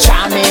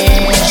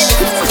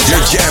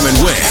 You're jamming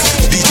with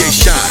DJ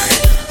Shy.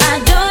 I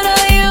don't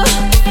know you,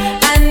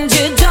 and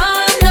you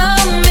don't know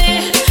me.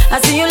 I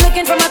see you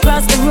looking from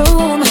across the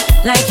room,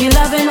 like you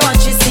loving what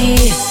you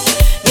see.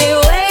 The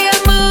way you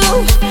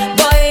move,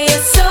 boy,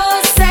 you're so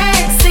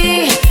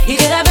sexy. You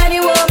could have any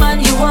woman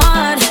you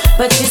want,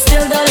 but you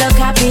still don't look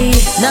happy.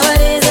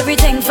 Nowadays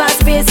everything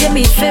fast paced. You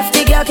meet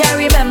 50 girl, can't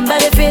remember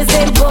the face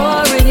they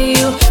boring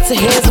you. So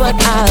here's what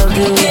I'll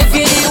do. If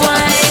you the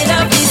wine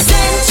of the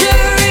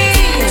century,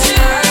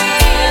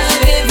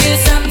 I'll give you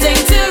something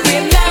to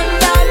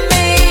remember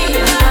me.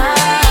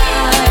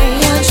 I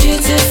want you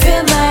to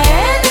feel my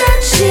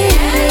energy.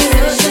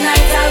 So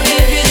tonight I'll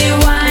give you the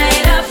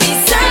wine of the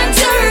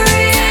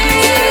century.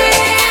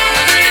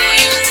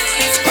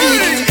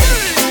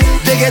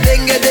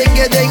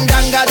 Ding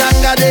danga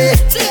danga de.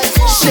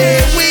 Say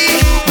we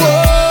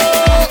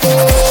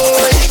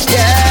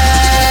yeah.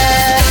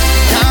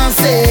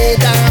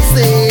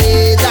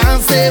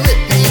 Dansez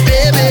with me,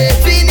 baby.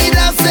 Fini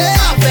danser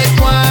avec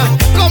moi.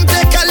 Come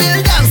take a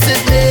little dance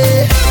with me.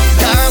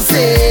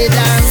 Dansez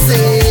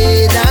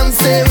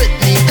with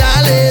me,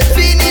 darling.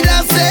 Fini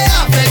danser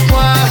avec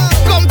moi.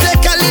 Come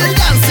take a little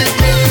dance with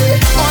me.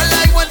 All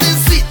I want is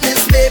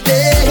sweetness, baby.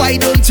 Why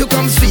don't you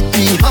come sweet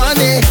me,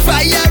 honey?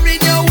 Fire in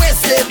your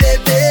waist,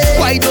 baby.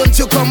 Why don't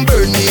you come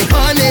burn me,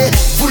 honey?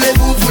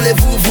 Voulez-vous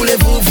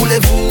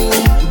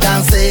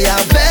danser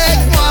avec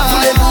moi?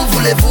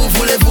 Voulez-vous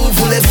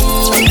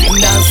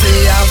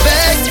danser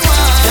avec moi?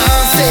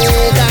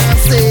 Dansez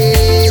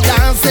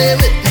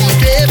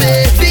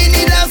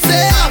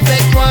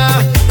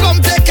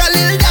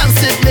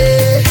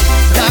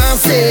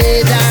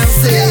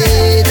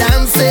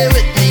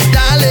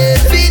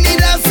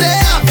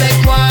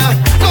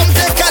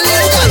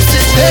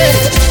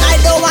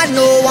want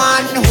no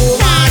one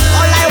woman.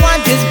 All I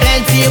want is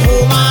plenty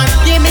woman.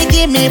 Give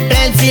me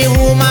plenty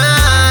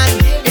woman.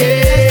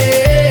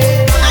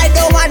 Yeah. I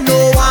don't want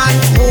no one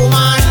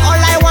woman. All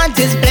I want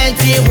is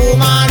plenty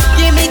woman.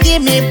 Give me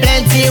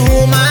plenty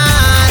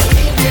woman.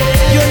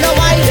 You know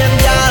why them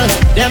girl,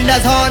 them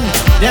that's on,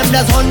 them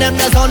that's on, them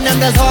that's on, them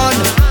that's on.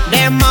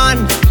 Them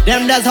man,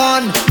 them that's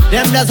on,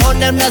 them that's on,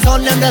 them that's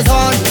on, them that's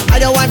on. I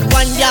don't want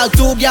 1 girl,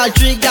 2 girl,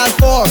 3 girl,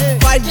 4,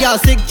 5 girl,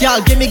 6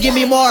 girl. Give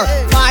me more.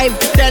 5,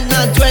 10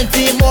 and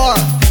 20 more.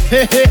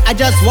 I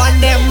just want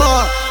them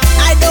more.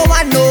 I don't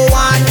want no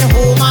one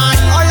woman.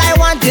 All I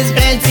want is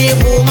plenty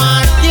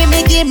woman. Give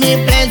me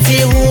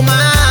plenty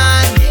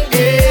woman.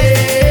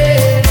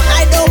 Yeah.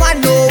 I don't want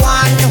no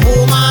one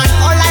woman.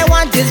 All I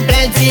want is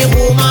plenty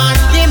woman.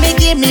 Give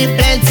me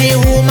plenty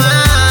woman.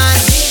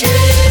 Yeah.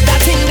 That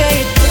thing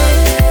they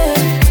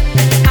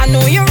good. I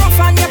know you're rough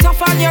and you're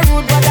tough and you're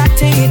rude, but that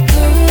thing it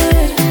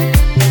good.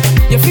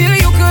 You feel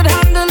you could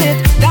handle it.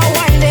 That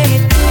wine they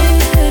it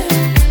good.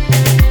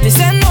 They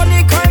say no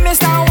the crime is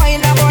that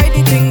wine, that boy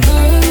the thing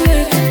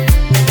good.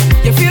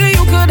 You feel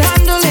you could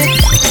handle it.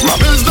 My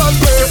bills don't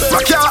pay, my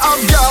car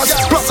have gas.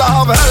 Plus I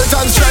have health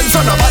and strength, so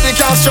nobody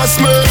can stress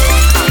me.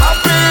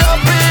 Happy,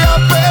 happy,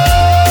 happy.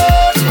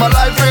 My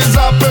life is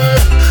happy.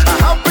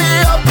 Happy,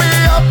 happy,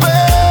 happy.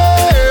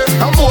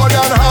 I'm more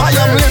than happy.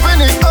 I am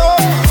living it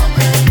up,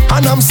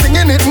 and I'm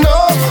singing it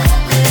now.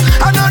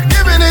 I'm not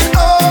giving it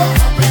up,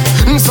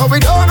 so we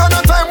don't have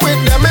no time with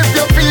them if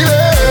you feel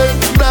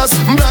it. Bless,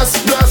 bless,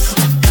 bless.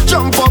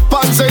 Jump up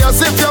and say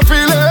yes if you're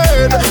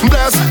feeling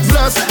bless,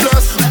 bless,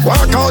 bless.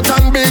 Walk out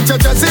and beat your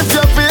chest if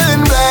you're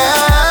feeling blessed.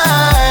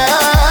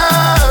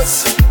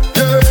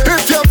 Yeah,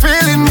 if you're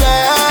feeling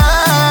blessed.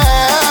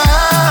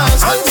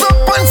 Hands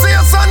up and say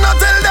yes and not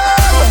tell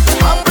them.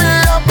 Happy,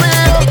 happy,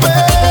 happy.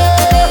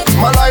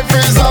 My life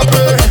is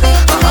happy.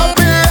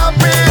 Happy,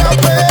 happy,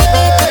 happy.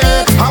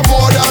 I'm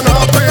more than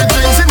happy.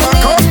 Drinks in my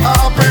cup,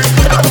 happy.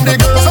 And the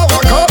girls of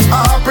my cup,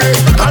 happy.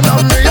 And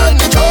I'm me and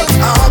the truck,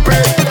 happy.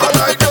 And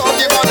I don't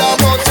give a damn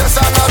about yes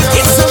and not tell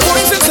them. It's a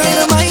voice inside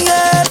of my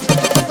head.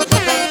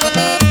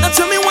 Now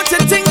tell me what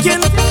you're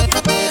thinking.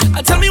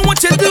 Tell me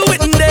what you're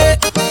doing there.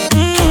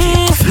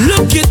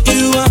 Look at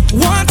you,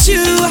 watch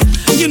you.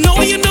 You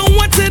know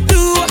what to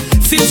do.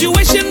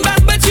 Situation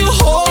bad, but you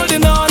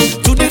holding on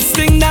to this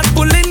thing that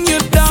pulling you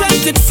down.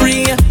 Set it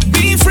free,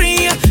 be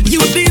free.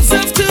 You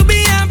deserve to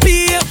be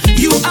happy.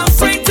 You are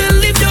afraid to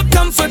leave your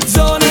comfort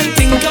zone and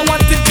think of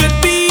what it could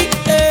be.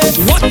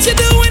 What you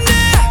doing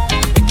there?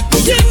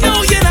 You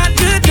know you're not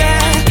good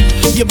there.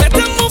 You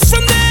better move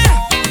from there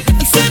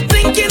and start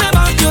thinking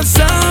about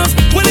yourself.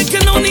 Well, it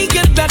can only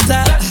get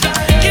better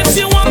if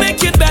you want to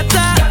make it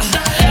better.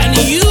 And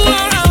you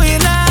are a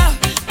winner.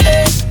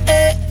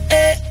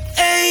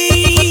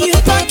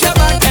 Pack your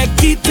bag and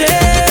get it.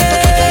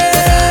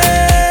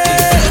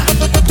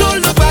 Don't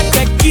look back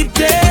and get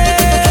it.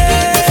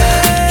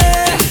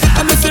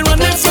 I'm if you're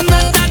running from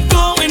that, not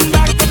going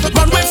back.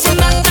 Run away from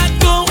that, not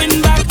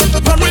going back.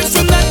 Run away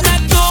from that,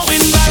 not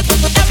going back.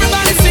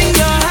 Everybody sing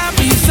your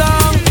happy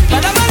song.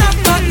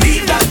 Ba-da-ba-da-ba,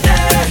 leave that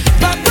there.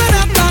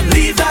 Ba-ba-da-ba,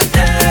 leave that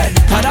there.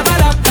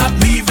 Ba-da-ba-da-ba,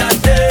 leave that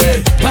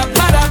there.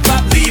 Ba-ba-da-ba,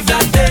 leave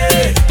that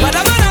there.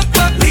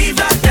 Ba-da-ba-da-ba, leave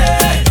that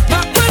there.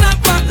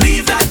 Ba-ba-da-ba,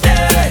 leave that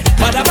there.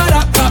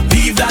 Ba-da-ba-da-ba,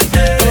 leave that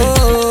there.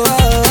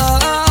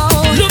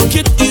 Look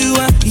at you,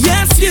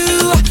 yes you.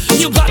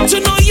 You got to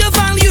know your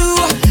value.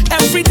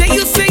 Every day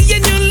you say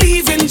and you're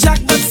leaving, Jack,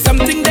 but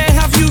something they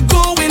have you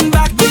going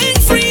back. Break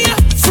free,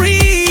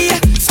 free.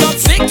 Stop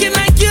thinking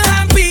like you're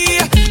happy.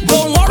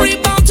 Don't worry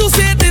about to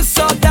say this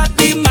or that.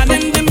 The man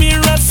in the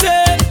mirror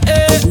say,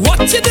 what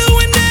you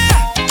doing there?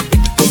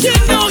 You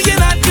know you're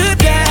not good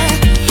there.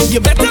 You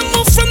better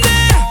move from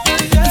there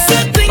and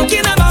start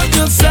thinking about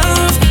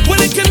yourself.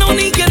 Well, it can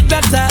only get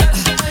better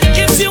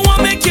if you want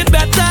to make it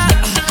better.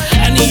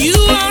 And you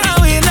are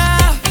a winner.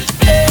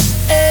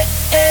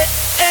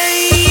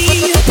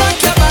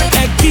 Pack your bag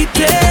and get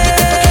it.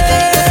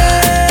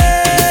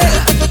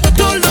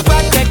 Don't look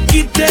back and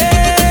get it.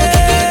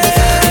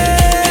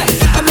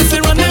 I'm if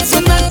you're running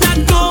from that, not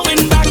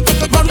going back.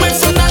 Run away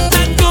from that,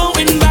 not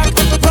going back.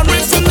 Run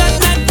away from that,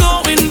 not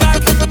going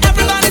back.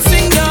 Everybody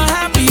sing your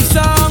happy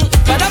song.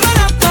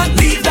 Ba-da-ba-da-ba,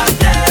 leave that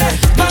there.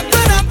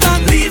 Ba-ba-da-ba,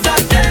 leave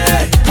that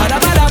there.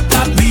 Ba-da-ba-da-ba,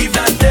 leave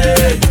that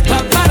there.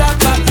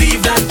 Ba-ba-da-ba,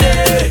 leave that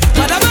there.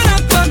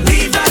 Ba-da-ba-da-ba,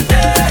 leave that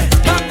there.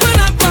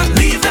 Ba-ba-da-ba,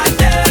 leave that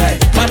there.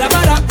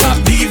 Ba-da-ba-da-ba,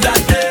 leave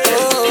that there.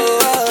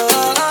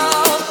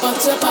 Put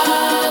your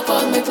pack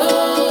on me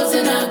clothes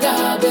in a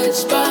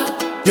garbage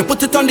bag. You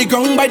put it on the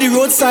ground by the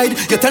roadside.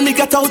 You tell me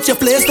get out your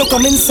place to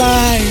come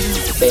inside.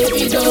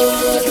 Baby,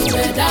 don't do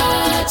me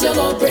that, you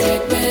gon'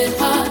 break me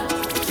heart.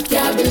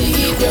 Can't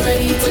believe you're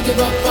ready to give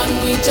up on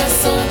me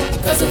just so.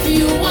 Cause if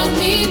you want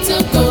me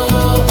to go,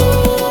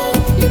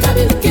 you got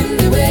me looking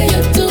the way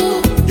you do.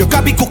 You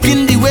got be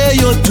cooking the way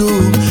you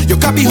do. You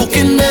got be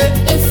hooking me.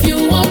 If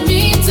you want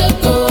me to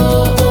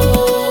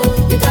go,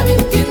 you got me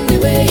looking the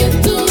way you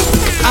do.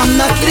 I'm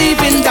not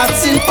leaving,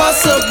 that's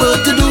impossible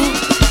to do.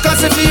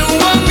 Cause if you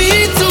want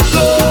me to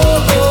go,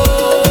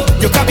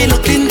 you got me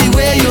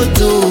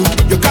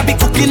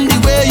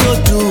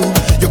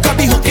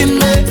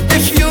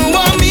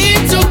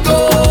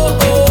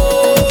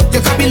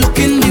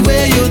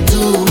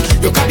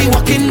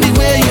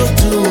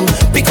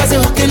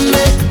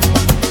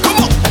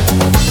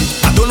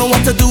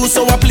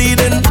so I'm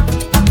pleading.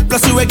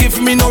 Plus you give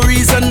me no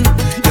reason.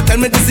 You tell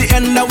me this the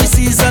end of the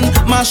season.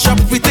 Mash up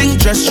everything,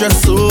 dress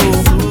so.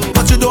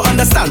 But you don't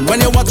understand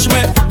when you watch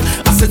me.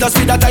 I said just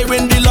be that I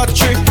win the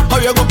lottery.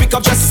 How you go pick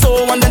up just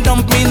so and then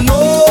dump me?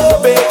 No,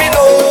 baby,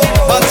 no.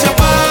 But your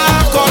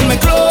back on me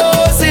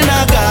clothes in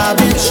a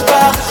garbage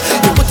bag.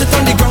 You put it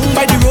on the ground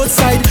by the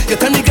roadside. You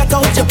tell me get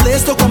out your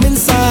place to come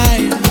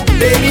inside.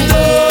 Baby,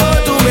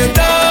 don't do me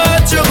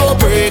that. You go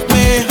break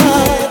me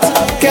heart.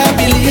 Can't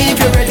believe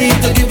you're ready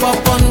to give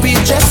up on me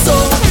just so.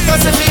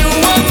 Cause if you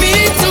want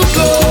me to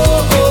go,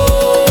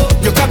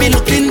 you can't be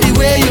looking the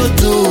way you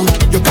do.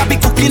 You can't be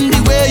cooking the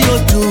way you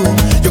do.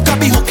 You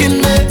can't be hooking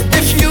me.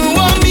 If you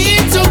want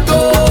me to go,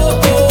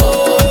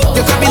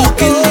 you can't be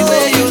looking the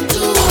way you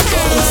do.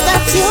 Is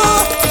that you?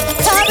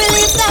 Can't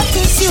believe that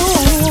it's you.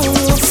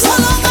 So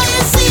long as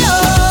you see you.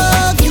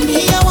 Give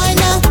me a wine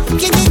now.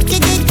 Give me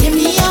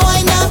a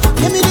wine now.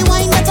 Give me the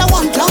wine that I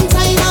want. Long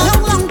time now.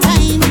 Long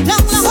time.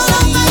 So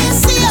long as you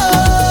see you.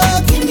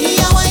 Give me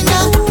a wine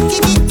now.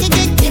 Give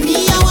me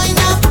a wine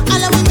now.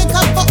 All we make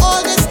up for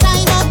all this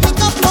time. Make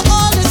up for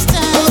all this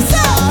time.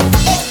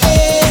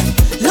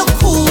 Look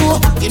who.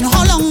 You know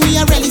how long we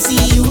really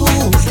see you.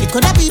 It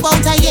could have been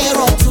about a year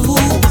or two.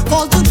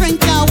 Call to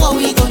drink now. What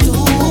we gonna do?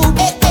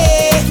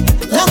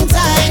 Long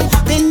time.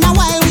 Been a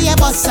while we a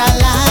bust a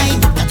line.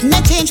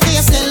 Nothing a change 'cause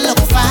you still look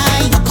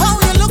fine. Look how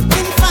you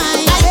looking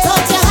fine. I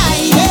thought you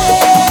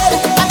hiding.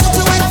 I thought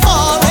you went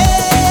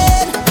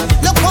foreign.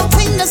 Look how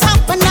things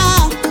happen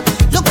now.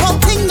 Look how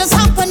things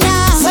happen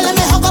now. So let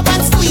me hug up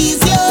and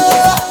squeeze you.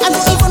 I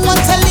don't even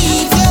want to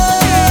leave you.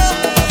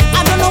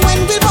 I don't know when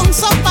we'll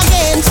bounce up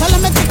again. So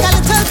let me take a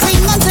little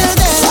thing until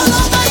then. So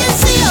long as you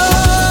see you.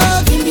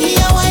 Give me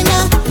a wine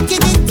now.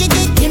 Give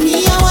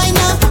me a wine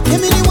now.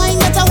 Give me the wine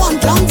that I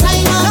want. Long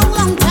time now.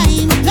 Long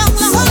time.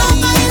 So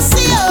long as you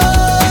see you.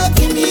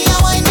 Give me a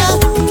wine now.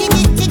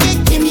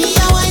 Give me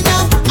a wine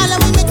now. All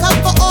we make up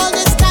for all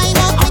this time.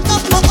 Make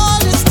up for all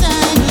this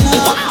time.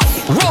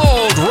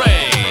 Road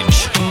Rage.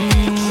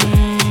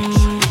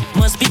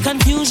 Must be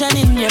confusion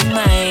in your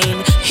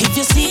mind. If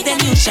you see, then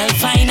you shall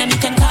find, and you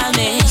can call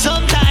me.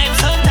 Sometimes,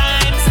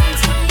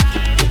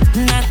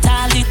 not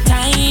all the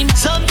time.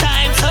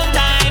 Sometimes.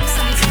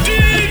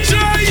 DJ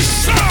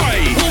Shy.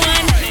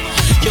 One,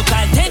 you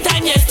call 10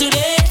 times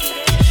yesterday,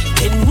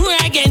 10 more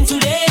again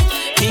today.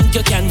 Think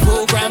you can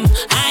program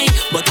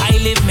but I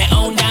live my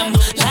own damn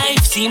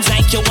life. Seems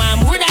like you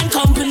want more than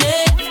company.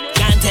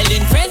 Can't tell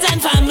in friends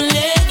and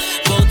family.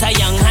 Both a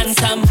young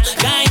handsome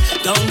guy.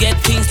 Don't get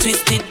things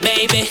twisted,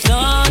 baby.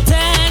 Don't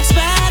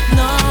expect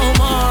no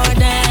more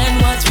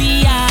than what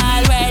we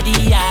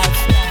already have.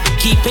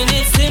 Keeping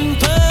it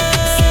simple.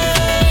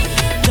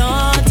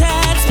 Don't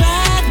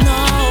expect no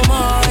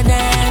more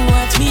than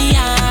what we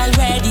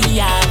already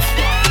have.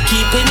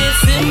 Keeping it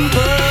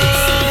simple,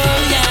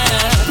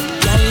 yeah.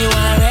 Girl, you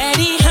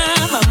already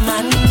have a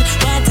man,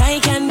 but I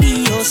can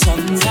be yours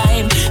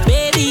sometime.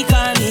 Baby,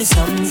 call me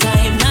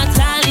sometime, not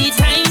all the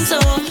time. So,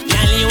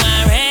 girl, you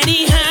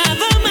already have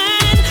a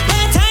man,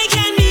 but I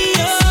can be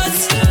yours.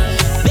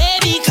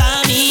 Baby,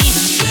 call me,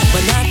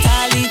 but not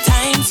all the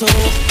time. So,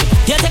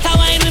 you take a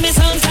wine with me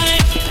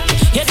sometime.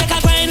 You take a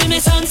grind with me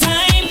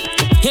sometime.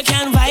 You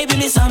can vibe with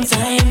me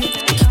sometime,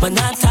 but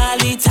not all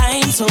the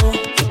time. So,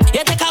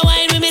 you take a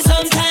wine with me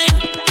sometime.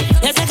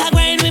 You take a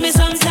grind with me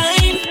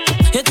sometime.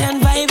 You can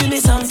vibe with me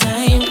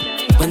sometime,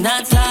 but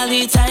not all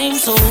the time.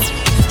 So,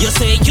 you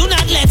say you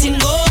not letting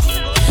go.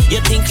 You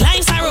think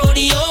life's a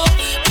rodeo.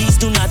 Please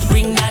do not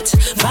bring that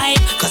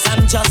vibe, 'cause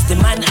I'm just the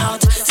man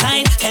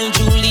outside. Tell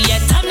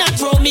Juliet I'm not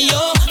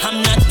Romeo.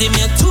 I'm not the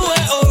milk to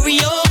her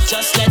Oreo.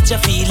 Just let your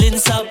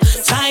feelings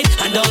subside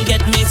and don't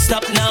get mixed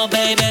up now,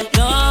 baby.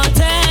 Don't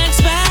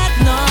expect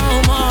no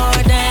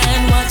more than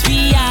what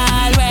we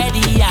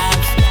already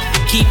have.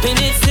 Keeping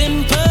it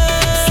simple.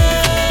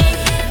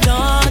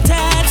 Don't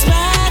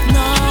expect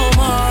no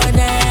more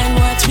than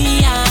what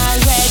we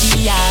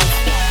already have.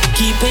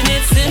 Keeping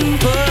it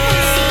simple,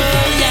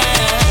 yeah.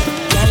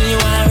 Girl, you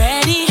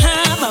already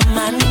have a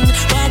man,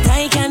 but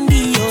I can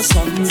be yours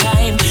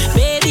sometime.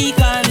 Baby,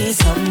 call me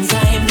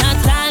sometime, not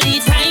all the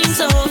time.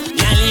 So,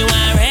 girl, you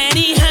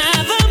already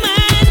have a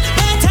man,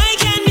 but I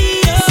can be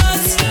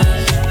yours.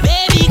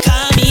 Baby,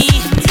 call me,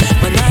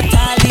 but not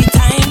all the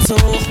time. So,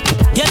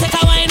 you take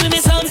a wine with me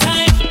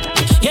sometime.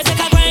 You take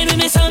a grind with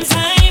me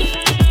sometime.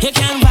 You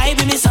can vibe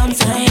with me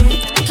sometime,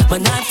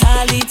 but not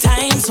all the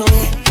time. So,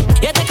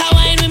 you take a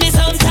wine with me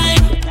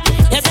sometime.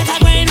 You take a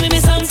grind with me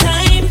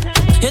sometime.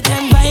 You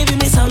can vibe with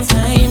me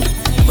sometime,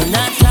 but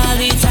not all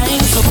the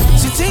time. So,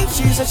 she thinks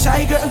she's a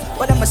shy girl,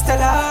 but I'm a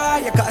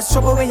Stella. You got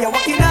trouble when you're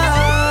walking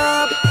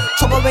up.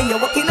 Trouble when you're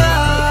walking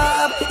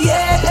up.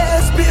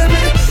 Yes,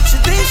 baby. She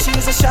thinks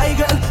she's a shy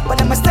girl,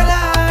 but I'm a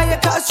Stella. You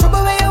got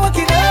trouble when you're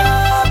walking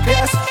up.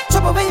 Yes,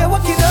 trouble when you're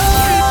walking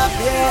up.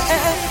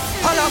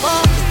 Yeah, all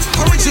about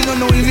original,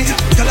 no limit.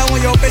 Girl, I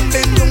want you bend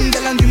down,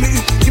 girl, and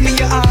give me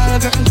your all,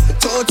 girl.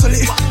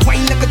 Totally.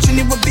 Wine like a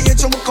chinny with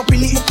beach, and walk up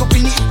in it.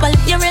 Well,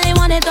 if you really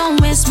want it, don't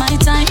waste my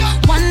time.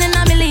 1 in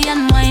a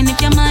million, wine if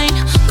you're mine.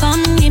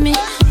 Come give me,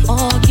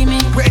 oh give me.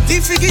 Ready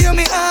for give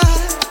me all.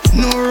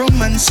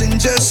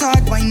 just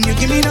hard wine, you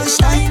give me that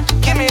style.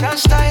 Give me that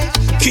style.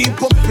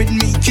 Keep up with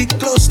me, keep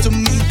close to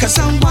me, cause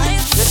I'm wild.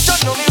 You don't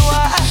know me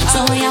why.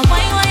 So yeah,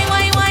 why,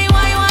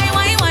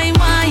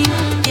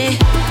 yeah.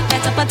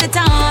 Get up at the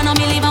town, or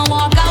me leave and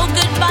walk out.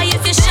 Goodbye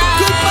if you're shy.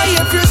 Goodbye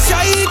if you're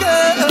shy,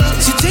 girl.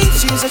 She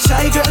thinks she's a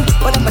shy girl,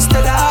 but I'm a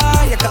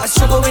star. You got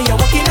trouble when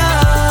you're walking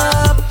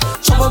up.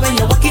 Trouble when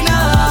you're walking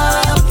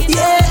up.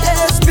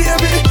 Yes,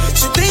 baby.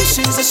 She thinks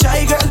she's a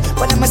shy girl,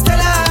 but I'm a star.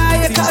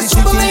 You got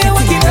trouble when you're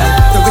walking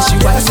up. The way she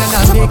whine and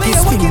I make it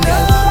spin,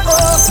 girl.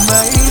 Oh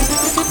my,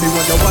 me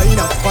want you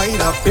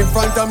wind up in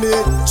front of me.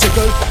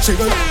 Jiggle,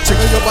 jiggle,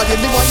 jiggle your body.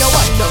 Me want you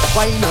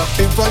wind up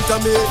in front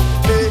of me.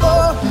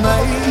 Oh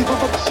my,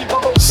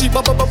 she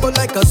bubble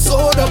like a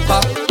soda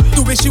pop.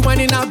 The way she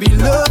whining, I be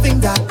loving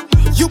that.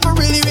 You can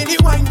really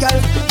wine,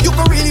 girl. You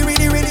can really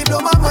blow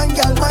my mind,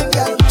 girl,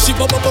 She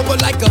bubble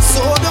like a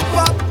soda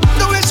pop.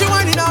 The way she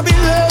whining, I be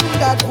loving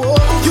that. Whoa,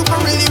 you can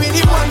really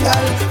wine,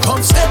 girl.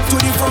 Come step to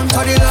the front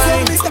of the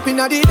line. So me step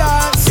inna the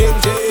dance.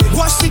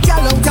 Watch the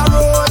girl out the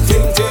road.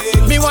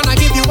 Me wanna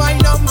give you my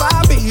number,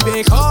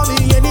 baby. Call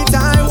me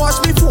anytime. Watch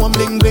me phone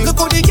bling bling. Look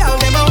how the girl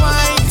dem a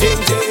wine.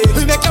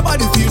 We make your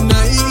body feel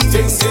nice.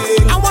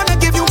 I wanna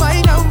give you my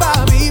number,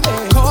 baby.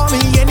 Call me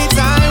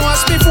anytime.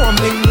 Watch me phone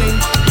bling bling.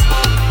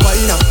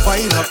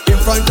 Wind up in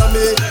front of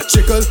me.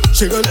 Jiggle,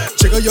 jiggle,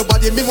 jiggle your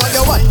body. Me want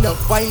you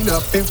wind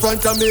up in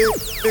front of me.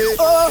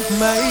 Oh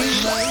my.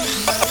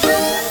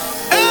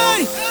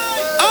 Hey,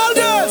 all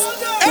girls,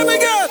 every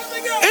girl,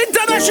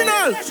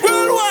 international,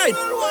 worldwide.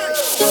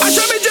 I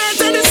shall be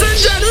Jet and the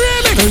Sunshine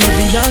remix. You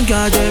be young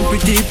girl, you're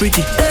pretty.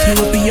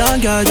 You be young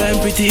girl, you're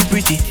pretty.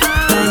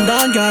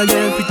 Down girl,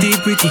 you're pretty.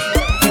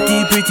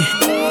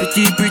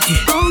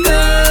 Oh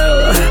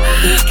girl,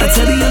 I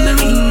tell you on the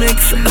remix.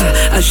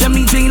 I show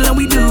me jingle and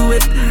we do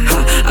it.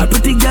 A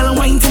pretty girl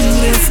wine to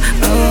this.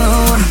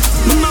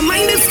 My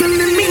mind is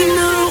telling me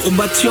no,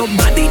 but your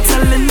body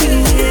telling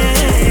me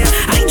yeah.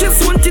 I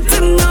just want you to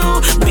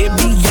know,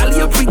 baby girl,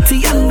 you're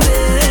pretty and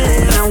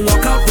blessed. Now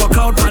walk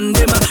out,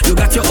 pandema. You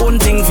got your own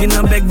things in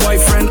a big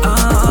boyfriend.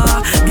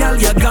 Girl,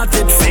 you got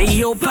it. Say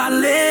yo,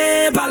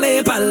 pale,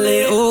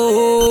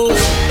 oh.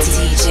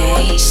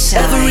 DJ Shy.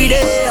 Every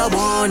day I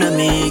wanna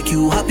make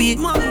you happy.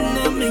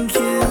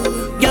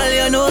 Girl,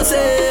 you know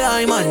say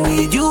I man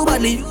need you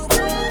badly.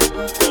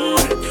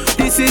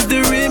 This is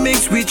the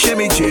remix with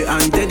Chemi J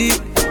and Teddy.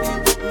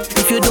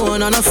 If you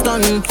don't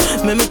understand,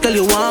 let me tell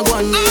you one.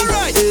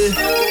 Alright.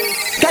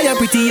 Girl, you're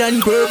pretty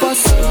on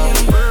purpose.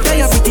 Girl,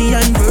 you're pretty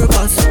on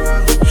purpose.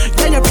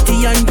 Girl, you're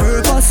pretty on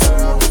purpose.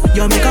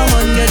 You make a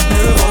man get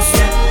nervous.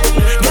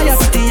 Girl, you're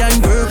pretty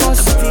on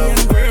purpose.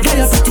 Girl,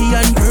 you're pretty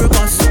on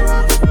purpose.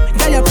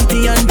 Girl, you're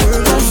pretty on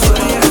purpose.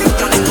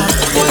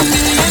 1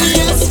 million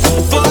yes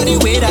for the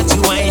way that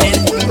you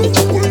whining.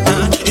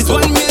 It's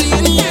 1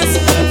 million yes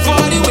for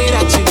the way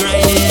that you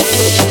grinding.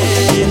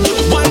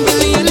 1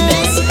 billion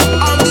less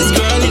on this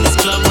girl in this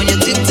club when you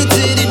tip to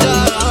the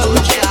dog.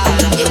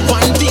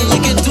 One thing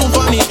you can do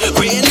for me,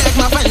 rain like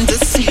my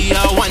fantasy.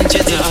 I want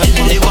you to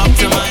live up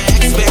to my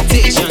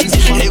expectations.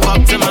 Live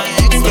up to my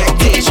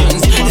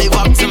expectations. Live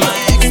up to my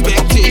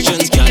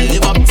expectations. Girl,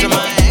 live up to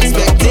my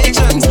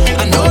expectations.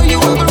 I know you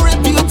have a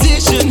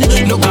reputation.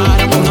 No God,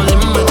 I have no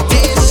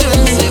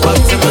limitations. Live up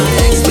to my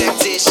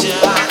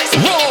expectations.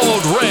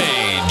 Road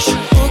Rage.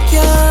 Look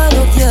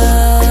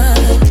yeah,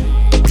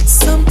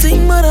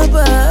 something but a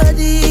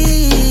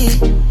body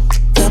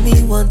got me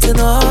wanting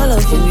all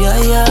of you,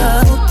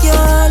 yeah. Look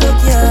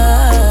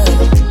yeah,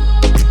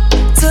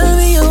 tell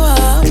me you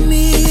want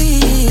me,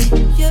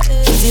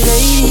 pretty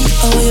lady.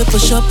 How you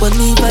push up on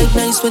me, vibe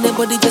nice when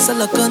everybody just a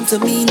look onto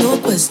me. No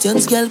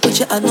questions, girl, put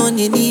your hand on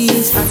your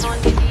knees.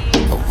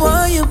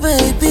 Why you,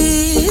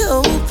 baby?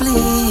 Oh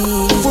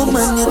please,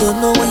 woman, you don't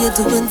know what you're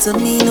doing to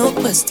me. No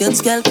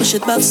questions, girl, push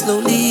it back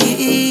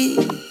slowly.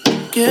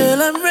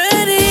 Girl, I'm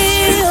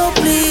ready. Oh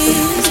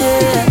please,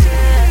 yeah.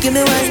 Give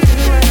me wine,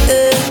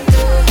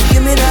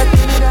 give me that,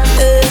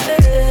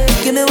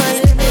 give me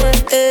wine,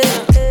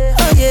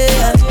 oh yeah,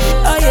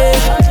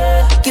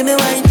 give me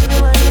wine,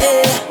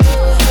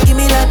 give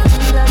me that,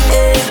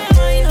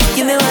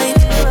 give me wine,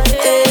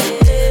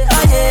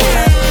 oh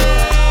yeah.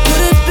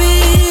 Could it be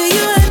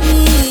you and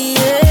me?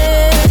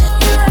 Yeah.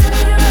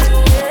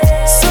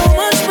 So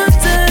much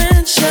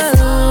potential,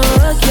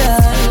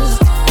 girl.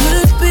 Could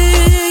it be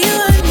you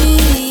and me?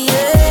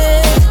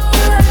 Yeah.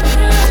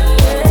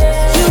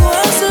 You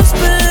are so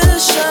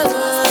special.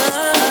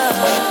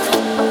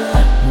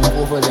 Move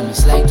over, let me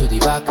slide to the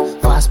back.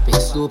 Fast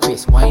pace, slow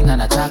pace, wine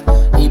and attack.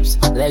 Hips,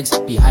 legs,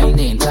 behind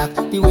the intact.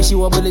 The way she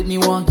wobble it, me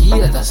want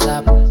give it a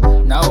slap.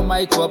 Now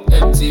my cup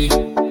empty,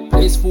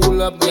 place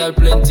full up, girl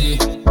plenty.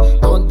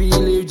 Don't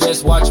believe,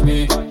 just watch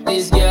me.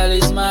 This girl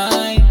is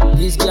mine.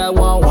 This girl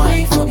want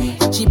wine for me.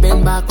 She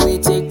bend back, we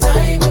take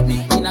time with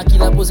me. In a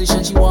killer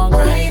position, she want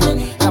grind on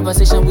me.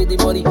 Conversation with the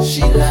body,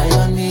 she lie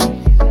on me.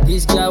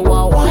 This girl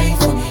want wine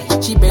for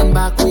me. She bend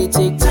back, we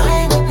take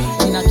time with me.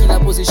 In a killer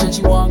position,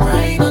 she want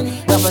grind on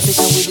me.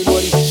 Conversation with the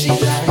body, she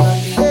lie on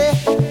me.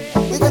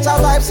 We got our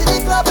vibes in the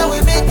club and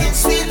we making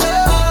sweet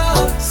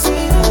love.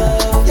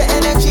 Your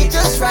energy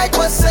just right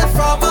was sent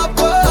from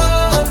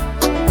above.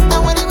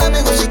 And anywhere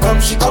me go, she come,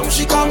 she come,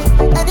 she come.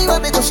 Anywhere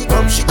me go, she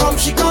come, she come,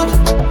 she come.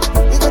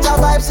 We got our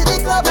vibes in the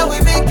club and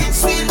we making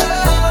sweet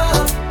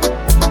love.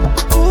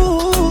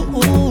 Ooh,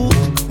 ooh.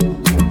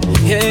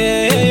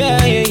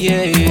 Yeah.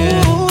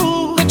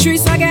 Ooh.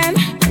 Patrice again.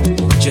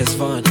 Just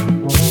fun.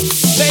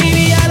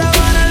 Baby, I don't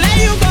wanna let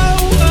you go.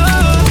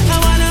 I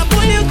wanna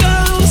pull you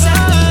closer.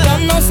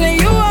 Don't know say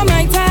you are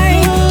my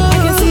type. I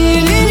can see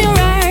it in your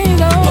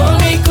eyes. Hold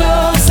me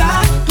closer,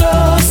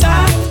 closer.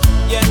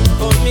 Yeah,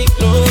 hold me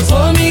close.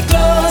 Hold me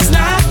close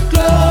now,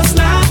 close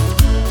now.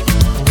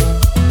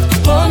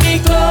 Hold me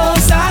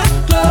closer,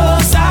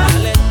 closer. Now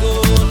let go,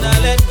 now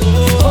let go.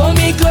 Hold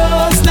me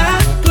close now,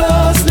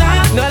 close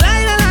now. No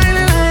lie, no lie,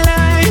 no lie,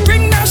 lie.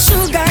 Bring that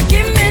sugar,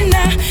 give me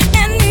now.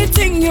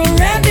 Anything you're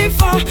ready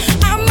for,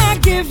 I'ma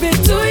give it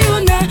to you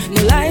now.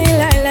 No lie,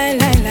 lie, lie,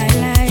 lie, lie,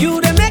 lie.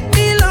 You done make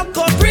me look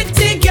up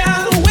pretty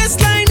girl.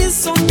 Waistline is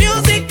so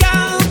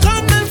musical.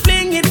 Come and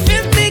fling it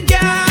with me,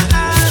 girl.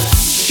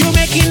 You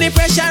making me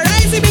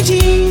pressurize in me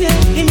jeans,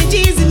 yeah. In me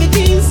jeans,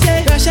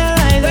 yeah.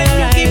 Pressurize, when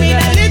you give me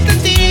that little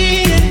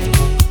thing,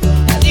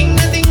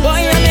 nothing. Boy,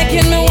 you're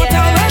making me want to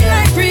run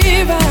like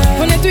river.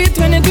 When you do it,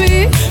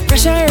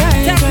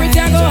 pressurize.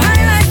 Temperature go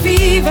high like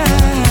fever.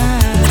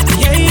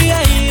 Yeah.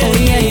 Oh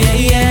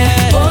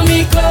yeah. Hold me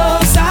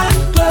closer,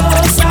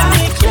 closer.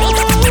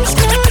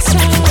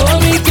 Hold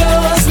me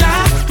close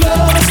now,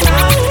 close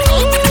now.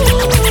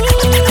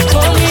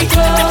 Hold me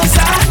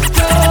closer,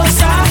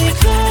 closer.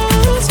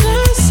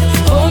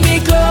 Hold me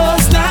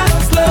close now,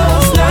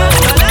 close now.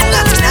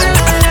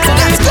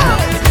 Let's go.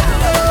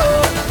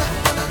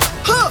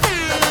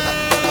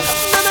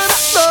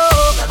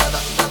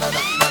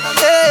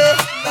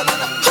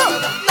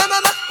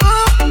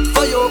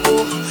 For you,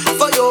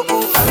 for you,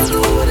 I don't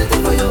know what it is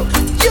for you.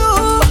 You,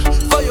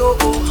 for you,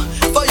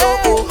 for you.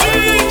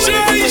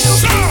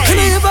 Can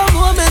I have a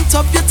moment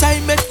of your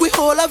time, make we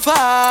hold a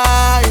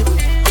vibe?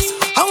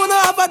 I wanna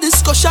have a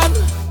discussion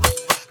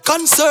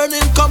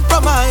concerning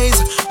compromise.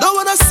 Don't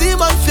wanna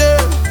seem unfair,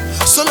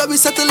 so let me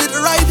settle it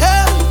right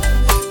here.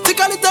 Take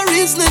a little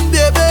reasoning,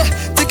 baby.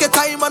 Take your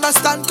time,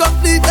 understand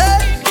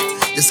completely.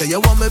 You say you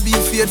want me be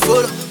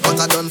faithful, but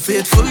I done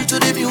faithful to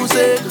the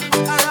music.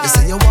 You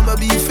say you want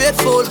me be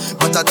faithful,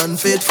 but I done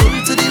faithful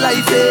to the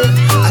life, eh?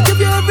 I give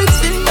you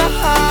everything I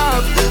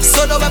have,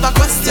 so don't ever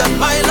question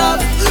my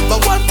love.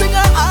 But one thing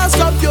I ask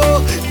of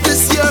you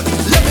this year,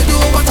 let me do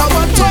what I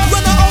want to.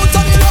 When I'm out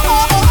on the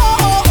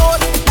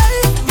road, hey,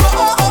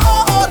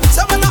 road.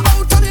 So when I'm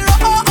out on the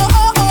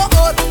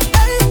road,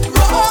 hey,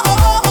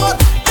 road.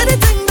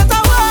 Anything that I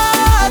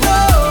want,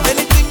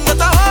 anything that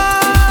I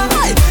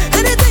want,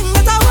 anything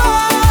that I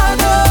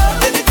want,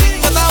 anything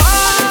that I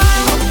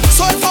want.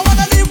 So if I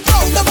wanna live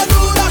proud, let me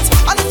do that.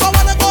 And if I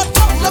wanna go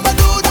down, let me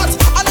do that.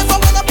 And if I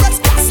wanna press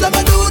gas, let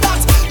me do that.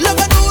 Let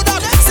me do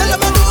that, say let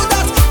me do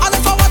that. And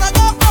if I wanna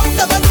go out,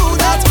 let me do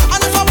that.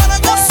 And if I wanna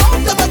go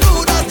south, let me do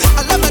that.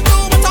 And let me do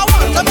what I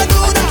want, let me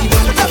do that.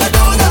 Let me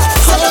do that.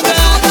 So let me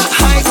do that.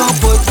 I gon'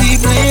 put the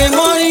blame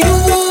on you,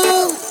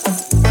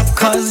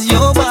 'cause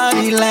your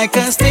body like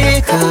a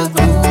stick of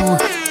glue.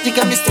 You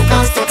got me stuck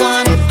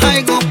on.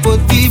 I gon' put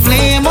the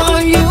blame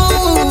on you,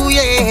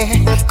 yeah,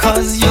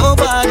 'cause your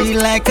body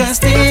like a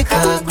stick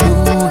of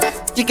glue.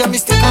 You got me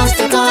stuck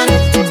on.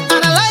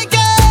 And I like it,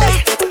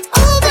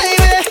 oh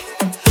baby.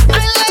 I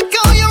like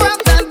how you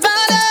rock that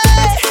body.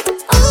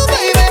 Oh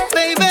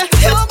baby,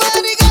 your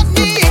body got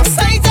me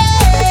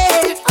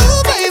excited. Oh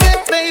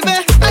baby,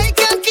 I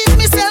can't keep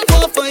myself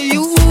off of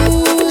you.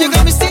 You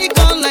got me stick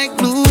on like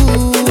glue.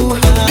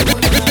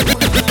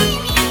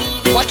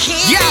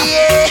 Yeah,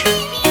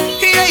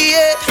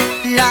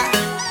 Lord.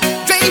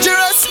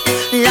 Dangerous,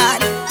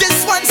 Lord. This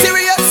one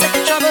serious.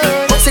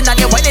 Bouncing on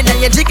your whining and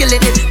you're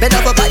jiggling it. Bend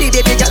over body,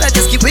 baby girl, and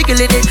just keep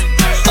wiggling it.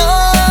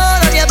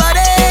 All on your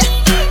body.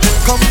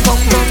 Come.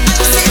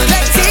 See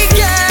plenty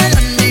girl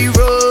on the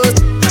road,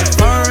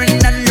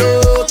 foreign and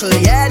local.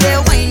 Yeah,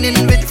 they're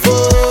whining with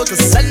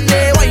focus and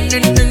they're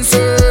whining in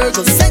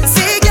circles.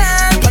 Sexy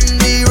girl on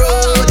the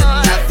road,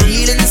 and I'm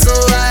feeling so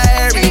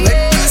airy when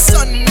the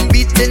sun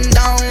beating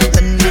down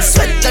and the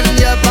sweat on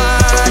your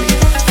body.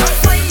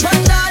 Wine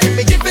panda, let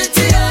me give it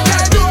to you.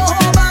 Girl, go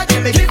home and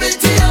let me give it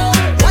to you.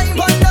 Wine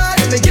panda,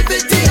 let me give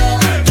it to you.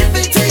 Give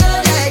it to you,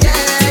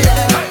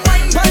 yeah.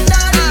 Wine panda,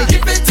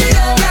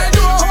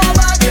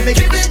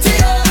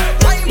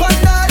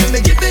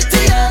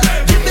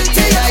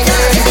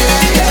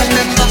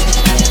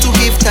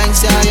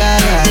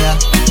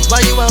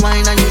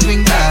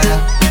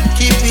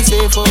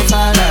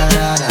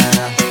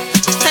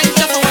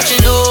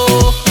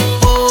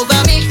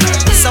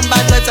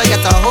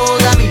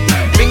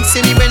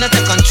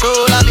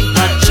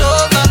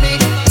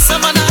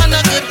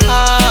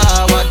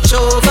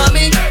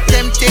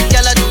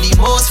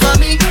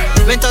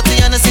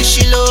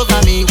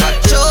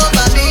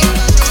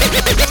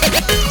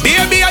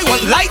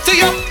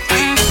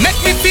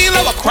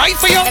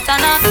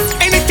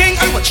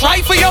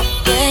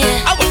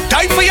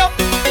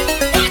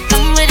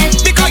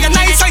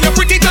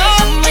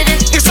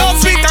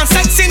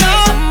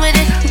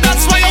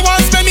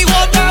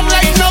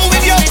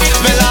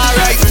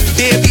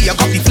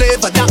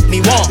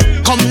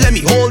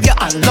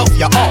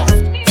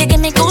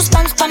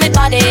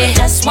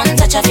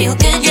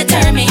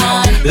 turn me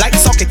on. Like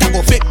socket, I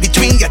go fit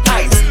between your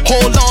thighs.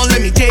 Hold on,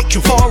 let me take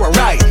you for a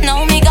ride.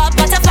 No, me got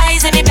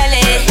butterflies in me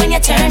belly when you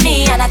turn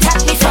me and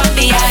attack me from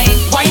behind.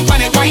 Wine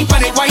pan it, wine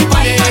pan it, wine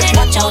pan it.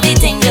 Watch how the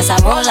thing just a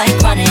roll like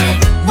running.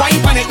 Wine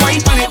pan it,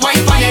 wine pan it,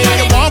 wine pan it.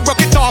 You won't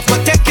broke it off,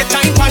 but take your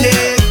time pan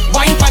it.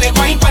 Wine pan it,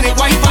 wine pan it,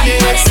 wine pan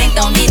it. Sink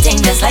down the thing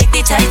just like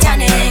the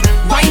Titanic.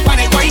 Wine pan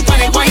it, wine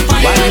pan it, wine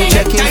pan it. Why you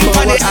checking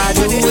for what I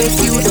do if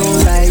you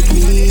don't like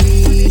me?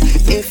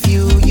 If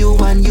you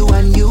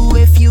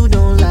if you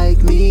don't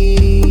like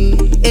me.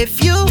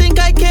 If you think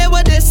I care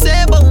what they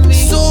say about me,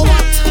 so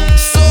what?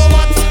 So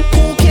what?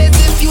 Who cares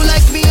if you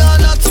like me or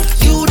not?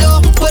 You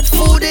don't put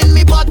food in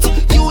me pot.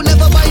 You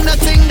never buy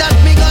nothing that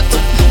me got.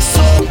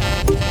 So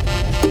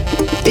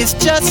it's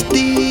just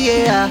the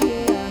air.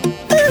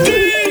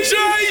 DJ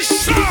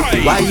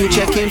Shy. Why you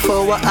checking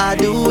for what I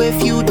do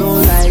if you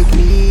don't like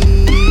me?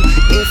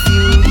 If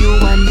you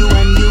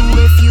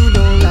if you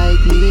don't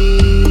like me.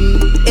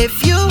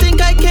 If you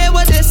think I care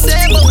what they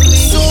say about me,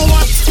 so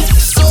what?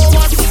 So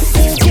what?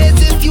 Who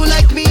cares if you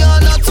like me or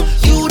not?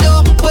 You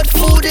don't put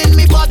food in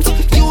me pot.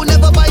 You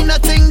never buy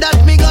nothing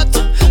that me got.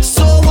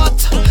 So what?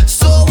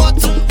 So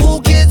what?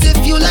 Who cares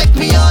if you like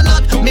me or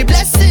not? Me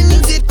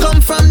blessings, it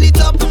come from the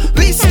top.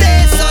 We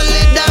stay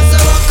solid as a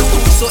rock.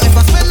 So if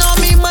I spend all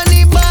me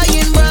money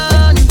buying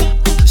brand,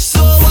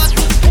 so what?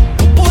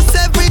 Post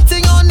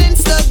everything on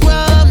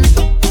Instagram.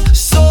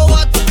 So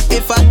what?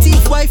 If I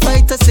thief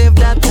Wi-Fi to save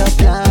that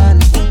plan.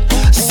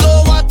 So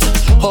what?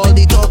 All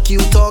the talk you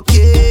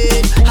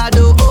talking, I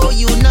don't owe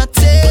you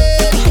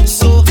nothing.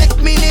 So take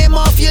me name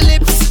off your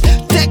lips.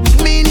 Take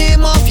me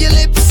name off your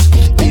lips.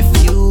 If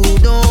you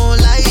don't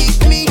like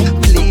me,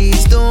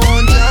 please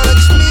don't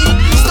judge me.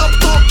 Stop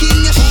talking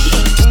your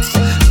shit.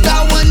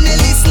 That one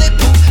nearly slip.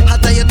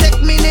 After you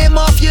take me name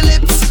off your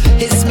lips,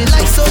 it's me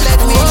like so let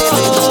me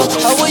live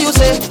it. How will you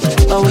say?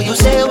 How will you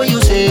say? What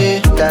you say?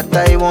 That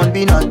I won't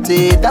be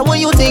naughty. That what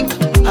you think?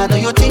 I know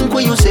you think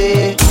what you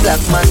say. Black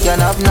man can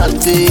have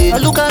nothing.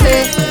 Look at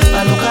me,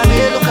 look at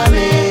me, look at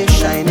me.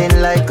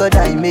 Shining like a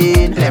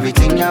diamond.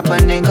 Everything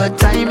happening good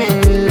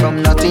timing.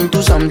 From nothing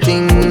to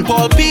something.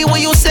 Paul P, what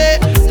you say?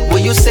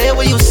 What you say?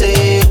 What you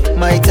say?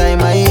 My time,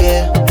 my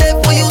year. Dave,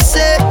 what you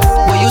say?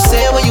 What you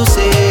say? What you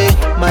say?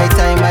 My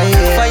time, my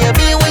year. Fire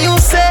B, what you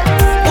say?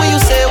 What you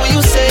say? What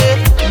you say?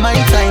 My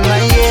time,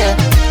 my year.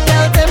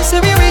 Tell them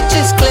say we rich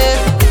is clear.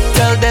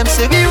 Tell them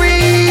say we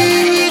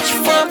reach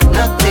from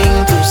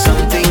nothing to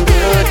something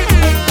good.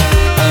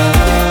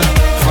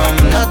 From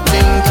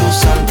nothing to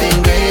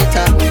something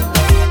greater.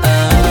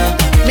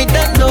 Me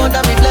don't know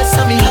that me blessed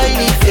and me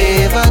highly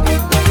favored.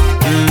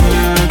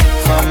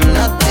 From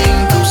nothing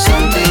to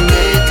something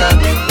greater.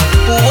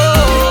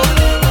 Whoa.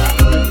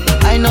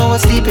 I know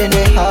what's deep in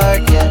their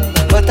heart, yeah.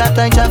 But I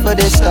thank God for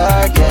the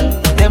start, yeah.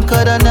 Them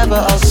coulda never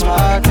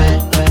outsmart me.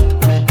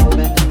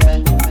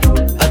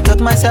 Took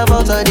myself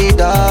out of the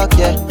dark,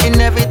 yeah. In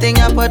everything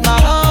I put my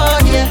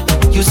heart, yeah.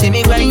 You see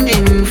me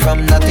grinding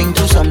from nothing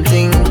to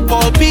something.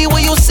 Paul P,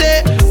 what you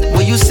say?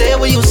 What you say?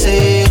 What you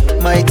say?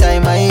 My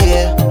time, my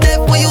year.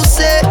 Dave, what you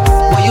say?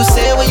 What you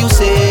say? What you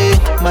say?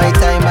 My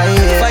time, my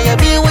year. Fire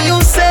B, what you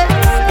say?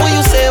 What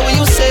you say? What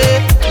you say?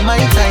 My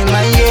time,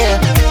 my year.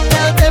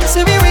 Tell them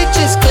say we reach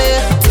is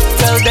clear.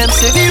 Tell them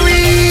say we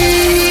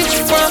reach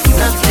from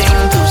nothing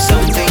to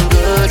something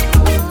good.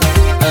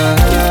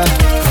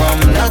 From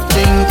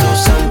nothing to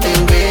something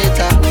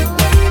greater.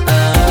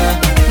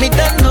 Me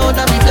don't know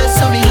that me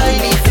blessed and me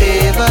highly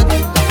favored.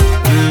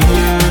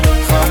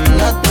 From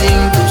nothing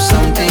to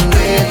something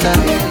greater.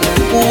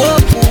 Whoa.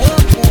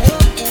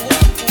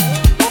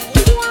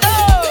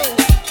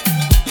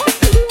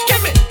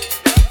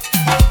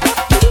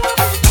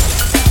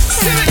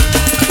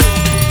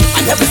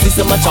 I never see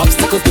so much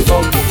obstacles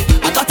before.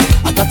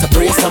 I got to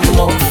pray some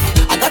more.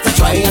 I got to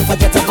try and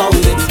forget about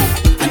it.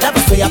 I never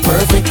say I'm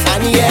perfect,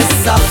 and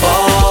yes I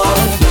fall,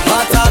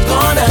 but I'm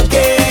gonna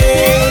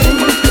again.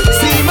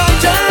 See my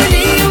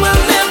journey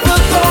will never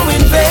go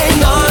in vain,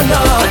 no,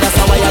 no. And that's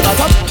how I got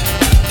up.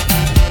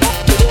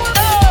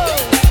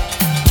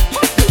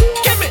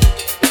 Give me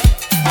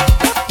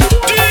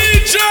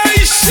DJ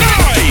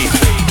Shy.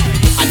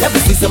 I never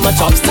see so much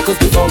obstacles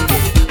before.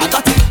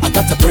 I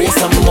got to pray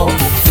some more.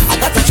 I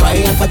got to try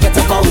and forget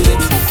about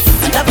it.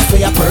 I never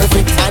say I'm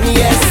perfect, and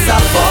yes I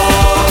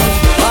fall,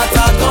 but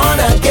I'm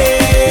gonna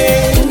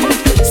again.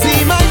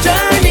 See my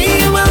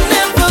journey will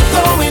never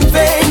go in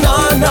vain, no,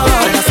 no.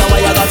 And that's how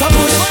I gotta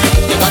push.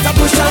 You gotta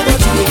push and go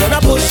through. We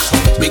gonna push.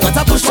 We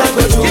gotta push and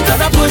go through. We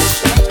gonna push.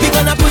 We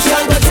gonna push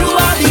and go through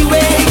all the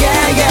way,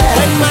 yeah, yeah.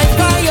 When my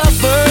fire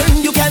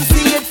burn, you can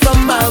see it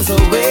from miles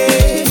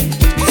away.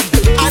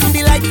 And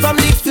the light from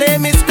the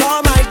flame is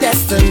called my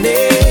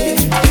destiny.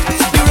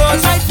 The road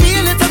might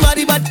feel little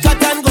muddy, but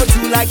cut and go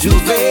through like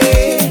Juve.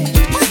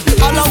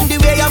 Along the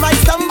way I might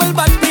stumble,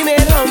 but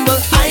remain humble.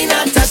 I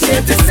not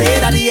ashamed to say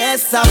that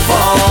yes I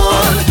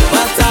fall,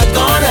 but I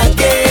gone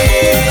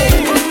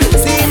again.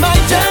 See my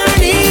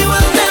journey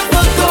will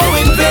never go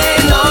in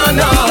vain, no,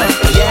 no.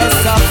 Yes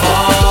I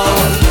fall,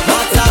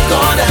 but I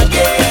gone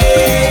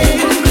again.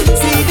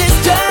 See this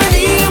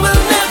journey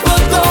will never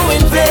go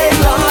in vain,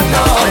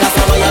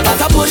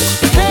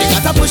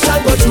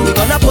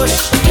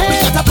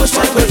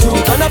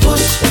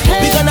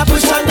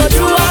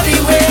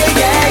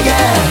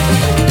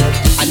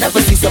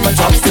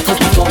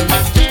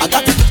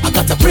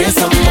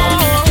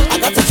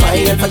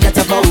 forget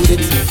about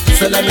it.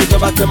 So let me go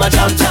back to my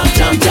jam.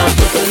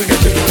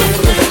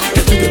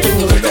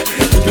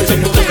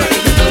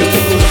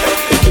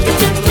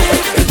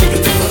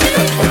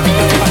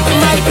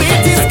 My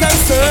greatest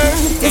concern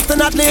is to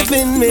not live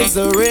in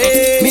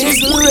misery.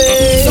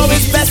 So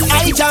it's best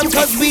I jam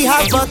cause we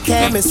have a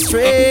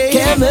chemistry.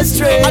 I'm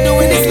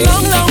doing this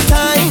long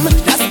time.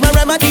 That's my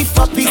remedy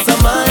for peace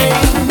of mind.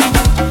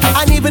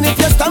 And even if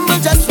you stumble,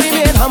 just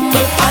remain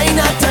humble. I'm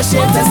not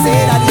ashamed to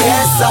say that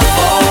yes, I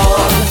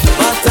fall,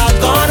 but I'm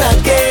gonna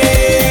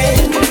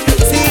again.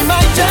 See, my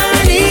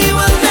journey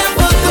will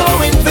never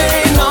go in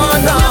vain. No.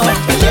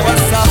 Yes,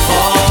 I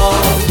fall,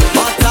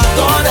 but I'm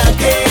gonna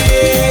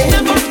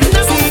again.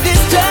 See,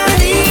 this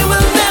journey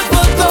will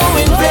never go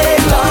in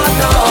vain. No.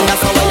 That's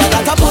why you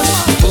gotta push.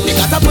 You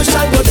gotta push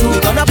and go through.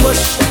 Gonna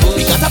push.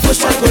 We gotta push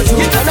and go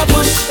through. Gonna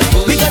push.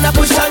 We gonna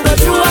push and go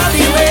through all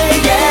the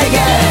way.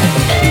 Yeah.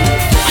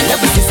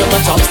 Never see so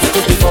much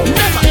obstacle before.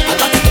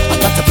 I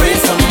got to pray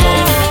some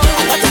more.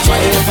 I got to try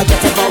and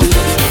forget about it.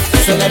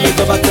 So let me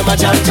go back to my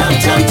jam.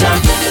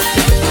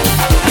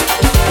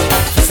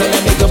 So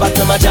let me go back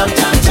to my jam.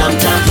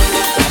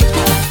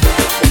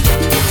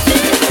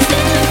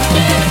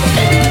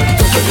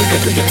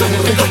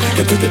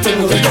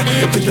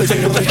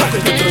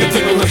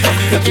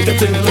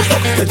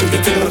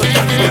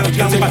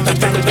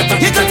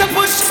 You got to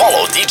push.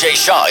 Follow DJ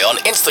Shy on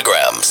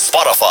Instagram,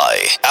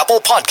 Spotify, Apple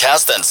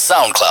Podcast, and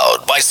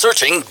SoundCloud by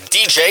searching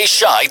DJ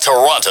Shy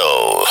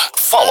Toronto.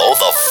 Follow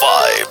the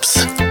vibes.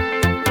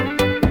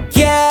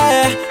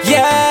 Yeah.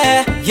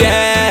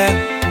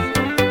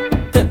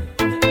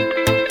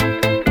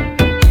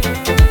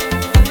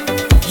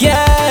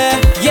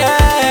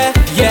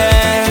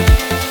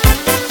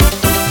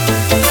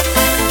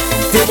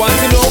 They want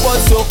to know about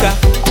soca,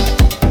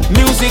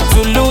 music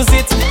to lose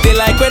it. They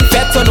like when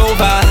pets turn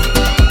over.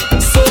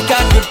 Soca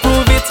could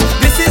prove it.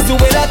 This is the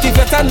way that we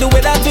fet and the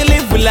way that we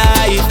live with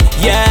life.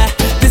 Yeah,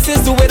 this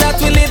is the way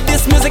that we live.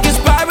 This music is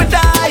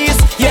paradise.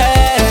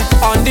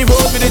 Yeah, on the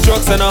road with the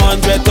drugs and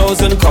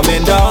 100,000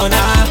 coming down.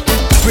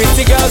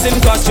 Pretty girls in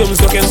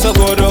costumes looking so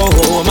good.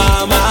 Oh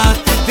mama,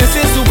 this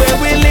is the way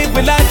we live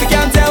with life. You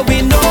can't tell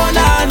we know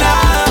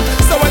nah.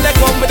 So when they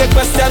come with a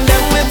question,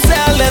 then we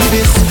tell them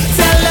this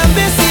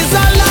is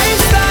our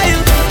lifestyle.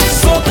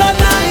 Soca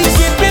nice,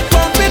 keep it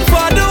pumping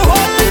for the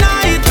whole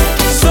night.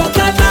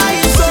 Soca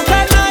nice,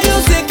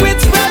 music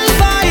with real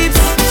vibes.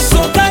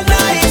 Soca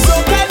nice,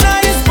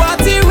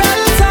 party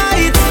real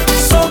tight.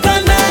 Soca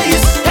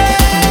nice, hey,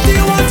 do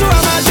you want to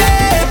have a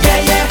day?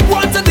 Yeah,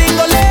 want to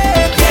dingle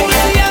it?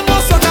 Yeah,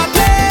 more soca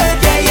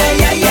play.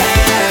 Yeah.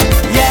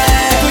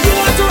 Do you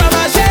want to have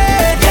a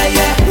day?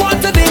 Yeah, want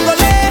to dingle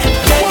it?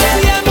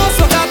 Yeah, more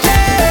soca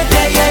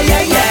play.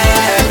 Yeah.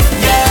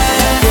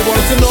 They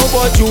want to know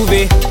about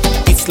Juve.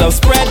 It's love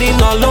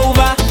spreading all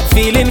over.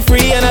 Feeling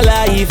free and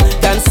alive.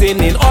 Dancing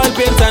in oil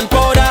paint and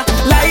powder.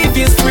 Life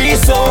is free,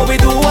 so we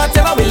do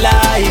whatever we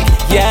like.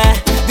 Yeah,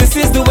 this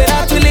is the way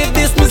that we live.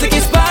 This music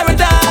is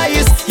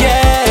paradise.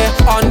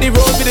 Yeah, on the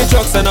road with the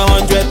trucks and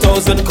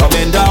 100,000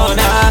 coming down.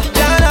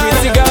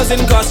 Pretty girls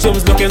in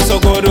costumes looking so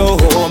good.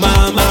 Oh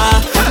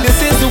mama,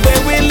 this is the way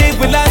we live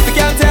with life. We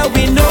can't tell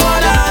we know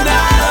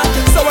nah.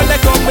 So when they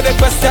come with a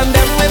question,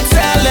 then we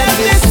tell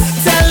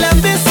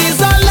them this is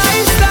our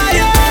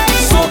lifestyle.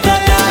 Soca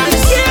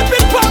nice, keep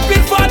it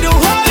pumping for the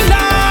whole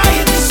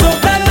night.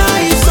 Soca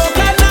nice,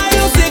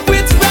 music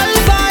with real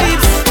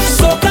vibes.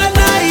 Soca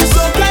nice,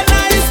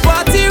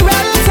 party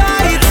real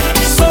tight.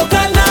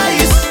 Soca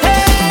nice,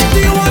 hey, do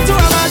you want to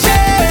have a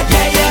day?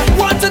 Yeah,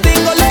 want to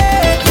dingle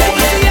it?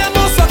 Yeah,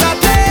 more soca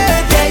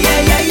play.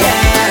 Yeah.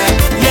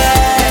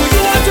 Do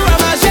you want to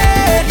have a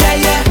day?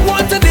 Yeah,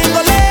 want to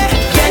dingle it?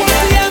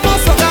 Yeah, more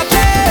soca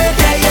play.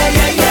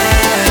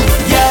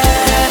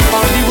 Yeah.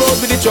 On the road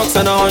with the trucks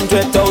and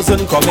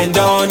 100,000 coming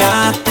down.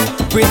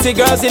 Pretty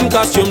girls in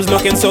costumes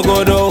looking so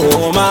good.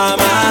 Oh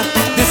mama,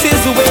 this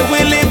is the way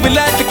we live. We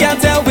life, you can't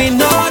tell we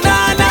know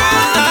nah.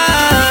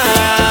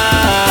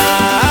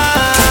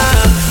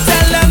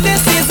 Tell them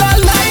this is our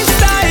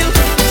lifestyle.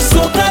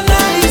 Soca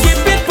nice,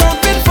 keep it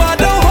pumping for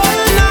the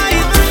whole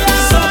night.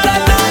 Soca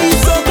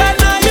nice,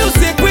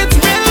 music with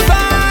real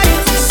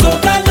vibes.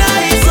 Soca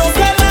nice,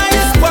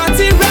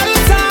 party real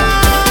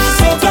time.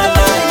 Soca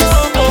nice,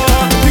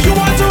 do you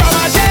want to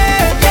have a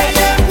day?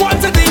 Yeah, want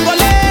to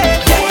dingle it?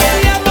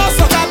 Yeah, more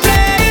soca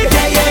play.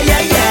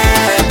 Yeah.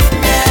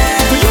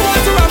 Do you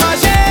want to have a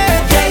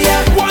day?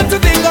 Yeah, want to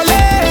dingle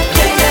it?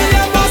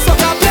 Yeah, more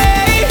soca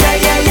play. Yeah.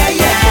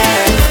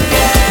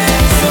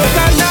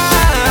 Soca nice,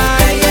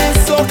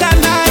 soca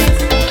nice,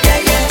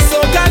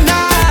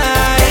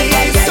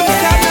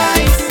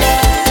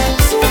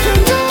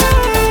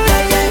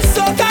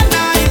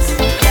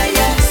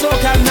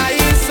 soca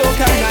nice,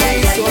 soca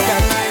nice, soca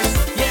nice.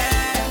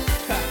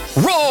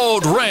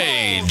 Road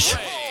Rage.